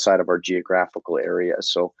 really outside of our geographical area.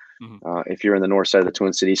 So if you're in the north side of the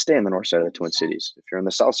Twin Cities, stay in the north side of the Twin Cities. If you're in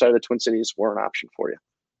the south side of the Twin Cities, we're an option for you.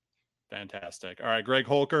 Fantastic. All right. Greg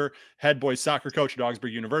Holker, head boys soccer coach at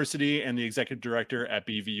Augsburg University and the executive director at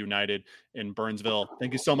BV United in Burnsville.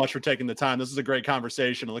 Thank you so much for taking the time. This is a great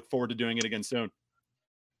conversation. I look forward to doing it again soon.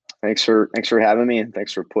 Thanks for having me, and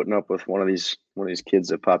thanks for putting up with one of these kids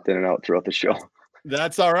that popped in and out throughout the show.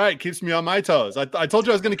 That's all right. Keeps me on my toes. I told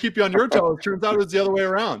you I was going to keep you on your toes. Turns out it was the other way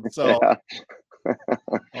around. So, yeah.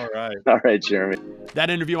 All right, Jeremy.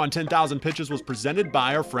 That interview on 10,000 Pitches was presented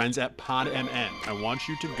by our friends at PodMN. I want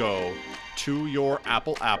you to go to your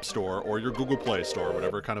Apple App Store or your Google Play Store,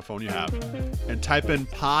 whatever kind of phone you have, and type in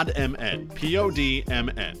PodMN,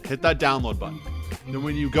 PODMN. Hit that download button. Then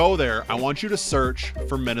when you go there, I want you to search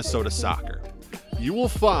for Minnesota Soccer. You will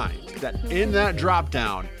find that in that drop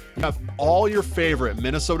down, you have all your favorite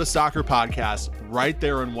Minnesota soccer podcasts right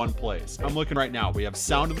there in one place. I'm looking right now. We have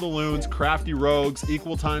Sound of the Loons, Crafty Rogues,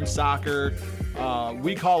 Equal Time Soccer,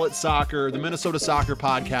 We Call It Soccer, the Minnesota Soccer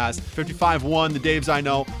Podcast, 55-1, the Daves I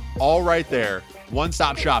Know, all right there.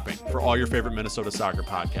 One-stop shopping for all your favorite Minnesota soccer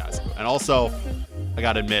podcasts. And also, I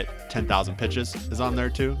got to admit, 10,000 Pitches is on there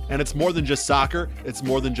too. And it's more than just soccer. It's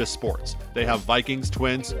more than just sports. They have Vikings,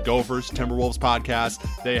 Twins, Gophers, Timberwolves podcasts.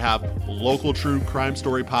 They have local true crime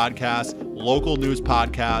story podcasts, local news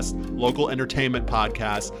podcasts, local entertainment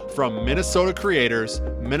podcasts from Minnesota creators,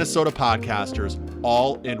 Minnesota podcasters,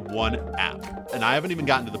 all in one app. And I haven't even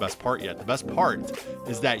gotten to the best part yet. The best part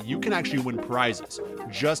is that you can actually win prizes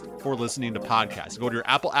just for listening to podcasts. Go to your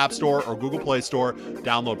Apple App Store or Google Play Store,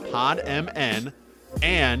 download PodMN,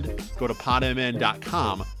 and go to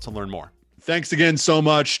podmn.com to learn more. Thanks again so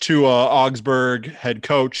much to Augsburg head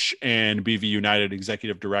coach and BV United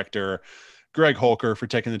executive director, Greg Holker, for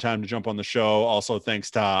taking the time to jump on the show. Also, thanks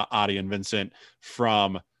to Adi and Vincent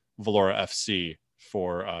from Valora FC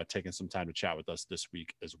for taking some time to chat with us this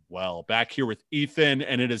week as well. Back here with Ethan,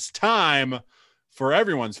 and it is time for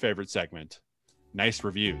everyone's favorite segment, Nice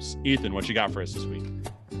Reviews. Ethan, what you got for us this week?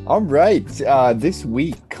 All right. This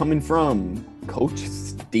week, coming from Coach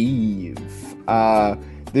Steve.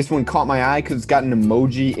 This one caught my eye because it's got an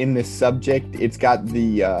emoji in this subject. It's got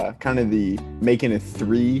the kind of the making a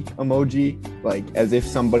three emoji, like as if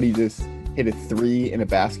somebody just hit a three in a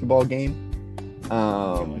basketball game.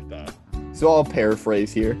 I like that. So I'll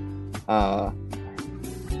paraphrase here.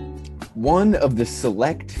 One of the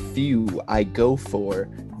select few I go for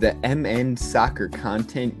the MN soccer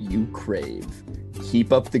content you crave.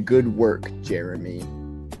 Keep up the good work, Jeremy.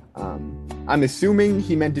 I'm assuming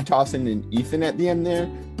he meant to toss in an Ethan at the end there,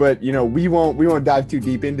 but you know, we won't dive too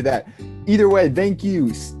deep into that. Either way, thank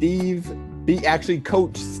you, Steve B. Actually,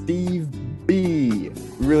 Coach Steve B.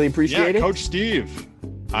 We really appreciate it. Coach Steve.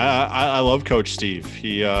 I love Coach Steve.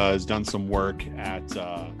 He has done some work at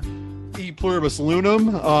E Pluribus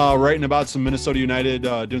Lunum, writing about some Minnesota United,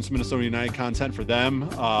 doing some Minnesota United content for them.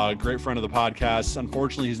 Great friend of the podcast.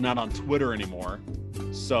 Unfortunately, he's not on Twitter anymore,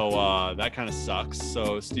 so that kind of sucks.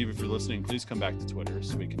 So, Steve, if you're listening, please come back to Twitter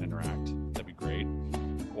so we can interact. That'd be great.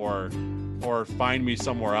 Or find me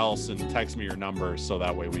somewhere else and text me your number so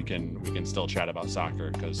that way we can still chat about soccer,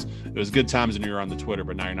 because it was good times when you were on the Twitter,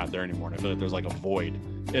 but now you're not there anymore. And I feel like there's like a void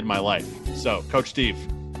in my life. So, Coach Steve,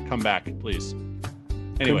 come back, please.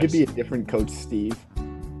 Anyways, could it be a different Coach Steve?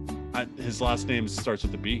 His last name starts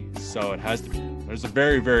with a B, so it has to be. There's a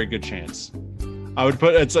very, very good chance. I would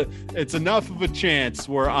put it's enough of a chance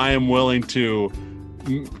where I am willing to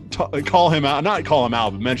call him out, not call him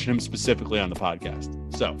out, but mention him specifically on the podcast.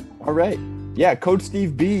 So, all right. Yeah, Coach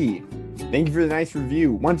Steve B. Thank you for the nice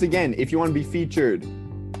review. Once again, if you want to be featured,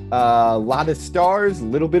 a lot of stars,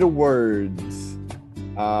 little bit of words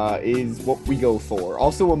is what we go for.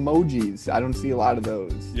 Also emojis. I don't see a lot of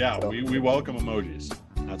those. Yeah, so we welcome emojis.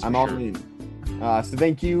 That's I'm for all sure. in. So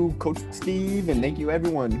thank you, Coach Steve, and thank you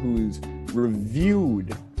everyone who's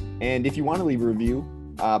reviewed. And if you want to leave a review,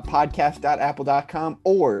 podcast.apple.com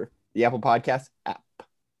or the Apple Podcast app.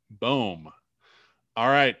 Boom. All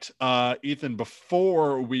right, Ethan,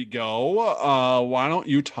 before we go, why don't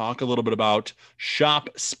you talk a little bit about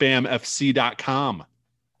shopspamfc.com?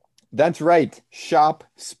 That's right,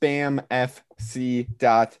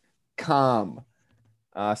 shopspamfc.com.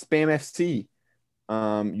 SpamFC.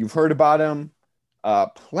 You've heard about them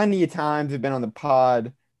plenty of times. They've been on the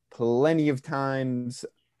pod plenty of times.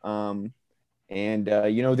 And, you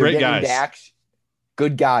know, they're great getting guys. into action.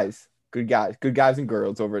 Good guys and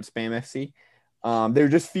girls over at SpamFC. They're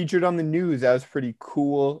just featured on the news. That was pretty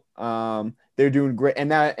cool. They're doing great.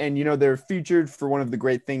 And you know, they're featured for one of the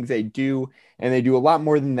great things they do, and they do a lot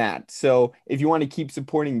more than that. So if you want to keep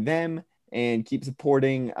supporting them and keep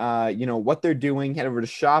supporting, you know, what they're doing, head over to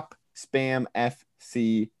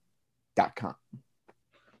shopspamfc.com.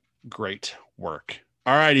 Great work.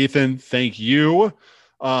 All right, Ethan, thank you.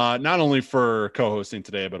 Not only for co-hosting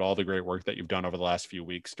today, but all the great work that you've done over the last few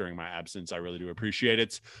weeks during my absence. I really do appreciate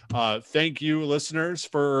it. Thank you, listeners,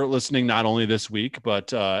 for listening not only this week,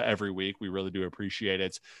 but every week. We really do appreciate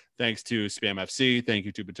it. Thanks to Spam FC. Thank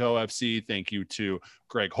you to Bateau FC. Thank you to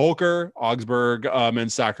Greg Holker, Augsburg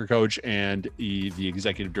men's soccer coach, and the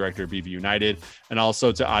executive director of BV United, and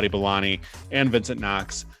also to Adi Balani and Vincent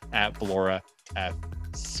Knox at Valora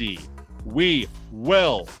FC. We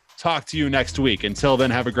will talk to you next week. Until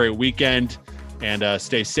then, have a great weekend and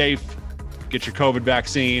stay safe. Get your COVID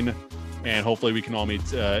vaccine, and hopefully we can all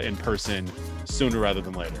meet in person sooner rather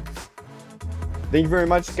than later. Thank you very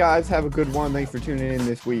much, guys. Have a good one. Thanks for tuning in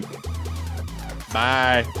this week.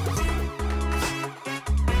 Bye.